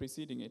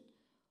preceding it.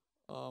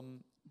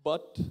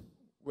 But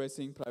we're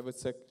seeing private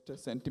sector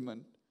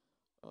sentiment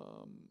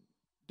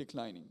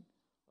declining.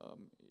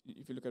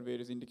 If you look at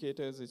various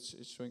indicators,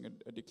 it's showing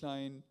a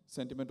decline.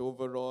 Sentiment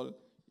overall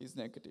is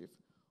negative.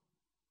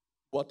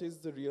 What is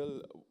the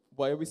real,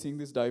 why are we seeing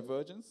this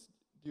divergence,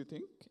 do you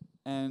think?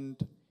 And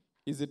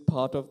is it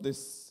part of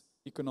this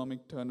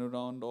economic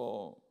turnaround,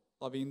 or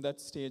are we in that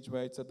stage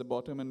where it's at the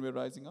bottom and we're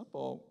rising up,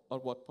 or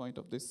what point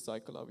of this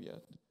cycle are we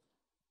at?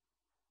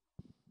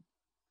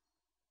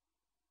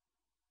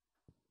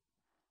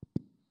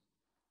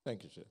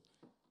 Thank you,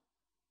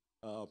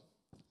 Chair.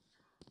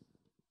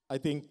 I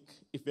think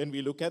when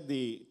we look at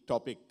the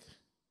topic,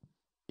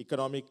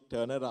 economic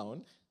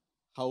turnaround,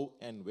 how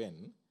and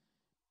when,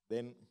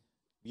 then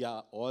we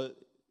are all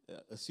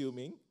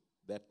assuming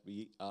that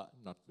we are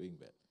not doing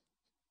well,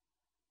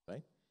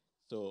 right?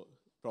 So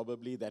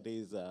probably that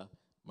is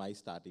my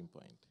starting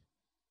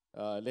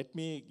point. Let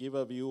me give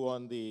a view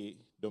on the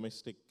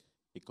domestic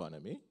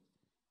economy,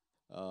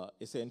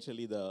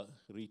 essentially the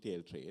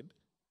retail trade.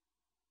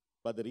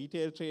 But the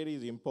retail trade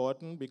is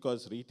important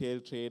because retail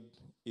trade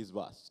is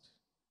vast.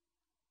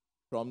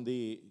 From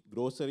the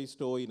grocery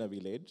store in a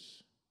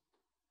village,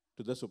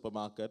 to the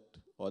supermarket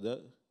or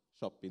the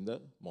shop in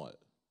the mall.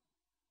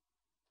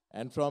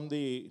 And from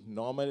the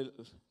normal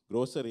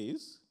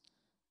groceries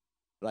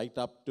right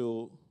up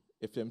to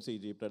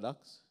FMCG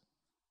products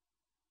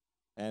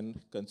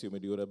and consumer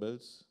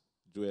durables,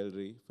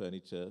 jewelry,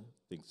 furniture,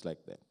 things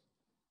like that.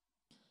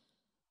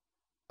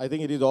 I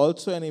think it is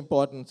also an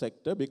important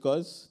sector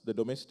because the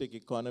domestic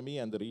economy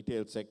and the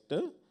retail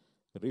sector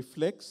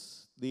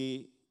reflects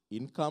the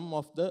income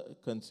of the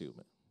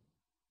consumer.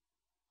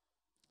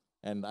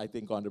 And I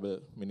think Honorable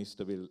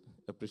Minister will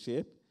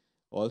appreciate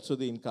also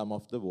the income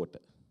of the voter.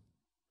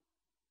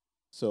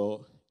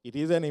 So it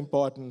is an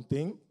important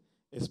thing,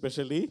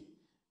 especially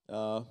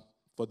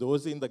for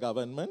those in the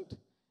government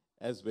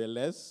as well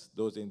as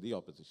those in the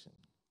opposition.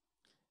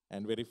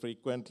 And very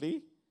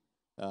frequently,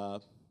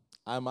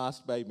 I'm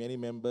asked by many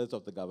members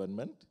of the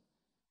government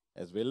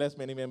as well as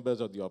many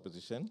members of the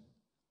opposition,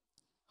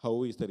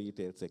 how is the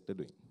retail sector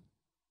doing?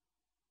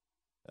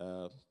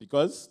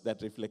 Because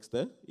that reflects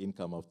the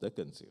income of the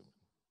consumer.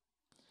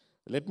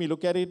 Let me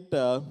look at it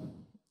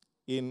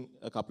in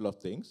a couple of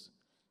things.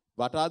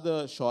 What are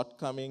the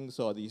shortcomings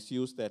or the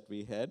issues that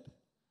we had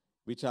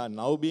which are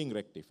now being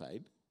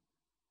rectified?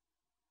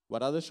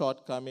 What are the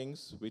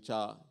shortcomings which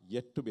are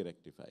yet to be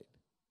rectified?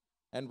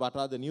 And what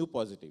are the new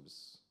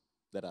positives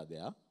that are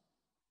there?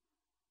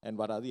 And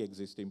what are the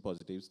existing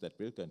positives that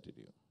will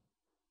continue?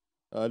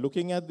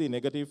 Looking at the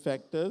negative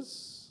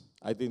factors,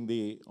 I think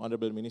the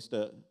Honorable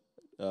Minister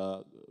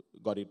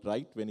got it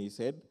right when he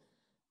said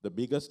the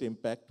biggest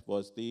impact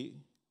was the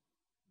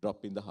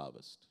drop in the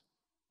harvest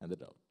and the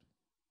drought.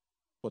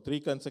 For 3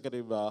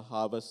 consecutive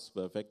harvests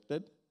were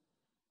affected.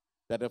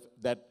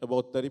 That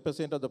about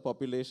 30% of the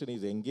population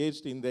is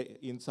engaged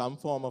in some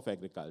form of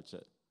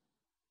agriculture.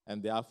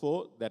 And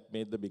therefore, that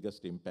made the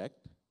biggest impact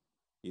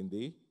in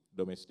the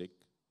domestic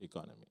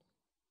economy.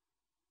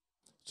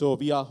 So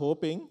we are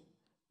hoping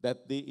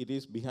that it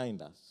is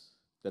behind us,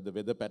 that the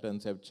weather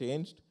patterns have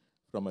changed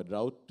from a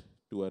drought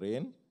to a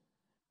rain,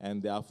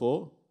 and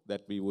therefore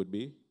that we would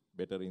be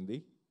better in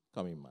the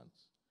coming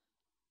months.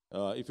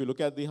 If you look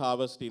at the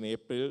harvest in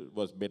April,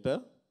 was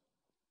better.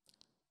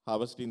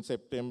 Harvest in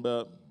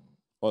September,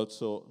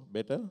 also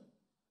better.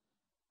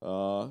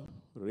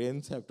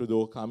 Rains have to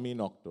though come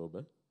in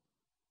October,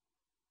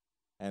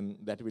 and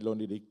that will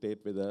only dictate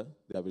whether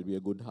there will be a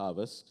good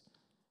harvest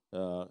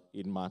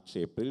in March,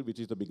 April, which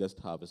is the biggest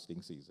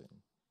harvesting season.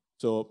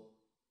 So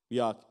we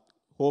are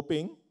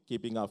hoping,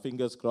 keeping our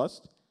fingers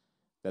crossed,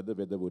 that the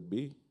weather would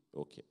be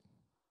okay.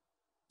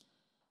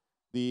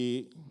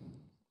 The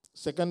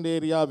second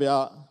area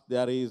where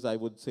there is, I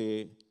would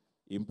say,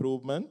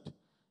 improvement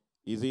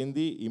is in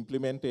the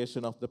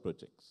implementation of the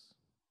projects.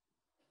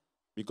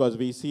 Because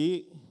we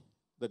see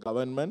the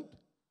government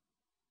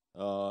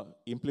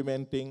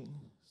implementing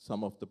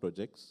some of the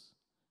projects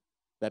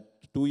that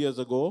 2 years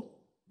ago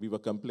we were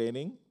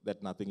complaining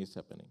that nothing is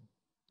happening.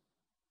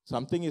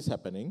 Something is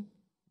happening.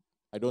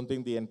 I don't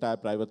think the entire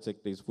private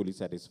sector is fully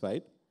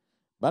satisfied,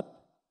 but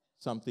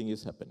something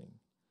is happening.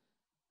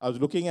 I was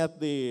looking at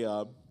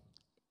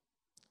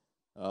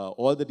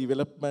all the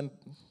development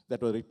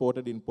that were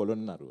reported in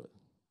Polonnaruwa,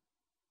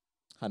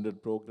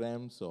 100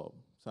 programs or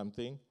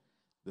something,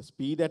 the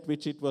speed at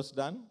which it was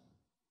done,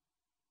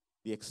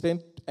 the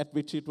extent at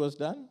which it was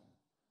done,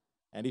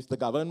 and if the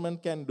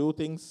government can do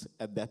things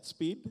at that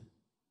speed,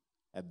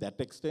 at that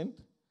extent,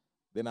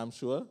 then I'm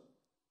sure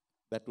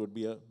that would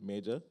be a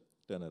major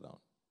turnaround.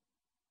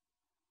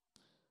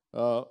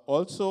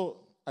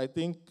 Also, I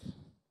think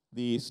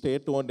the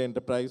state-owned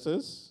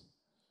enterprises,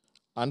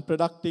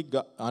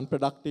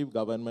 unproductive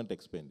government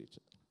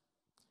expenditure.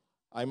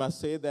 I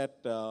must say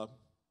that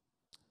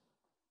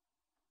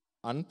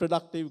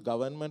unproductive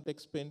government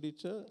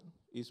expenditure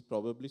is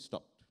probably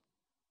stopped.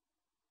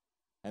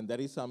 And that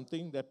is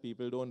something that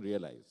people don't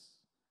realize.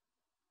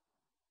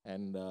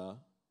 And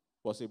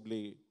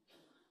possibly,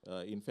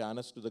 in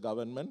fairness to the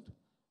government,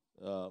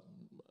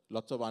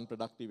 lots of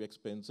unproductive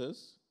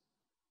expenses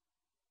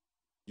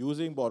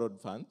using borrowed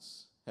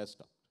funds has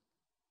stopped.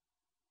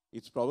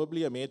 It's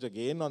probably a major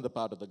gain on the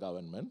part of the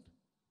government,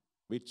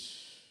 which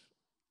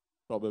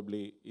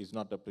probably is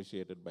not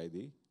appreciated by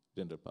the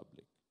general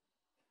public.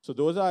 So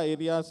those are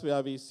areas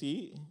where we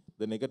see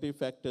the negative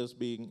factors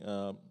being,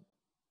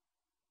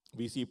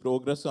 we see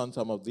progress on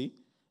some of the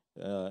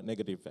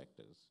negative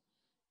factors.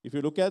 If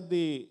you look at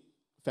the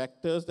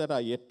factors that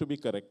are yet to be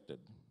corrected,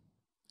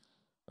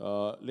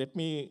 let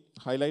me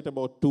highlight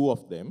about 2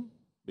 of them,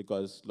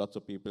 because lots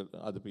of people,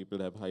 other people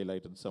have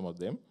highlighted some of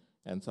them,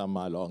 and some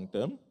are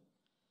long-term.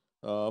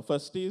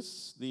 First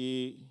is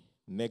the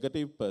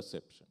negative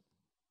perception.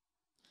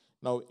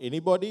 Now,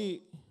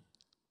 anybody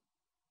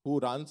who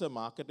runs a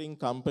marketing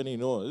company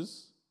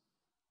knows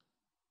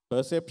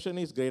perception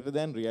is greater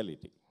than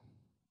reality.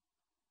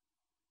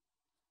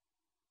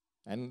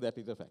 And that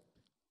is a fact.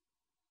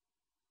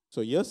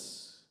 So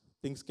yes,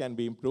 things can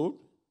be improved,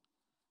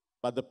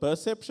 but the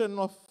perception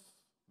of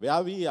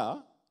where we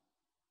are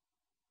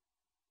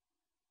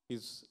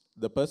is,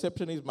 the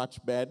perception is much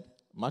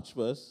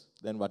worse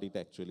than what it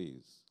actually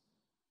is.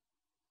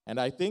 And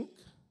I think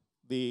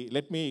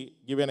let me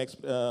give an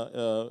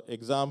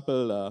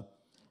example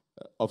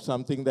of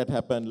something that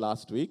happened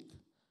last week.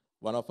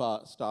 One of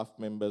our staff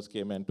members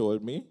came and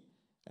told me,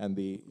 and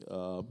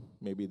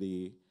maybe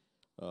the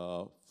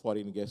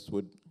foreign guests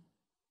would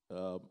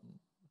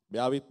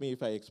bear with me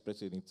if I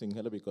express it in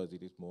Sinhala because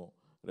it is more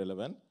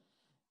relevant.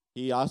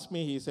 He asked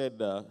me, he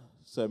said,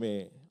 sir,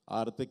 me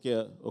ආර්ථිකය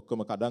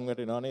ඔක්කොම කඩන්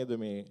වැටෙනවා නේද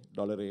මේ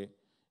ඩොලරේ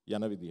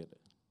යන විදියට.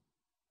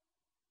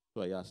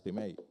 So I asked him,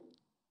 hey.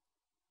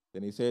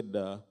 Then he said,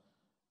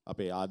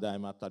 අපේ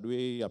ආදායමත් අඩු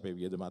වෙයි, අපේ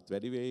වියදමත්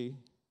වැඩි වෙයි.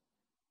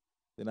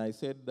 Then I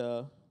said,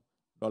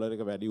 ඩොලර්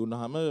එක වැඩි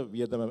වුණාම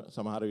වියදම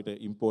සමහර විට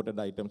imported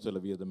items වල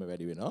වියදම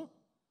වැඩි වෙනවා.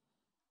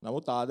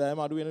 නමුත් ආදායම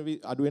අඩු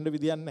වෙන්න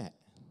විදියක් නැහැ.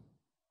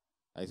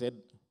 I said,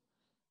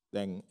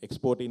 දැන්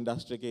export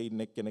industry එකේ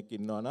ඉන්න කෙනෙක්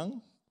ඉන්නවා නම්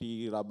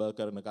ටී රබර්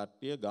කරන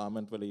කට්ටිය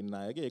garment වල ඉන්න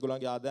අයගේ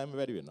ඒගොල්ලන්ගේ ආදායම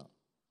වැඩි වෙනවා.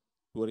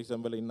 tourism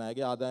වල ඉන්න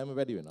අයගේ ආදායම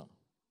වැඩි වෙනවා.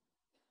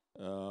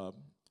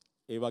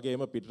 ඒ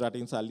වගේම පිට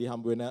රටින් සල්ලි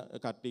හම්බ වෙන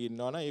කට්ටිය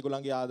ඉන්නවා නම්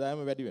ඒගොල්ලන්ගේ ආදායම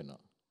වැඩි වෙනවා.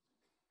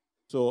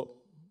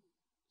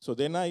 So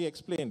then I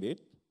explained it,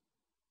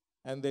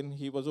 and then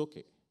he was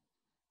okay.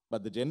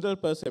 But the general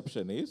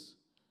perception is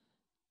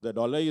the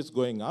dollar is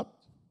going up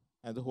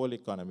and the whole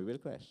economy will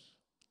crash.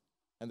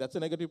 And that's a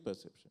negative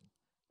perception.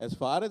 As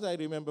far as I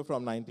remember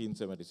from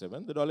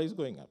 1977, the dollar is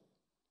going up.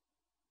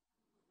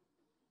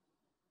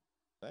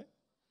 Right?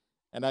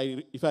 And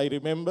if I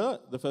remember,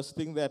 the first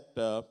thing that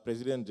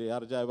President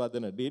J.R.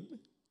 Jayawardena did,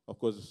 of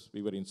course,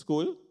 we were in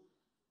school,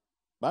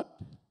 but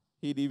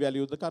he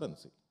devalued the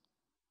currency.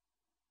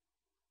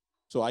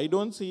 So I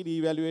don't see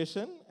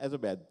devaluation as a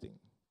bad thing.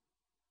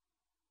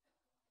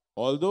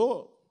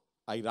 Although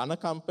I run a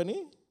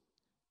company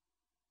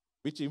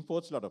which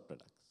imports a lot of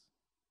products.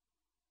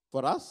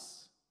 For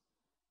us,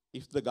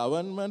 if the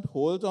government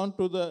holds on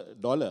to the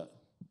dollar,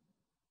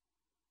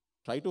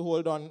 try to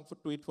hold on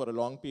to it for a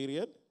long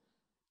period,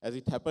 as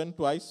it happened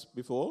twice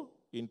before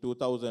in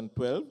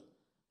 2012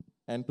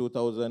 and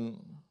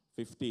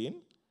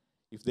 2015,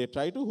 if they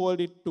try to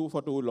hold it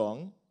for too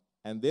long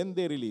and then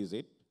they release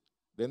it,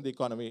 then the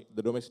economy,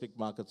 the domestic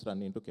markets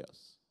run into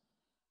chaos.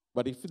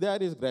 But if there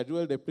is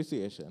gradual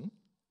depreciation,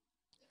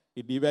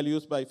 it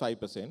devalues by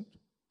 5%,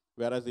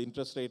 whereas the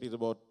interest rate is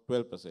about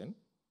 12%,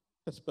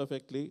 that's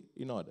perfectly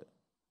in order.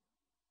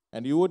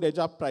 And you would edge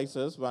up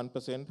prices 1%,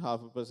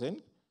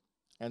 0.5%,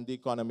 and the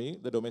economy,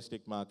 the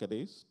domestic market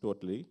is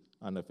totally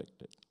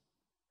unaffected.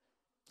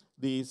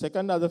 The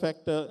second other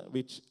factor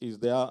which is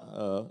there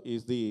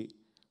is the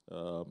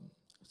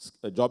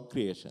job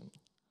creation.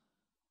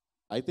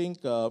 I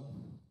think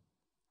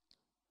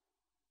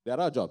there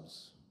are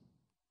jobs.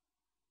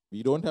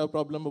 We don't have a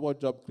problem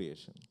about job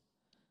creation.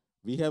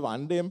 We have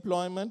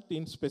underemployment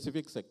in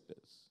specific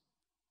sectors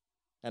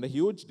and a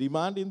huge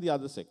demand in the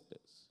other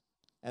sectors.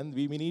 And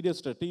we need a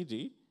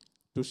strategy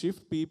to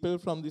shift people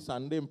from this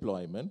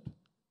underemployment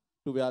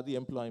to where the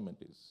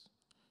employment is.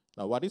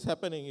 Now, what is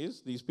happening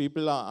is these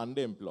people are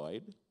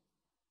underemployed.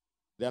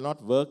 They are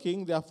not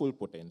working their full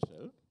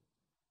potential.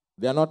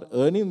 They are not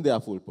earning their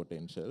full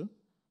potential.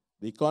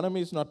 The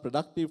economy is not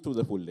productive to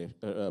the full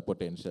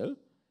potential.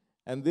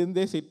 And then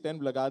they sit and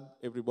blackguard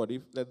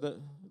everybody that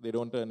they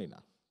don't earn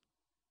enough.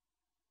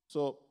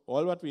 So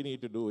all what we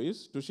need to do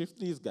is to shift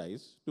these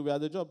guys to where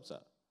the jobs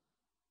are.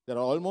 There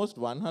are almost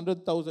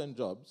 100,000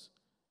 jobs,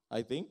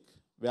 I think,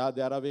 where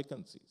there are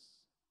vacancies.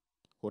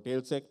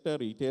 Hotel sector,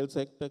 retail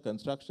sector,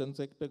 construction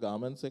sector,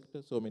 garment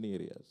sector, so many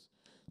areas.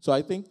 So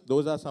I think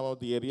those are some of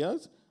the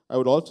areas. I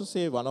would also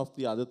say one of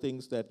the other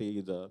things that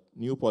is a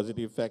new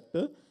positive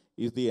factor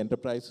is the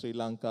Enterprise Sri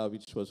Lanka,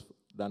 which was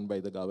done by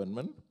the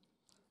government.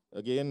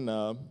 Again,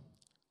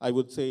 I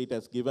would say it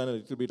has given a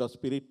little bit of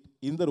spirit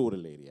in the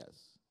rural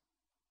areas.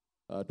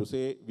 To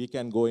say we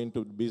can go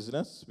into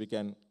business, we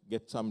can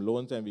get some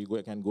loans and we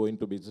can go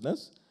into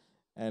business,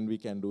 and we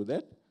can do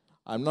that.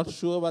 I'm not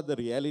sure what the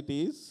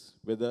reality is,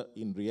 whether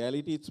in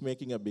reality it's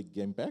making a big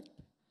impact.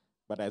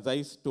 But as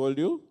I told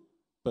you,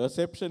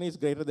 perception is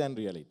greater than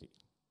reality.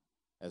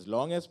 As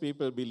long as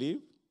people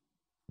believe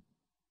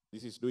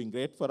this is doing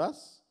great for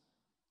us,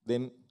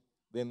 then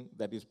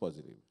that is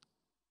positive.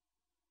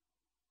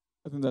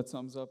 I think that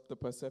sums up the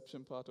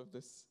perception part of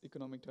this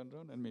economic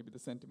turnaround and maybe the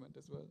sentiment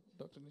as well.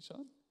 Dr.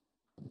 Nishan?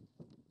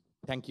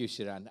 Thank you,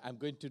 Shiran. I'm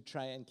going to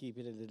try and keep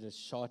it a little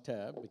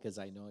shorter because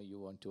I know you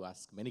want to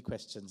ask many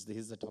questions. This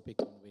is a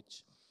topic on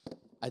which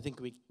I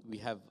think we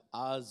have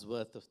hours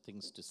worth of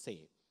things to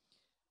say.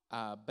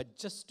 But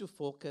just to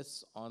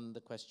focus on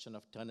the question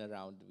of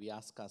turnaround, we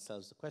ask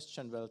ourselves the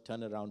question, well,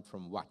 turnaround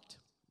from what?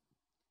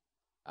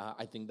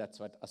 I think that's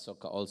what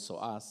Asoka also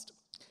asked.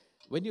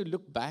 When you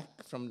look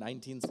back from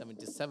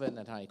 1977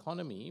 at our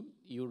economy,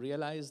 you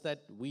realize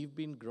that we've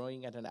been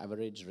growing at an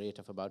average rate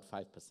of about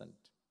 5%.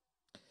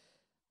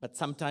 But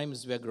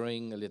sometimes we're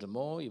growing a little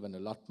more, even a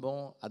lot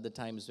more. Other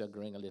times we're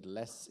growing a little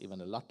less,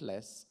 even a lot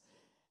less.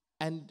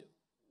 And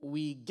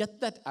we get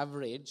that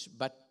average,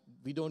 but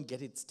we don't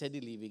get it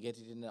steadily. We get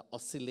it in an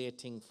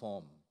oscillating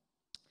form.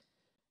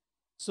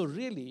 So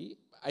really,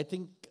 I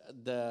think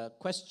the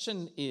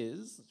question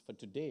is, for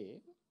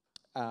today,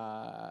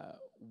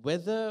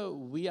 whether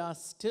we are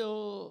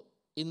still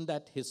in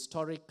that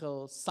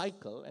historical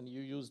cycle, and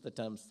you use the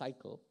term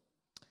cycle,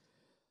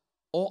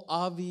 or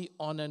are we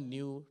on a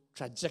new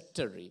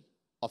trajectory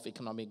of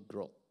economic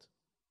growth?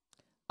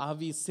 Are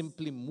we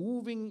simply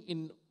moving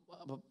in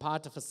a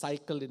part of a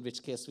cycle, in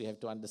which case we have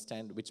to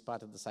understand which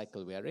part of the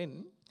cycle we are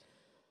in?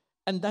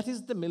 And that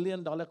is the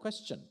million-dollar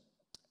question.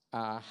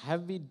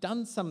 Have we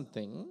done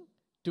something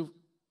to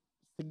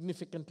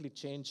significantly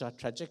change our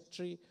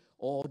trajectory,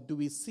 or do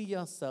we see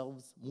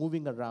ourselves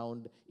moving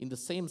around in the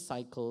same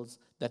cycles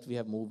that we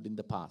have moved in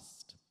the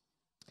past?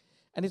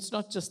 And it's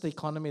not just the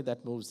economy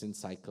that moves in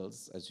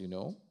cycles, as you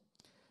know.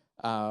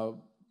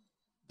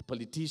 The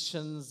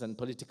politicians and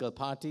political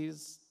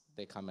parties,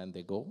 they come and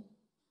they go.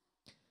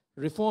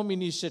 Reform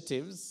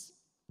initiatives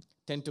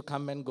tend to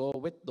come and go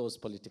with those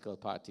political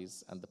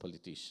parties and the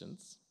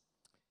politicians.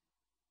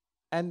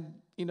 And,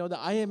 you know, the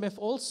IMF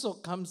also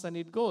comes and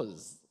it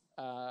goes.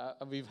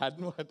 We've had,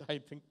 what, I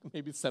think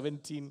maybe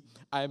 17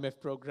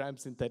 IMF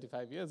programs in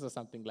 35 years or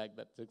something like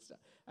that.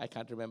 I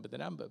can't remember the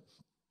number.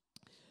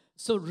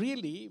 So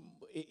really,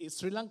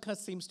 Sri Lanka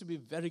seems to be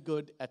very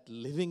good at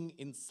living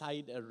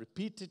inside a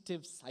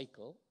repetitive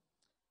cycle.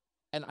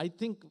 And I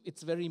think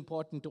it's very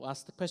important to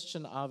ask the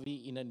question, are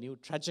we in a new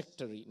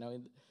trajectory? Now,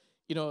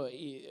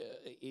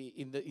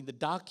 in the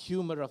dark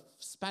humor of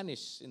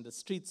Spanish, in the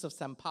streets of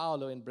São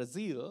Paulo in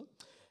Brazil,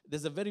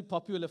 there's a very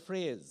popular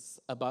phrase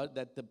about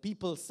that the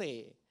people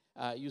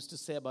used to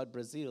say about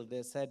Brazil.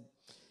 They said,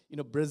 you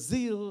know,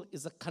 Brazil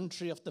is a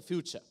country of the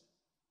future,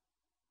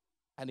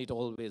 and it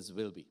always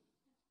will be.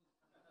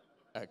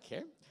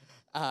 Okay?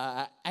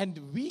 And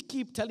we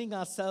keep telling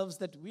ourselves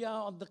that we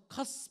are on the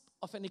cusp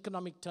of an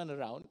economic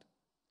turnaround,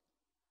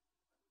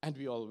 and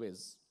we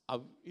always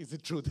are. Is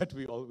it true that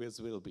we always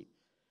will be?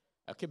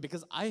 Okay,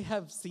 because I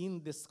have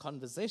seen this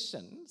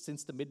conversation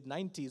since the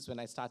mid-90s when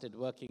I started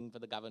working for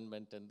the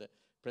government and the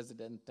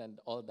president and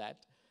all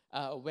that,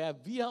 where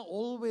we are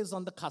always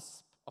on the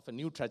cusp of a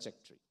new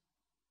trajectory.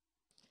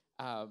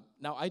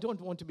 Now, I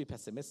don't want to be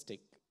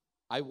pessimistic.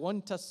 I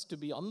want us to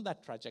be on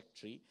that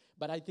trajectory,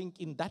 but I think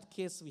in that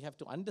case, we have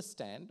to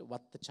understand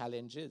what the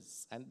challenge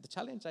is. And the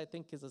challenge, I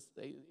think, is,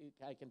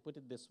 I can put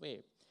it this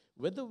way.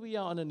 Whether we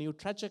are on a new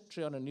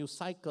trajectory, on a new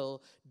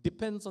cycle,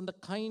 depends on the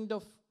kind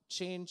of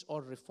change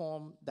or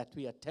reform that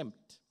we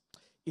attempt.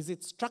 Is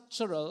it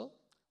structural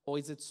or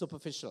is it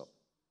superficial?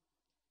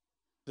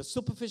 The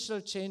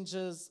superficial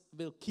changes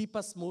will keep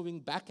us moving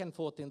back and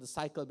forth in the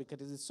cycle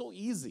because it is so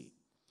easy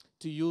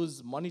to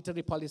use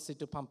monetary policy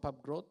to pump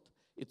up growth.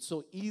 It's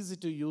so easy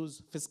to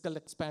use fiscal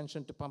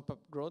expansion to pump up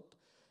growth.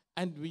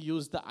 And we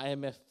use the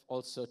IMF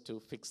also to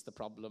fix the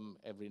problem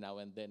every now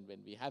and then when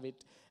we have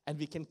it. And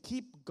we can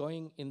keep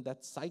going in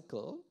that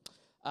cycle.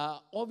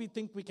 Or we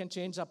think we can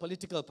change our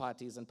political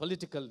parties and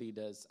political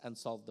leaders and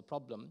solve the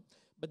problem.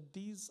 But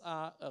these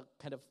are a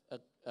kind of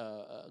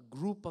a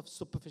group of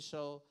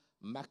superficial,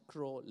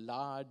 macro,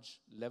 large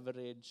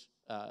leverage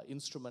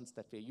instruments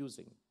that we're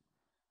using.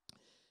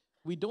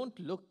 We don't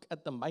look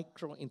at the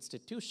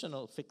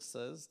micro-institutional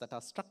fixes that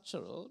are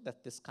structural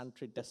that this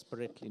country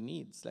desperately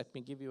needs. Let me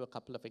give you a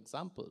couple of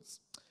examples.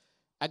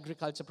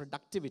 Agriculture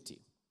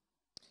productivity.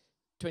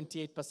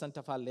 28%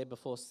 of our labor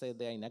force say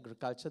they're in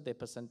agriculture. They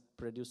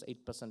produce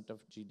 8%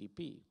 of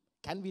GDP.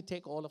 Can we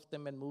take all of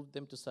them and move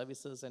them to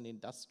services and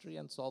industry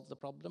and solve the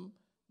problem?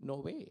 No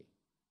way.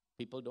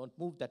 People don't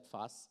move that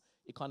fast.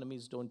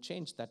 Economies don't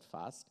change that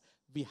fast.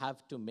 We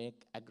have to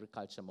make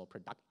agriculture more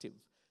productive.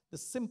 The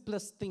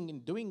simplest thing in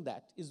doing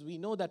that is we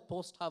know that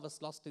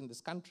post-harvest loss in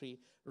this country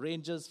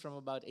ranges from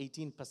about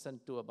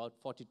 18% to about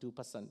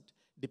 42%,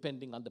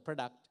 depending on the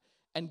product.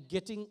 And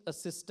getting a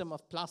system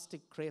of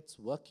plastic crates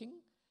working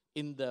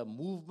in the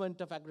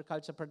movement of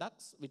agriculture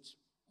products, which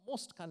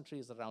most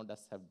countries around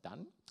us have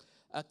done,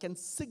 can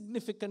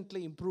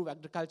significantly improve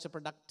agriculture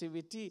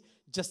productivity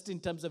just in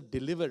terms of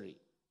delivery.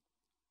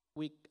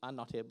 We are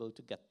not able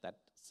to get that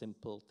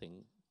simple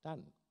thing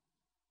done.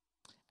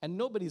 And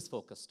nobody's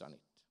focused on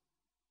it.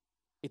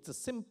 It's a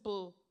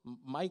simple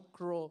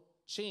micro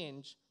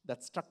change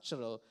that's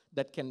structural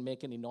that can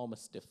make an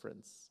enormous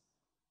difference.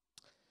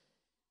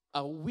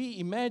 We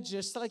imagine,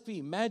 just like we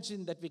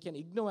imagine that we can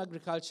ignore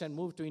agriculture and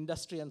move to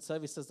industry and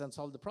services and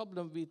solve the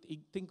problem, we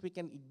think we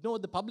can ignore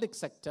the public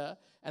sector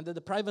and that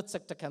the private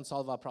sector can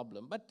solve our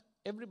problem. But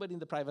everybody in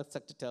the private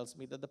sector tells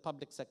me that the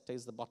public sector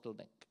is the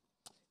bottleneck.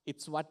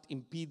 It's what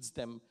impedes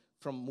them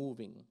from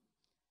moving.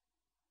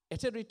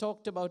 Eteri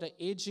talked about an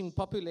aging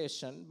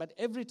population, but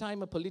every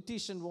time a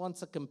politician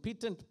wants a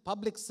competent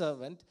public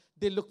servant,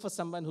 they look for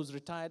someone who's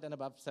retired and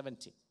above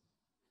 70.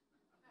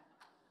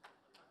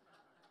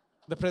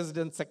 The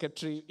president's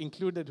secretary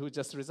included, who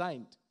just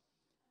resigned.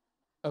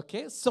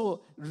 Okay,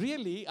 so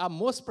really our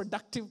most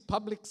productive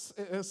public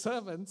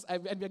servants,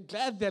 and we're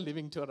glad they're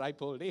living to a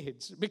ripe old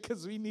age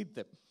because we need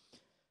them.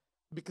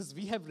 Because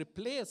we have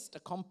replaced a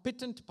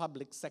competent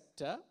public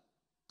sector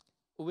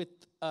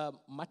with a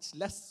much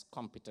less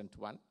competent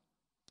one,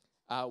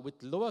 with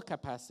lower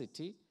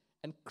capacity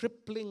and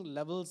crippling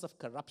levels of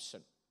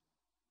corruption.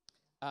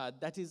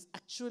 that is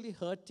actually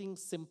hurting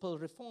simple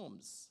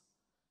reforms.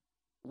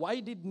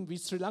 Why did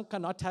Sri Lanka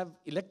not have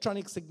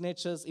electronic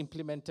signatures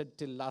implemented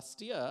till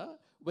last year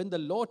when the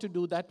law to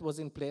do that was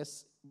in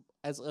place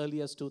as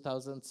early as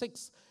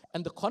 2006?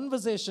 And the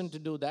conversation to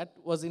do that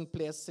was in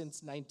place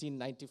since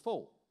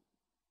 1994.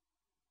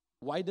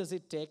 Why does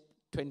it take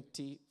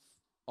 20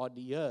 odd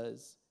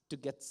years to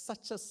get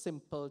such a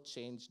simple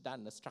change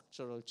done, a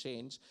structural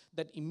change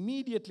that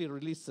immediately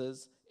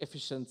releases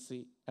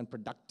efficiency and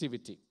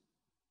productivity?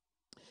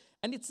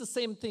 And it's the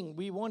same thing.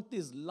 We want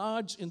these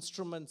large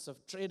instruments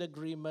of trade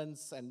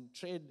agreements and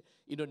trade,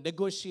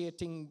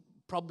 negotiating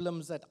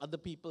problems at other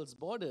people's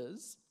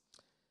borders.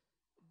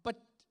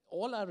 But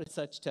all our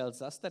research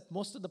tells us that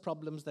most of the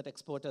problems that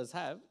exporters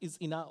have is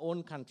in our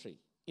own country,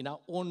 in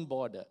our own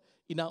border,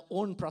 in our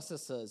own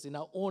processes, in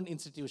our own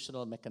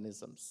institutional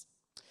mechanisms.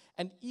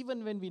 And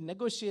even when we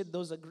negotiate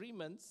those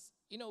agreements,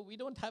 we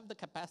don't have the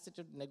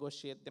capacity to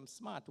negotiate them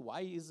smart.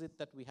 Why is it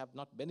that we have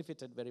not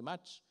benefited very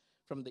much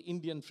from the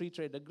Indian Free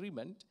Trade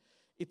Agreement?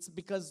 It's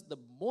because the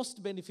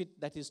most benefit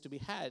that is to be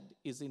had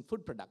is in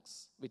food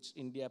products, which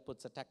India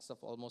puts a tax of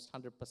almost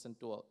 100%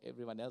 to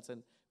everyone else,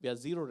 and we are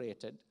zero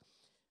rated.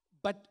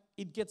 But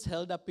it gets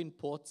held up in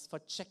ports for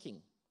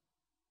checking.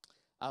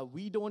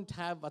 We don't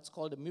have what's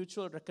called a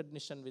mutual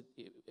recognition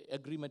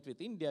agreement with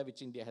India,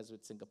 which India has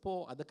with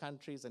Singapore, other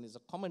countries, and is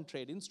a common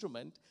trade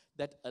instrument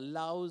that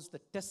allows the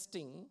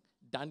testing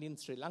done in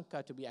Sri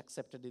Lanka to be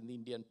accepted in the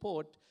Indian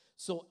port.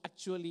 So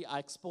actually our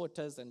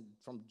exporters, and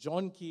from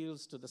John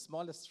Keels to the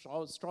smallest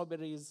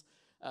strawberries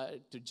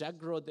to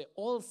Jagro, they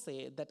all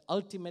say that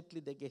ultimately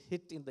they get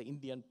hit in the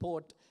Indian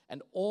port,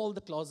 and all the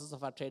clauses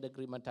of our trade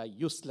agreement are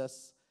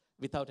useless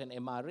without an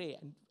MRA.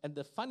 And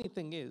the funny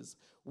thing is,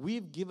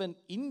 we've given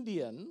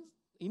Indian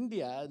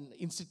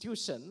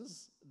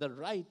institutions the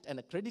right and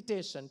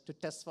accreditation to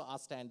test for our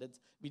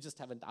standards. We just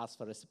haven't asked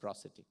for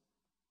reciprocity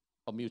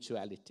or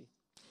mutuality.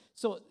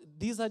 So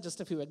these are just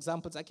a few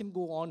examples. I can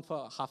go on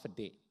for half a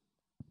day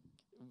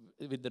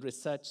with the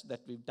research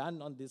that we've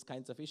done on these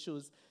kinds of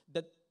issues,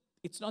 that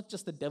it's not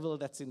just the devil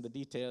that's in the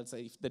details.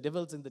 If the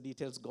devil's in the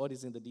details, God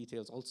is in the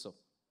details also.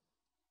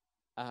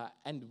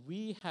 And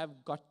we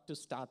have got to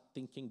start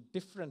thinking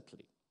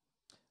differently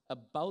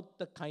about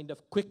the kind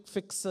of quick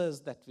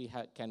fixes that we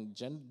can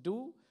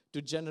do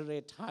to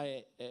generate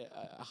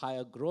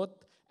higher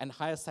growth and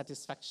higher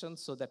satisfaction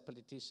so that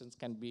politicians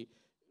can be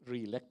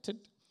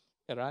re-elected,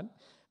 Eran,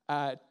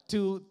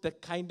 to the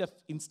kind of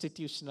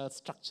institutional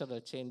structural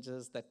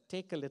changes that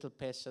take a little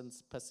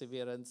patience,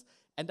 perseverance,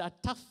 and are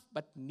tough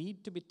but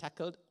need to be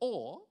tackled.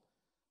 Or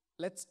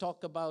let's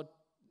talk about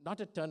not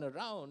a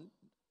turnaround,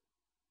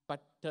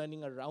 but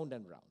turning around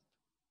and round.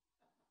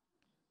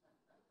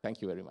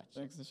 Thank you very much.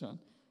 Thanks, Nishan.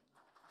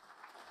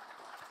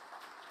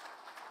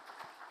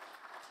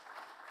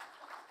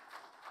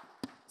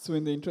 So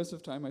in the interest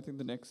of time, I think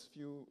the next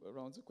few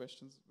rounds of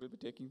questions we'll be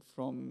taking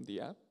from the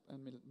app,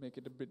 and we'll make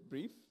it a bit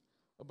brief.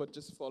 But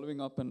just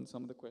following up on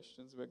some of the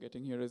questions we're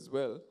getting here as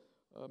well,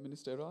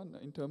 Minister Eran,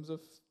 in terms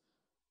of,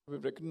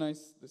 we've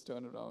recognized this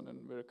turnaround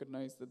and we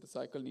recognize that the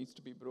cycle needs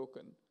to be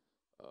broken.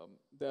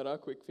 There are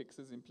quick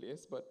fixes in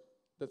place, but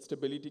that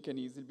stability can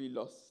easily be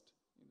lost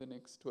in the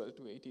next 12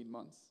 to 18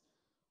 months.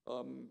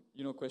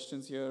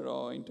 Questions here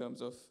are in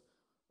terms of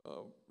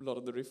a lot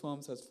of the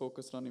reforms has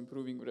focused on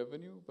improving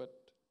revenue, but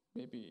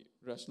maybe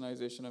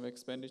rationalization of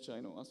expenditure. I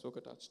know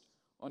Asoka touched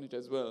on it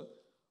as well.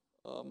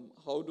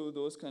 How do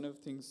those kind of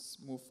things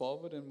move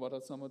forward, and what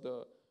are some of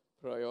the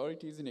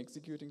priorities in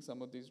executing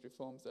some of these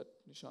reforms that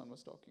Nishan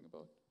was talking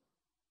about?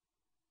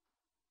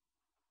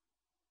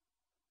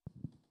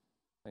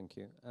 Thank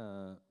you.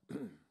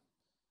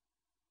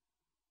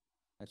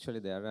 Actually,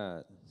 there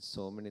are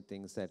so many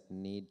things that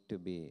need to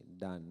be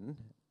done,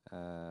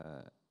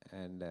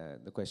 and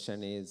the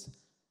question is,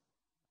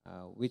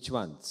 which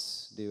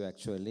ones do you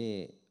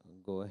actually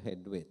go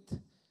ahead with?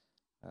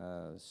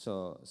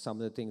 So some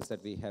of the things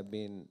that we have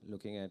been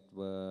looking at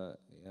were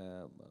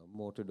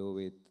more to do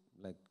with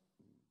like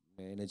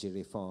energy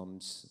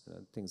reforms,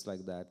 things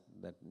like that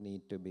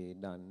need to be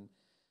done.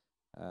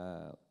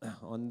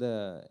 On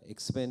the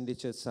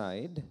expenditure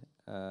side,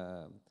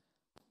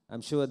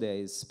 I'm sure there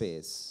is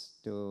space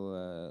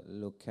to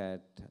look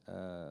at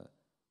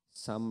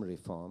some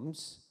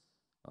reforms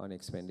on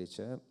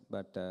expenditure,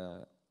 but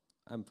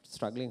I'm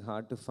struggling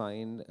hard to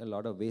find a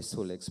lot of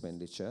wasteful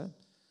expenditure.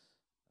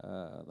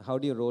 How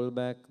do you roll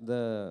back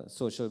the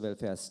social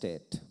welfare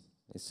state?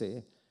 You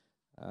see,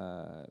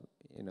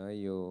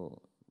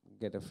 you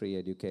get a free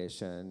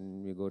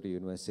education, you go to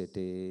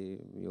university,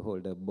 you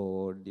hold a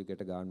board, you get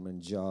a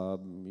government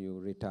job, you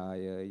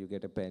retire, you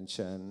get a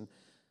pension,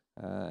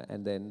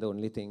 and then the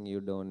only thing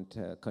you don't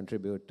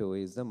contribute to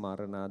is the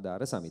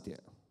Maranadara Samitya.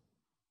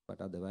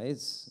 But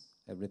otherwise,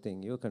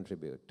 everything you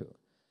contribute to.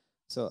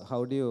 So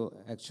how do you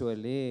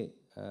actually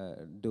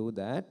do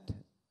that?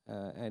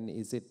 And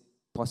is it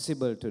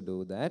possible to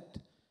do that,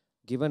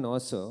 given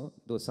also,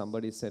 though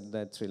somebody said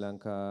that Sri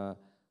Lanka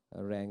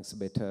ranks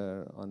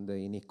better on the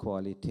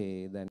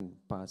inequality than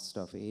parts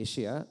of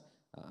Asia,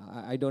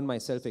 I don't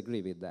myself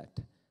agree with that.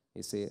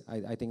 You see,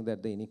 I think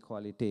that the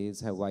inequalities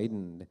have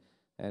widened,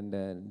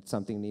 and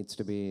something needs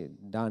to be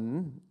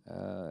done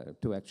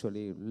to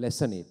actually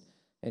lessen it.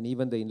 And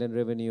even the Inland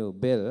Revenue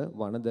Bill,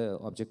 one of the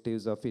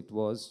objectives of it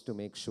was to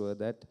make sure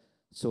that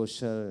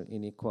social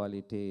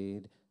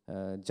inequality,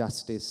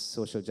 justice,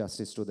 social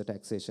justice through the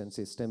taxation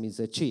system is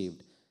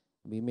achieved.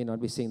 We may not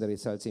be seeing the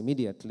results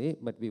immediately,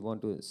 but we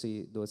want to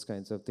see those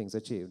kinds of things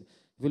achieved.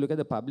 If you look at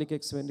the public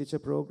expenditure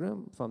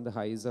program, from the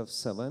highs of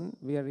 7,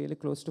 we are really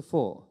close to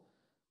 4,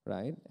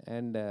 right?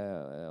 And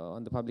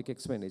on the public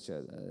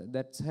expenditure,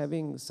 that's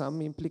having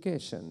some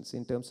implications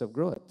in terms of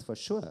growth, for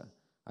sure.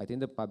 I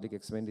think the public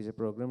expenditure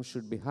program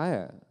should be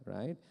higher,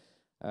 right?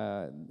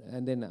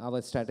 And then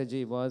our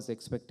strategy was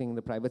expecting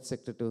the private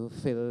sector to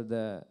fill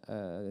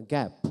the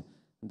gap.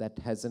 That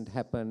hasn't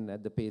happened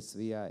at the pace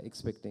we are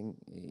expecting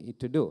it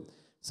to do.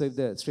 So if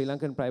the Sri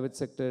Lankan private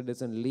sector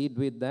doesn't lead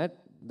with that,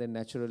 then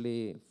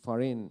naturally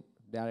foreign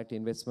direct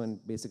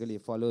investment basically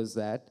follows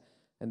that,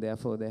 and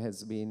therefore there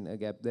has been a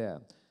gap there.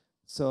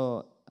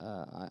 So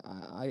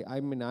I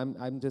mean,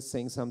 I'm just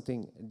saying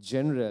something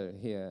general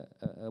here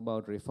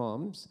about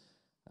reforms.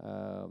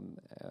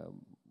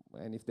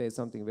 And if there's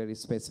something very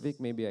specific,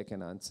 maybe I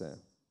can answer.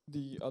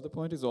 The other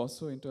point is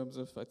also in terms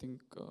of, I think,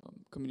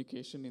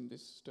 communication in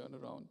this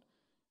turnaround.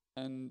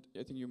 And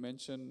I think you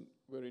mentioned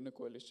we're in a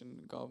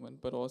coalition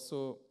government, but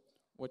also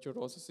what you're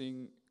also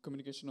seeing,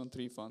 communication on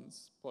 3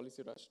 fronts,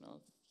 policy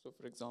rationale. So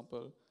for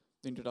example,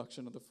 the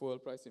introduction of the fuel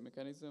pricing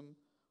mechanism,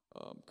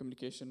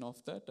 communication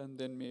of that, and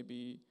then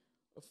maybe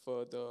a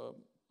further,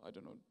 I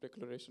don't know,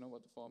 declaration of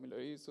what the formula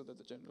is so that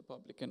the general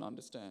public can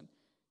understand.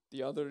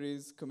 The other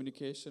is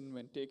communication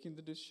when taking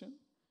the decision.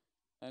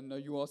 And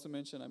you also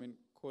mentioned, I mean,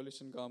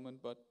 coalition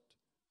government, but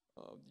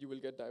you will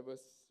get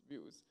diverse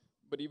views.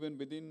 But even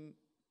within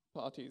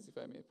parties, if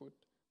I may put,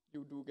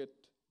 you do get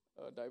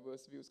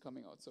diverse views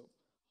coming out. So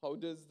how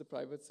does the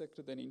private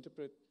sector then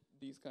interpret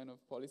these kind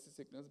of policy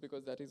signals?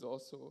 Because that is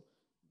also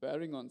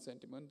bearing on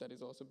sentiment, that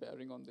is also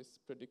bearing on this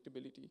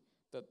predictability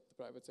that the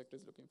private sector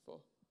is looking for.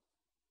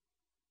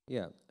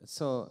 Yeah,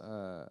 so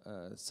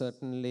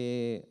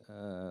certainly,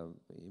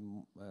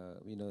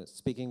 you know,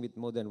 speaking with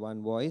more than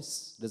one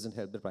voice doesn't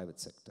help the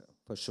private sector,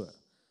 for sure,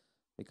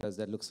 because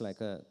that looks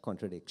like a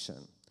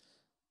contradiction.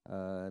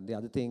 The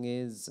other thing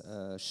is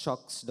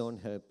shocks don't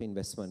help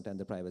investment and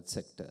the private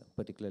sector,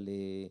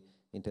 particularly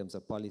in terms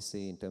of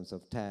policy, in terms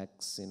of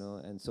tax, you know,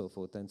 and so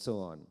forth and so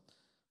on.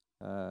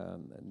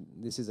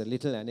 This is a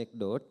little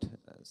anecdote.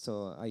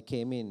 So I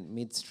came in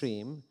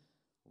midstream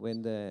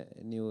when the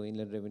new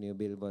Inland Revenue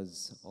Bill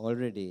was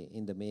already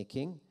in the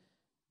making,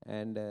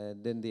 and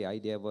then the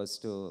idea was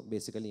to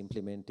basically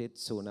implement it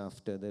soon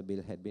after the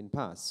bill had been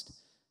passed.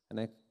 And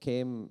I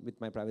came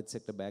with my private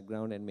sector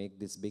background and make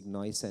this big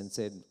noise and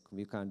said,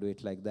 we can't do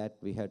it like that.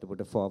 We have to put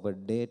a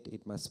forward date.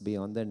 It must be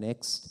on the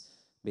next,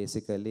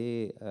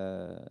 basically,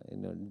 you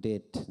know,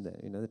 date,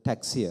 the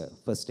tax year,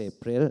 1st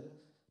April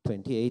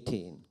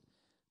 2018.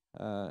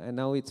 And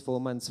now it's 4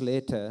 months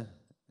later,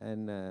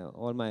 and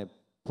all my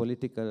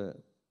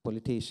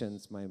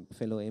politicians, my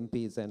fellow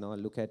MPs and all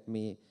look at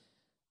me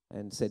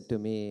and said to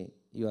me,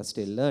 you are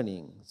still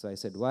learning. So I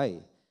said,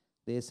 why?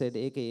 They said,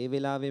 "Eke e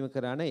velavema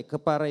karana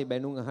ekapara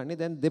banung ahane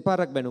then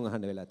deparak banung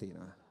ahane vela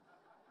tiyenawa."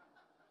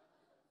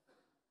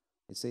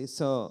 You see,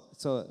 so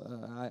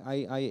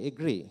I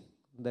agree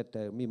that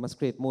we must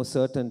create more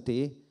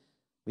certainty.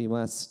 We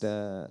must,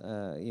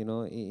 you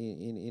know,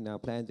 in our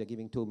plans, we're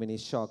giving too many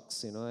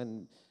shocks, you know,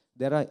 and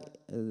there are,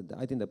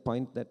 I think the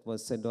point that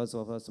was said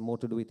also was more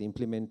to do with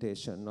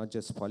implementation, not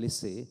just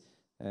policy.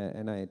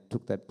 And I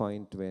took that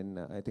point when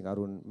I think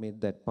Arun made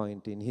that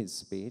point in his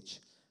speech.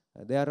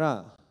 There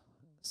are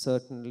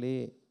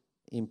certainly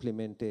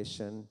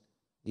implementation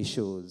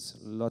issues,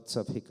 lots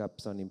of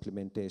hiccups on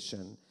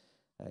implementation.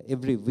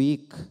 Every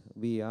week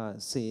we are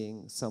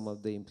seeing some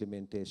of the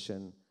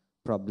implementation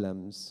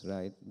problems,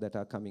 right, that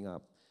are coming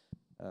up.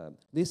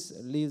 This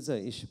leaves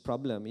a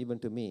problem even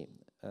to me.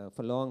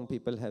 For long,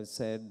 people have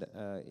said,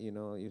 you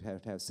know, you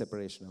have to have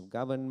separation of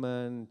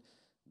government.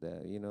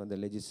 The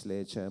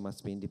legislature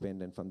must be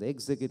independent from the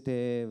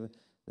executive.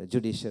 The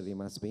judiciary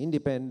must be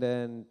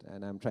independent.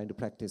 And I'm trying to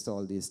practice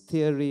all these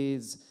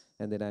theories.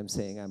 And then I'm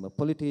saying, I'm a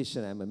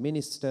politician, I'm a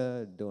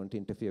minister, don't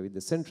interfere with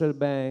the central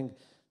bank.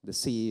 The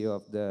CEO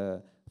of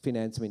the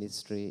finance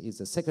ministry is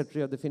the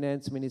secretary of the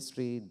finance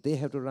ministry. They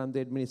have to run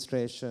the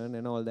administration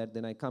and all that.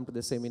 Then I come to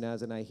the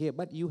seminars and I hear,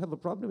 but you have a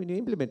problem in your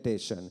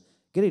implementation.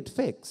 Get it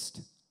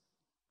fixed,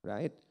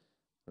 right?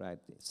 Right.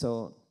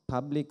 So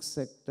public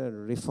sector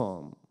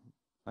reform,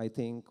 I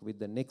think with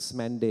the next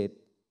mandate,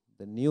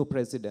 the new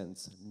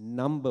president's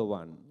number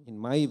one, in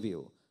my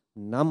view,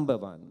 number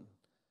one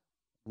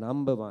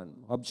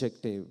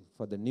objective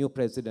for the new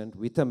president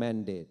with a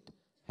mandate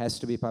has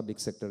to be public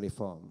sector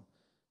reform.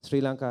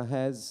 Sri Lanka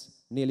has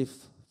nearly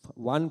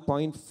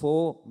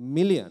 1.4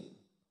 million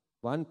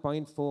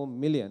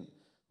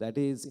that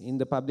is in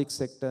the public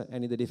sector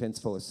and in the defense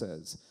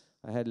forces.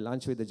 I had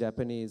lunch with the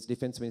Japanese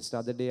defense minister the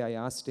other day. I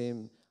asked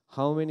him,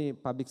 how many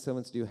public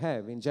servants do you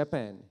have in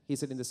Japan? He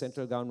said in the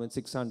central government,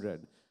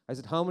 600. I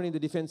said, how many in the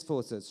defense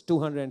forces?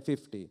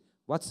 250.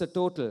 What's the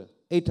total?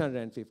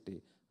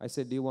 850. I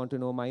said, do you want to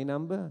know my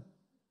number?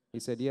 He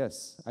said,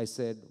 yes. I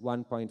said,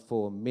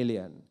 1.4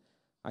 million.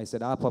 I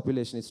said, our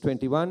population is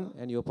 21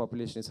 and your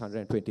population is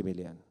 120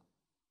 million.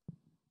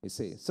 You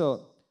see,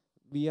 so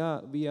we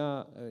are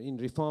in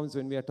reforms,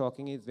 when we are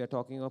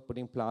talking of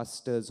putting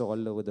plasters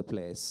all over the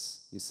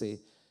place, you see.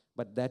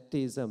 But that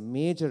is a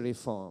major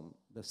reform,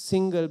 the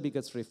single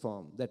biggest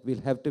reform that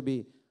will have to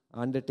be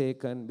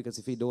undertaken, because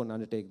if we don't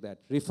undertake that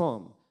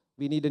reform,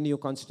 we need a new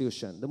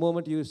constitution. The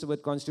moment you use the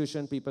word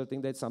constitution, people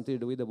think that's something to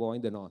do with the war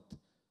in the north.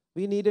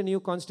 We need a new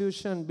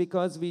constitution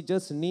because we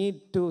just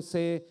need to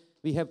say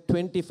we have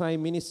 25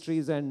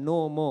 ministries and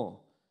no more.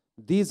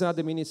 These are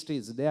the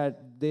ministries.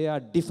 They are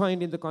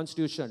defined in the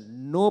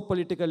constitution. No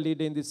political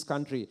leader in this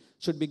country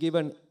should be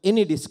given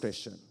any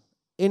discretion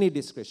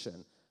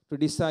to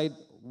decide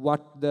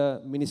what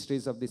the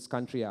ministries of this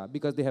country are,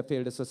 because they have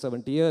failed us for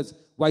 70 years.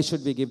 Why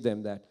should we give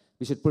them that?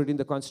 We should put it in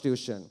the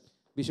constitution.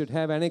 We should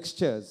have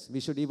annexures.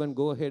 We should even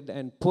go ahead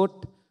and put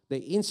the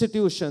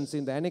institutions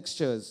in the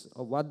annexures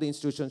of what the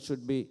institutions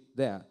should be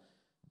there.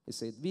 You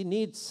see, we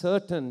need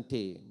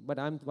certainty, but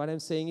what I'm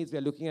saying is we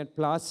are looking at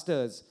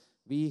plasters.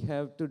 We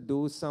have to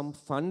do some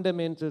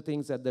fundamental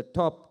things at the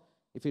top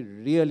if we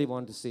really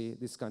want to see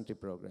this country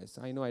progress.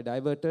 I know I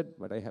diverted,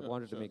 but I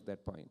wanted to make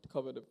that point.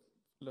 Covered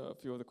a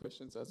few of the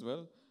questions as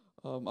well.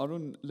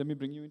 Arun, let me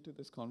bring you into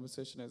this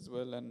conversation as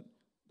well. And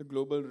the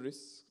global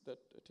risk that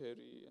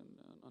Eteri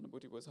and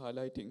Anubhuti was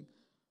highlighting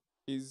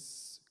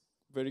is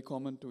very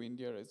common to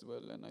India as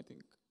well. And I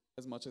think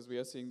as much as we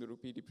are seeing the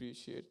rupee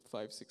depreciate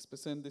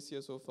 5-6% this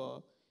year so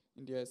far,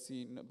 India has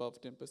seen above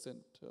 10%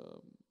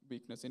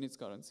 weakness in its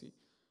currency.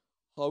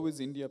 How is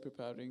India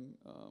preparing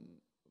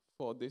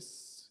for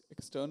this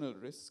external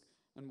risk,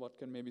 and what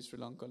can maybe Sri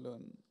Lanka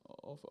learn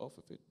off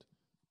of it?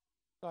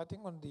 So I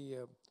think on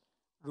the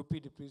rupee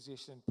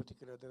depreciation in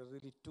particular, there are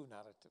really two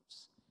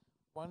narratives.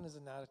 One is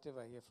a narrative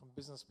I hear from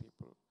business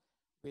people,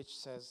 which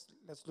says,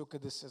 let's look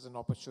at this as an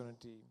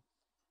opportunity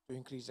to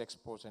increase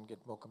exports and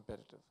get more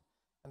competitive.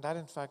 And that,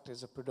 in fact,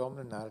 is a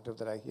predominant narrative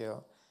that I hear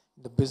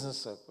in the business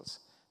circles.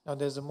 Now,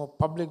 there's a more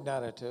public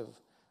narrative,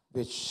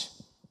 which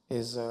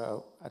is,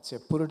 I'd say, a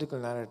political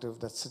narrative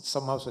that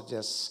somehow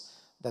suggests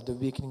that the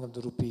weakening of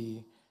the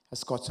rupee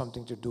has got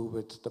something to do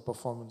with the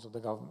performance of the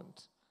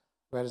government.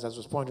 Whereas, as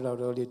was pointed out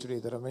earlier today,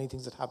 there are many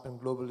things that happen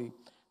globally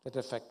that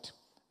affect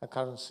a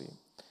currency.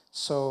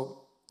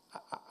 So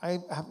I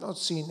have not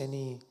seen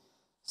any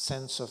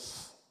sense of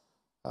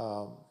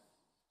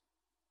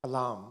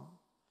alarm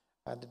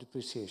at the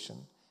depreciation.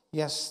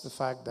 Yes, the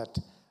fact that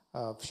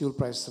fuel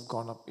prices have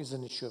gone up is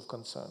an issue of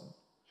concern.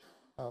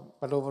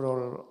 But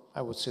overall,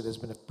 I would say there's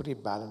been a pretty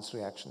balanced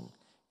reaction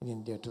in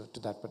India to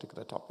that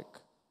particular topic.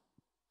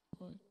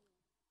 Right.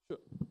 Sure.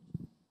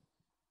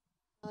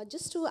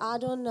 Just to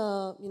add on,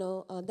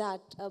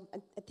 that,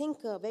 I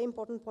think a very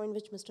important point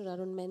which Mr.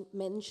 Arun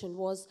mentioned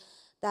was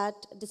that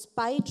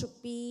despite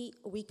rupee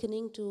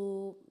weakening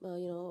to,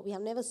 we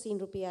have never seen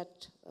rupee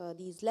at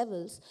these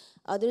levels,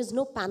 there is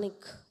no panic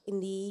in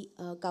the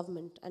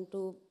government.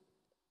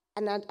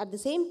 And at the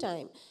same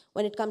time,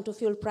 when it comes to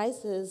fuel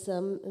prices,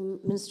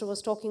 Minister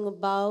was talking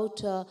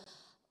about,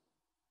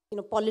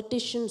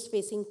 politicians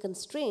facing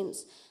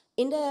constraints.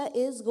 India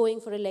is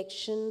going for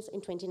elections in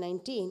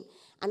 2019.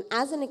 And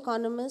as an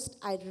economist,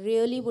 I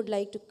really would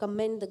like to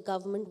commend the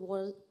government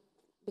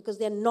because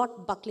they are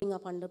not buckling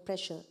up under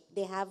pressure.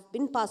 They have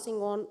been passing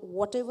on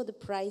whatever the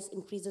price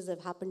increases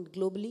have happened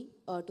globally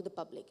to the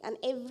public. And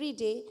every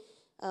day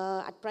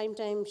at prime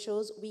time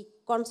shows, we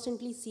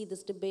constantly see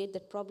this debate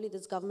that probably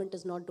this government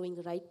is not doing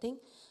the right thing,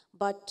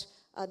 but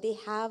they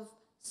have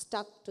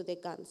stuck to their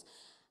guns.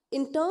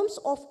 In terms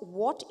of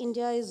what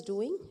India is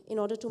doing in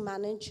order to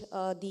manage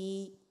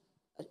the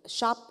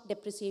sharp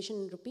depreciation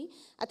in rupee,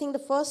 I think the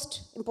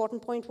first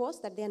important point was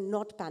that they are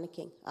not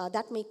panicking.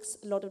 That makes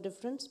a lot of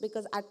difference,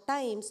 because at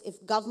times,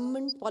 if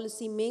government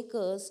policy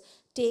makers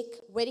take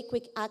very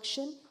quick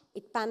action,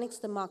 it panics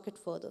the market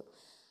further.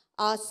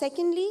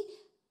 Secondly,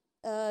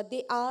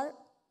 they are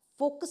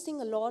focusing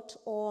a lot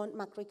on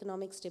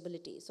macroeconomic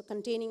stability. So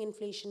containing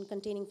inflation,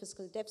 containing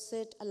fiscal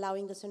deficit,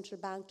 allowing the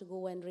central bank to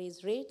go and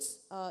raise rates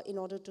in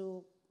order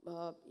to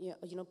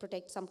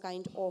protect some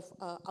kind of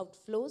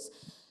outflows.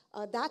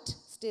 That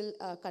still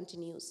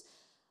continues.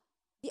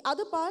 The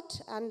other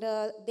part, and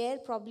there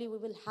probably we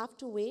will have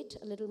to wait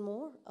a little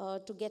more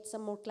to get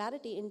some more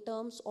clarity in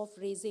terms of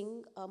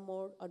raising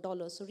more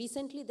dollars. So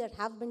recently there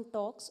have been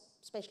talks,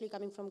 especially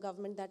coming from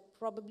government, that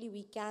probably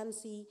we can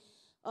see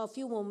a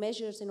few more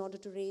measures in order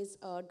to raise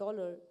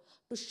dollar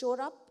to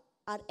shore up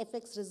our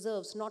FX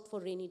reserves, not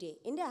for rainy day.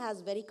 India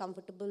has very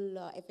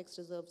comfortable FX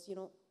reserves,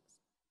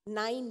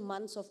 9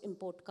 months of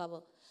import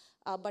cover.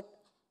 But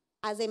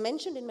as I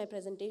mentioned in my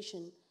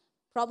presentation,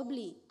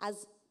 probably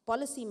as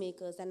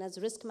policymakers and as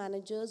risk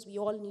managers, we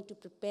all need to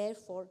prepare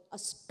for a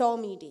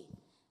stormy day.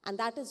 And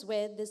that is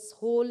where this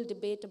whole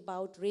debate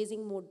about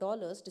raising more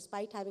dollars,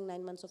 despite having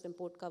 9 months of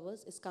import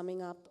covers, is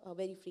coming up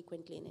very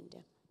frequently in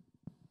India.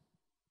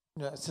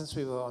 Since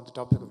we were on the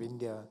topic of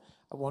India,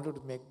 I wanted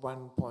to make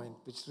one point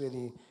which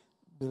really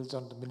builds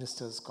on the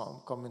minister's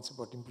comments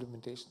about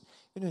implementation.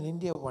 In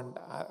India,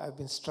 I've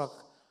been struck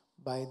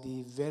by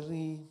the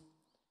very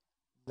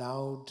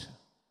loud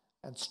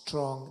and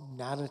strong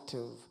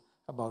narrative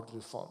about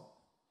reform.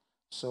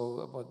 So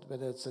about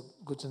whether it's a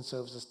goods and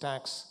services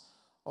tax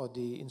or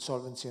the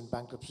insolvency and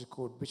bankruptcy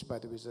code, which by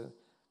the way is a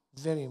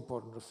very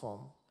important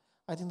reform,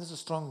 I think there's a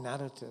strong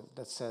narrative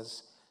that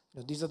says,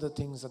 these are the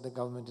things that the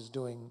government is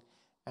doing,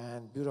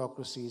 and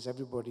bureaucracies,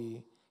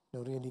 everybody,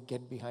 really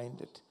get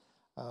behind it.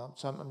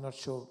 So I'm not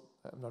sure,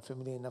 I'm not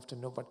familiar enough to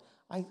know, but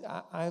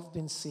I've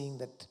been seeing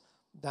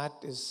that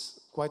is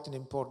quite an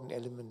important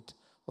element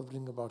of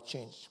bringing about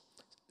change,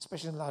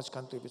 especially in a large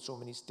country with so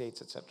many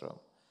states, etc.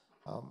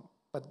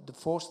 But the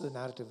force of the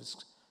narrative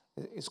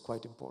is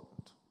quite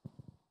important.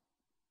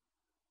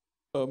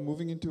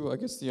 Moving into, I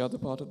guess, the other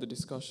part of the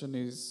discussion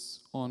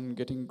is on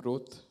getting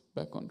growth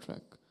back on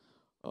track.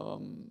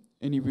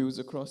 Any views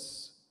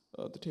across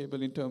the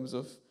table in terms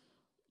of,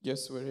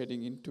 yes, we're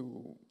heading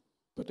into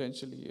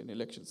potentially an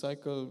election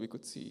cycle. We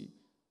could see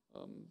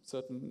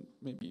certain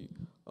maybe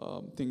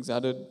things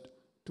added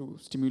to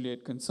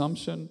stimulate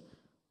consumption.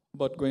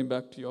 But going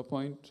back to your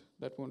point,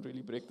 that won't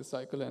really break the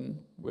cycle, and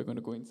we're going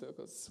to go in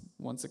circles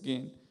once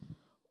again.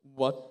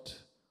 What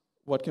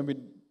can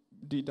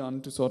be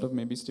done to sort of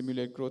maybe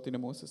stimulate growth in a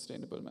more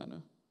sustainable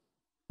manner?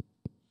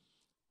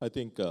 I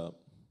think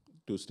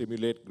to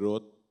stimulate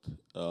growth,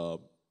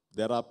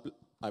 there are,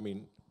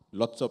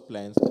 lots of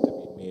plans that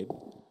have been made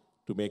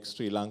to make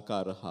Sri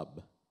Lanka a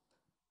hub.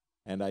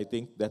 And I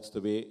think that's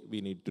the way we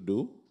need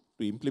to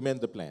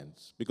implement the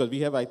plans. Because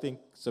we have, I think,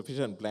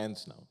 sufficient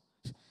plans now.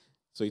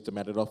 So it's a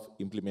matter of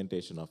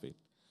implementation of it.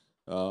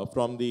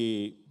 From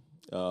the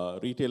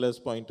retailer's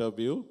point of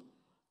view,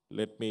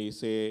 let me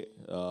say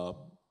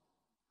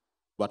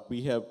what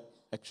we have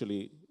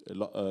actually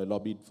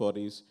lobbied for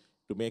is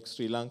to make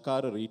Sri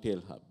Lanka a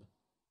retail hub,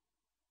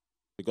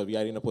 because we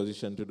are in a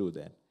position to do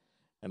that.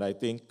 And I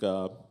think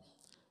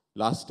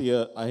last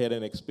year I had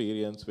an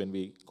experience when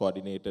we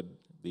coordinated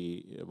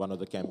one of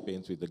the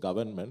campaigns with the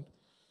government.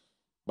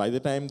 By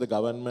the time the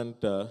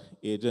government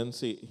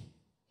agency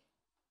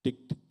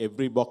ticked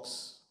every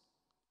box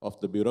of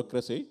the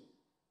bureaucracy,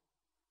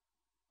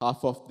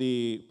 half of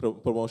the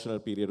promotional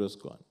period was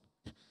gone.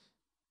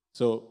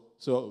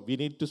 So we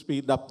need to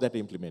speed up that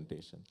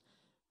implementation.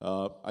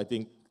 I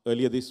think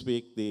earlier this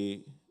week,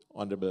 the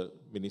Honorable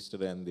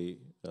Minister and the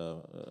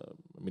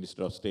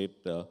Minister of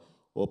State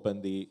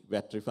opened the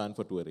VAT refund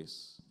for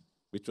tourists,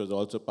 which was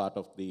also part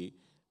of the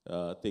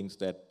things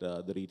that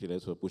the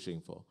retailers were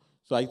pushing for.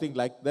 So I think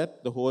like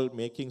that, the whole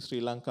making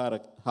Sri Lanka a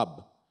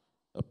hub,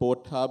 a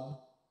port hub,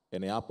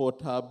 an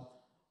airport hub,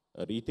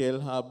 a retail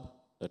hub,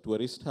 a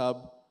tourist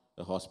hub,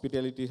 a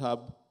hospitality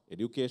hub,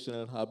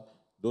 educational hub,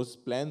 those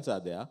plans are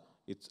there.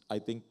 I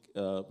think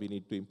we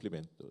need to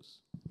implement those.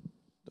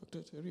 Dr.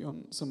 Eteri,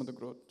 on some of the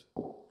growth.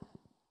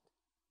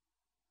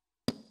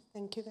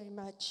 Thank you very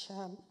much.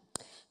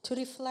 To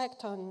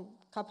reflect on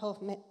a couple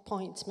of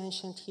points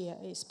mentioned here,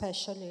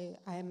 especially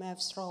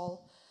IMF's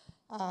role,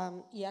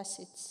 yes,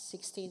 it's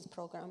 16th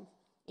program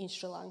in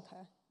Sri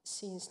Lanka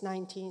since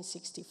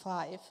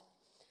 1965.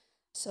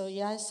 So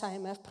yes,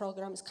 IMF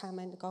programs come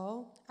and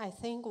go. I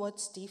think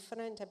what's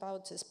different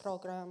about this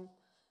program,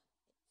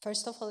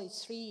 first of all,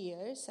 it's 3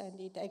 years, and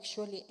it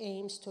actually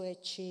aims to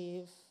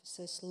achieve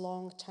these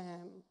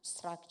long-term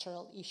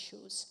structural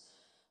issues,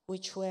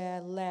 which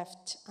were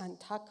left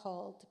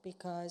untackled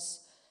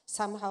because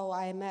somehow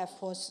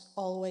IMF was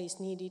always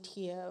needed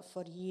here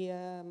for a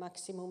year,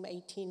 maximum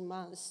 18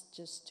 months,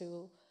 just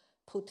to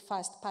put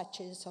fast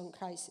patches on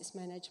crisis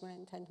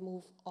management and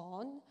move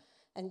on.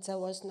 And there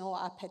was no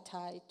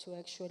appetite to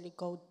actually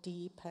go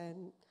deep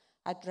and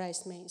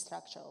address main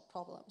structural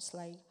problems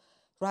like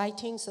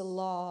writing the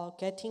law,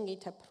 getting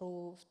it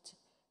approved,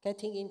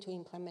 getting into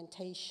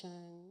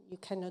implementation. You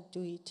cannot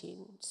do it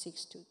in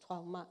 6 to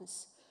 12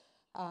 months.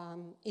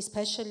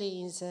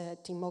 Especially in the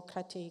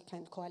democratic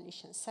and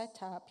coalition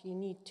setup, you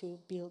need to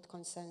build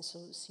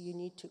consensus. You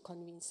need to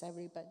convince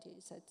everybody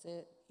that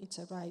it's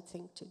the right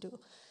thing to do.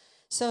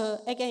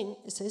 So again,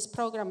 this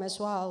program as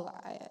well,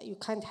 you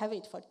can't have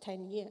it for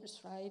 10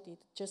 years, right? It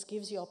just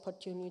gives you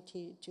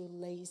opportunity to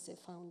lay the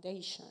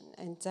foundation.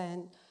 And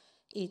then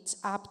it's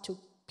up to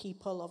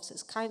people of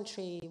this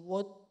country,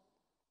 what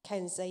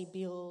can they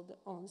build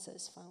on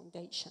this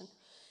foundation?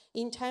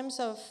 In terms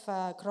of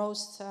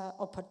growth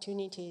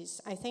opportunities,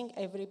 I think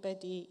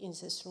everybody in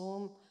this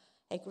room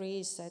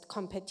agrees that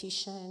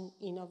competition,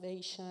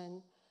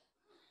 innovation,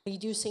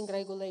 reducing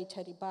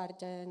regulatory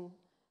burden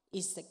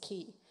is the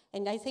key.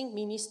 And I think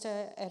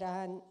Minister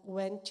Eran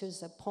went to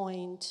the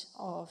point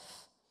of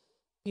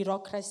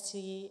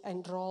bureaucracy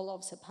and role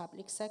of the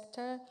public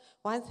sector.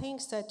 One thing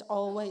that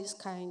always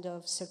kind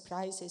of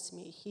surprises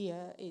me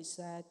here is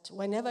that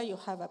whenever you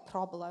have a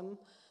problem,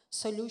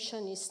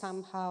 solution is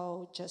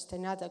somehow just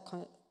another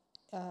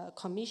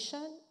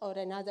commission or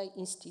another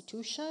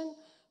institution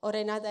or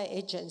another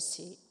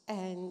agency.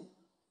 And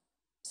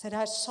There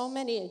are so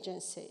many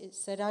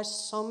agencies, there are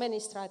so many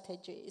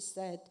strategies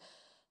that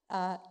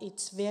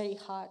it's very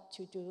hard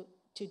to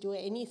do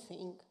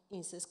anything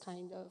in this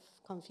kind of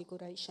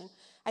configuration.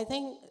 I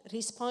think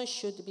response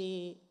should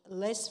be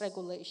less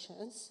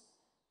regulations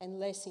and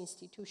less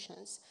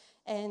institutions.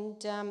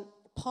 And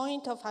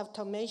point of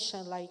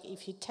automation, like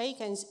if you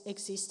take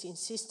existing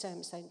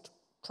systems and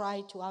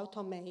try to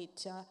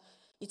automate,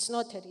 it's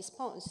not a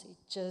response,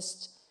 it's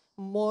just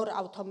more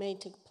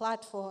automatic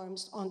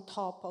platforms on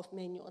top of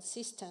manual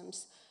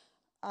systems.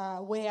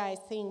 Where I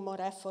think more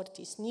effort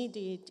is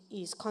needed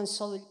is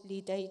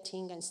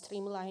consolidating and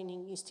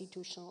streamlining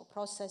institutional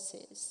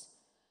processes,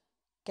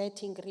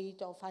 getting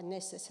rid of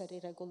unnecessary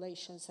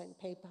regulations and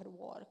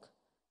paperwork,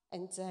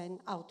 and then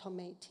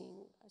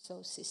automating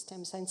those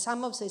systems. And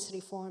some of these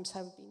reforms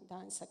have been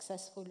done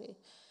successfully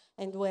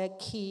and were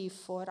key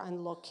for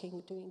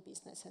unlocking doing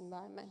business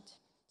environment.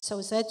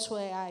 So that's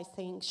where I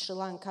think Sri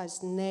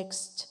Lanka's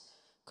next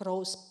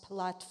growth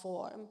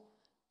platform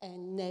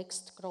and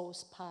next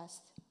growth path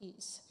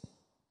is.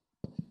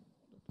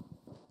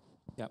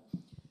 Yeah.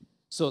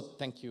 So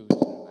thank you.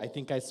 I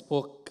think I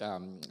spoke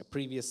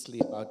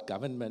previously about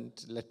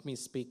government. Let me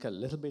speak a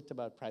little bit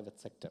about private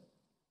sector.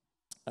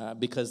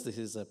 Because this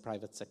is a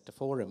private sector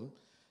forum,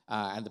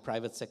 and the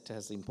private sector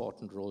has an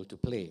important role to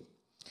play.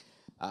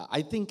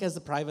 I think as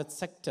a private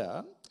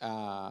sector,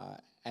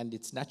 and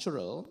it's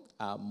natural,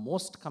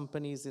 most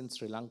companies in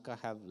Sri Lanka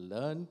have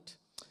learned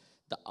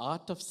the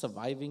art of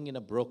surviving in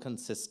a broken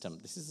system.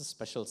 This is a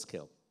special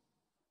skill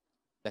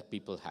that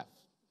people have,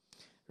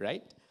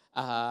 right?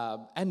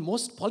 And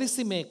most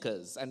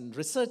policymakers and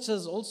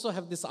researchers also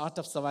have this art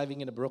of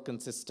surviving in a broken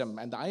system.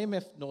 And the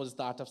IMF knows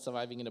the art of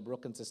surviving in a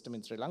broken system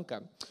in Sri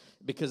Lanka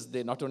because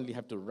they not only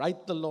have to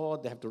write the law,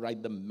 they have to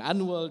write the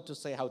manual to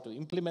say how to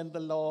implement the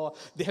law,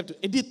 they have to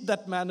edit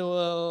that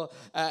manual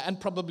and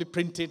probably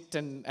print it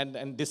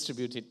and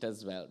distribute it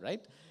as well,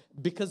 right?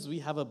 Because we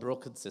have a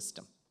broken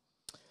system.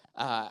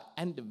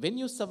 And when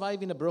you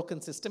survive in a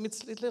broken system,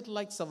 it's a little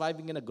like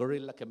surviving in a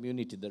guerrilla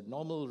community. The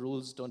normal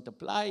rules don't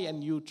apply,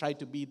 and you try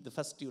to be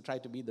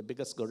the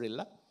biggest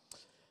gorilla.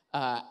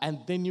 And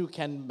then you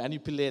can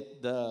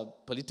manipulate the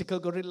political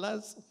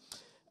gorillas,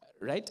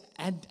 right?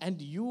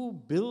 And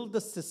you build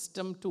the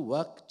system to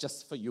work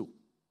just for you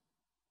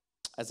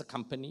as a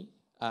company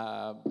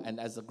and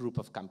as a group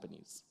of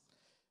companies.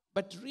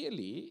 But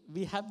really,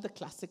 we have the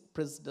classic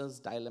prisoner's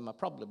dilemma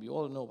problem. You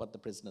all know what the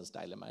prisoner's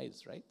dilemma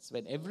is, right? So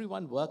when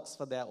everyone works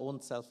for their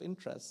own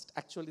self-interest,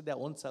 actually their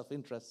own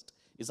self-interest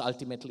is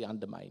ultimately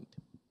undermined.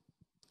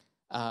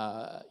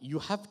 You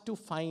have to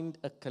find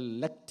a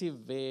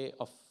collective way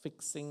of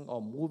fixing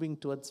or moving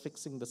towards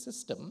fixing the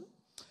system,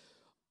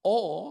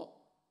 or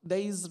there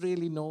is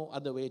really no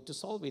other way to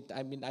solve it.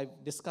 I mean,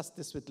 I've discussed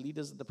this with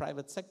leaders of the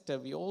private sector.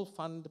 We all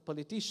fund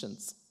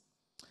politicians.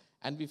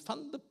 And we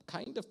fund the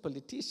kind of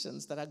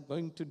politicians that are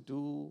going to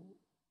do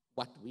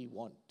what we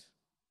want.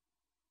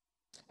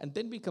 And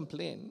then we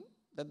complain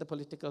that the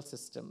political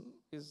system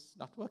is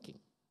not working.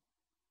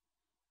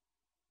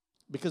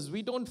 Because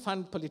we don't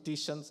fund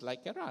politicians like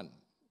Eran,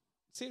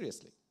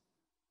 seriously.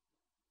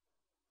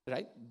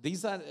 Right?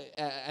 These are,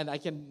 and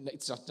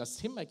it's not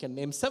just him, I can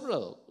name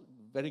several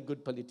very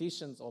good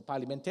politicians or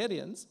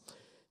parliamentarians.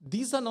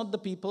 These are not the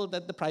people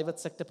that the private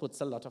sector puts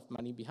a lot of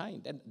money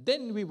behind. And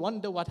then we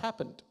wonder what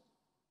happened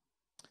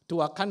to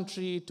our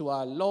country, to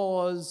our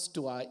laws,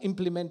 to our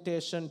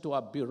implementation, to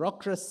our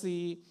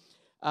bureaucracy,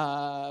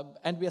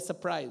 and we are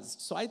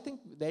surprised. So I think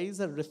there is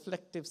a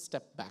reflective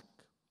step back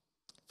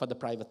for the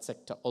private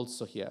sector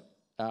also here.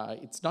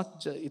 It's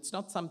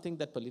not something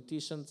that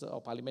politicians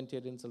or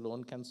parliamentarians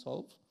alone can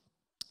solve.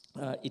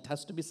 It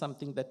has to be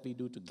something that we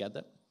do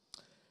together.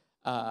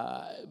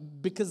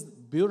 Because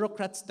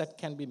bureaucrats that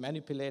can be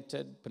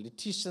manipulated,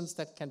 politicians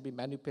that can be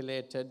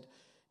manipulated,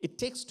 it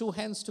takes two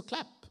hands to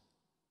clap,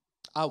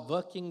 are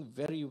working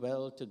very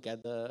well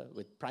together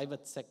with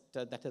private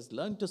sector that has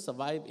learned to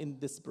survive in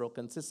this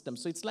broken system.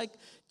 So it's like,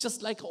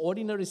 just like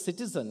ordinary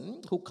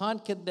citizen who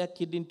can't get their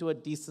kid into a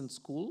decent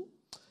school,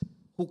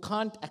 who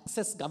can't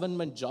access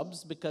government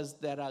jobs because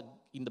there are,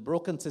 in the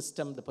broken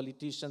system, the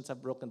politicians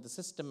have broken the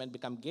system and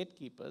become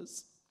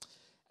gatekeepers.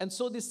 And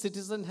so this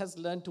citizen has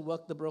learned to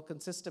work the broken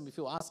system. If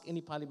you ask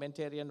any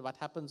parliamentarian what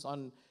happens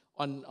on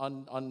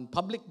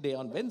public day,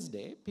 on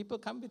Wednesday, people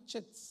come with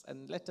chits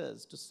and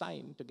letters to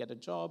sign, to get a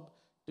job,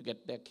 to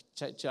get their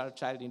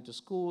child into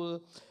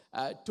school,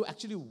 to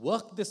actually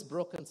work this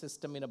broken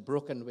system in a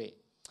broken way.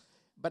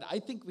 But I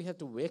think we have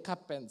to wake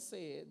up and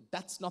say,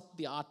 that's not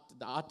the art.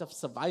 The art of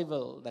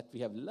survival that we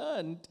have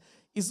learned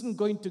isn't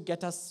going to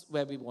get us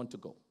where we want to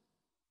go.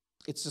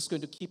 It's just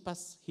going to keep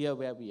us here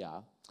where we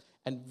are.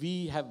 And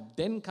we have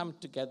then come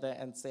together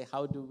and say,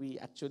 how do we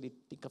actually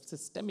think of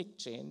systemic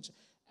change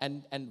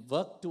and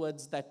work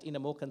towards that in a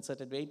more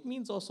concerted way? It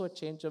means also a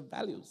change of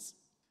values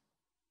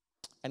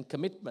and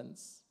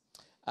commitments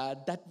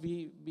that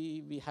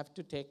we have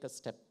to take a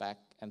step back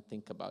and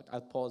think about. I'll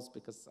pause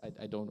because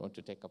I don't want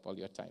to take up all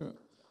your time. Sure.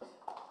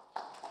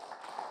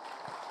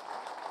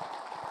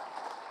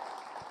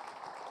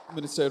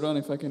 Minister Eran,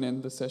 if I can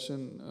end the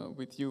session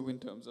with you in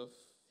terms of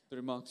the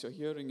remarks you're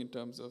hearing, in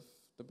terms of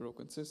the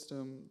broken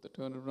system, the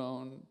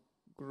turnaround,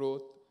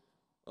 growth,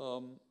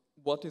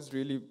 what is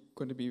really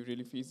going to be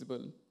really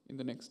feasible in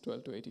the next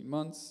 12 to 18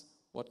 months?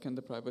 What can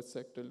the private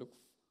sector look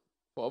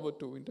forward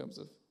to in terms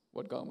of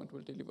what government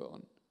will deliver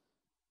on?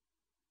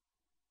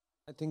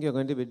 I think you're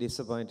going to be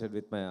disappointed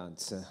with my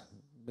answer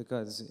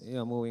because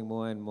you're moving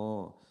more and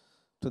more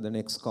to the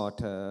next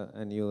quarter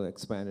and you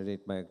expanded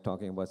it by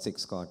talking about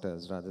 6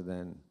 quarters rather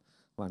than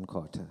 1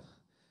 quarter.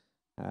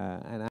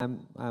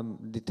 And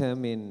I'm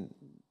determined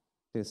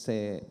to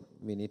say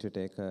we need to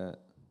take a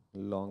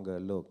longer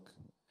look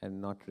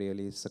and not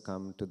really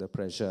succumb to the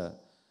pressure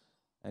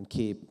and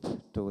keep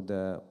to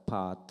the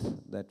path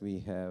that we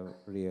have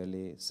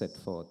really set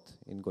forth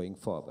in going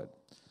forward.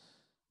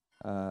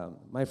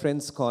 My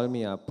friends call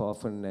me up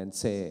often and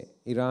say,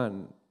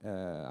 Eran,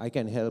 I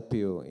can help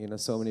you. You know,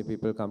 so many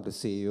people come to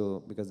see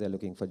you because they're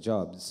looking for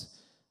jobs.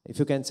 If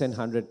you can send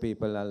 100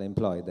 people, I'll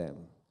employ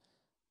them.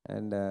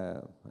 And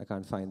I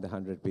can't find the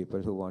 100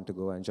 people who want to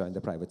go and join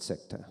the private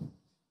sector.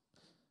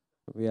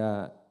 We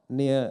are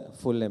near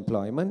full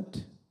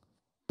employment.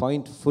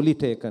 Point fully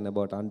taken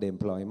about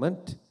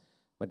underemployment,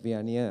 but we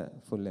are near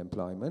full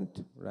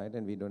employment, right?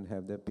 And we don't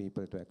have the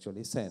people to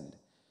actually send.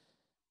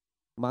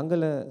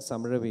 Mangala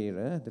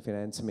Samaravira, the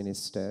finance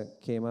minister,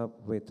 came up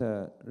with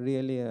I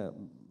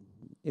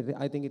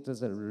think it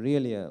was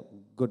really a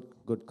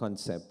good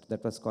concept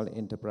that was called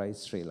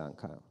Enterprise Sri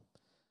Lanka.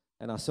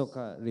 And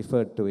Asoka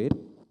referred to it,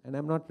 and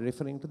I'm not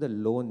referring to the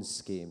loan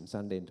schemes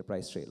under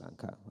Enterprise Sri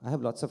Lanka. I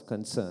have lots of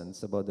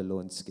concerns about the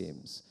loan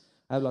schemes.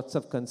 I have lots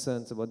of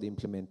concerns about the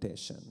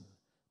implementation.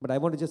 But I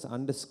want to just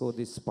underscore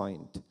this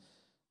point,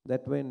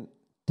 that when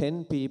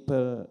 10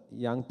 people,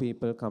 young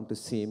people, come to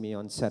see me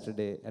on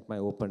Saturday at my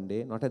open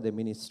day, not at the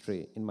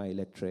ministry, in my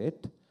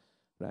electorate,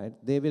 right?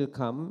 They will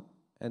come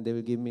and they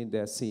will give me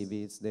their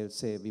CVs. They'll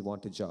say, we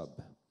want a job.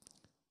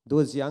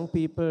 Those young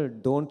people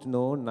don't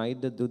know,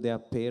 neither do their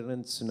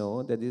parents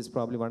know, that this is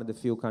probably one of the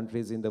few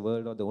countries in the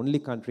world, or the only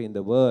country in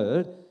the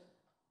world,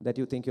 that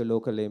you think your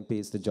local MP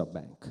is the job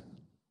bank.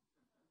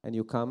 And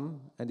you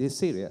come, and they're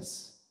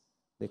serious.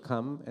 They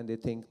come and they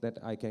think that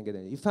I can get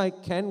it. If I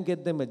can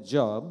get them a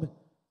job,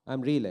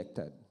 I'm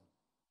re-elected.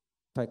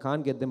 If I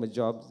can't get them a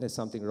job, there's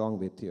something wrong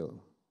with you.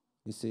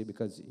 You see,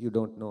 because you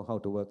don't know how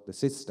to work the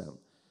system.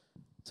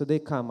 So they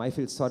come, I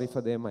feel sorry for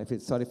them, I feel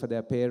sorry for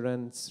their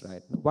parents,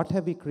 right? What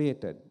have we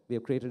created? We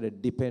have created a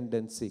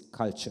dependency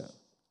culture,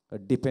 a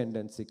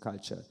dependency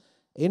culture.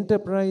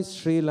 Enterprise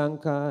Sri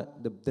Lanka,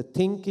 the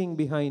thinking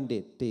behind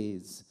it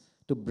is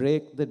to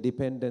break the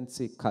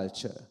dependency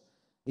culture.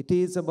 It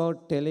is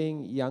about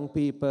telling young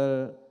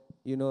people,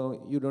 you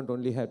know, you don't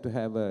only have to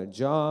have a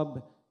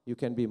job, you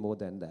can be more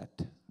than that,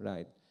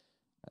 right?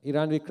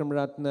 Eran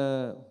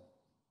Wickramaratne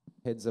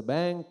heads a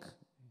bank,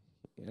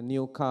 a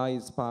new car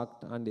is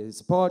parked under his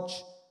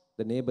porch,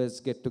 the neighbors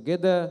get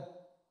together,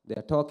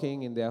 they're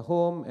talking in their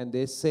home, and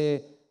they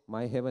say,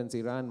 my heavens,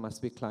 Eran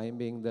must be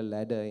climbing the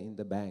ladder in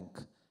the bank.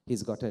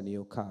 He's got a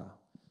new car.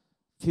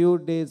 Few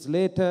days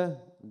later,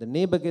 the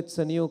neighbor gets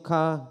a new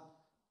car,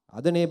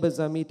 other neighbors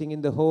are meeting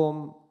in the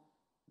home,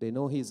 they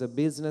know he's a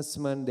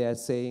businessman, they are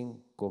saying,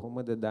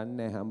 Kohomada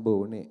danne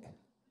hambu une.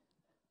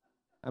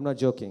 I'm not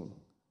joking.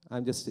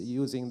 I'm just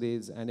using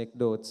these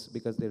anecdotes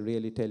because they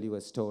really tell you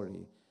a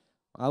story.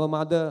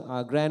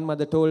 Our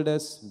grandmother told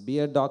us, be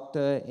a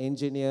doctor,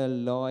 engineer,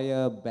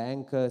 lawyer,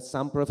 banker,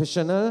 some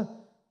professional.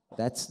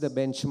 That's the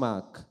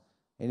benchmark.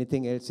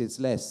 Anything else is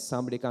less.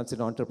 Somebody comes with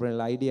an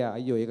entrepreneurial idea,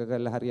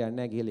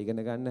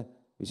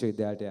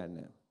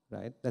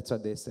 right? That's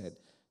what they said.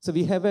 So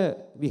we have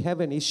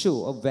an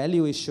issue, a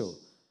value issue.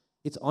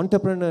 It's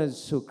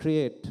entrepreneurs who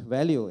create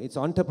value. It's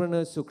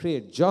entrepreneurs who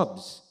create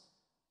jobs.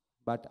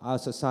 But our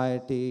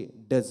society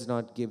does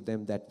not give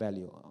them that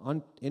value.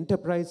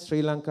 Enterprise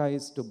Sri Lanka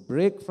is to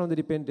break from the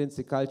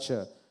dependency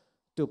culture,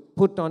 to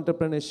put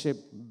entrepreneurship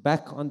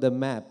back on the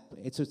map.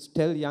 It's to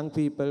tell young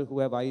people who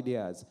have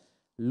ideas.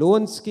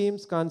 Loan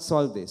schemes can't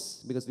solve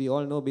this because we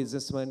all know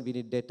businessmen, we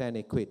need debt and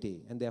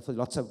equity. And therefore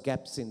lots of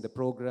gaps in the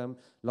program,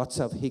 lots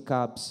of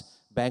hiccups.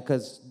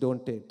 Bankers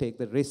don't take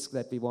the risk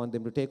that we want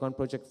them to take on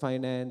project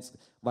finance.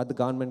 What the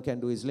government can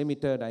do is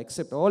limited. I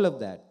accept all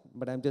of that.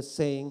 But I'm just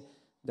saying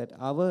that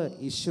our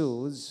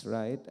issues,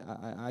 right,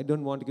 I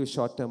don't want to give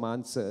short-term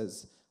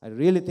answers. I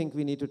really think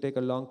we need to take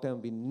a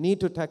long-term. We need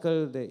to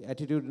tackle the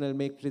attitudinal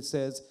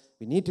matrices.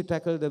 We need to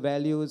tackle the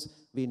values.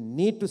 We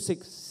need to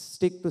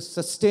stick to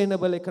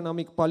sustainable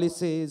economic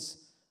policies,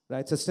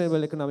 right,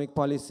 sustainable economic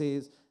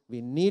policies. We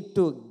need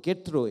to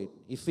get through it.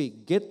 If we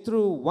get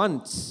through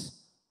once,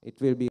 it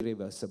will be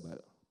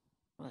reversible.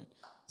 Right.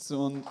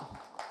 So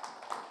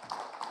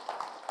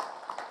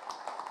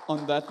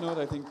on that note,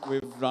 I think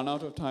we've run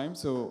out of time.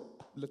 So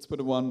let's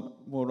put one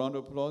more round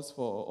of applause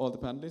for all the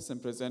panelists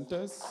and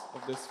presenters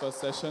of this first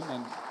session,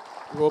 and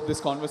we hope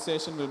this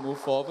conversation will move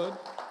forward.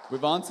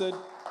 We've answered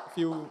a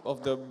few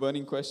of the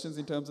burning questions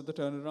in terms of the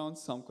turnaround.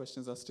 Some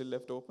questions are still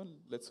left open.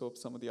 Let's hope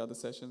some of the other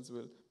sessions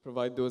will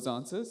provide those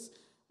answers.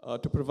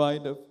 To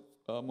provide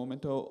a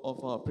moment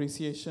of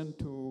appreciation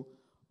to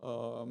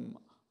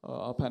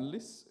our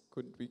panelists.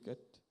 Could we get,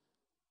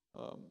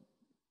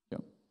 yeah.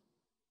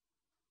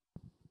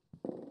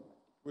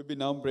 We'll be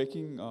now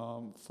breaking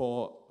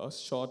for a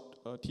short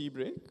tea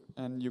break,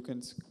 and you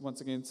can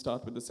once again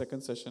start with the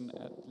second session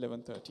at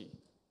 11:30.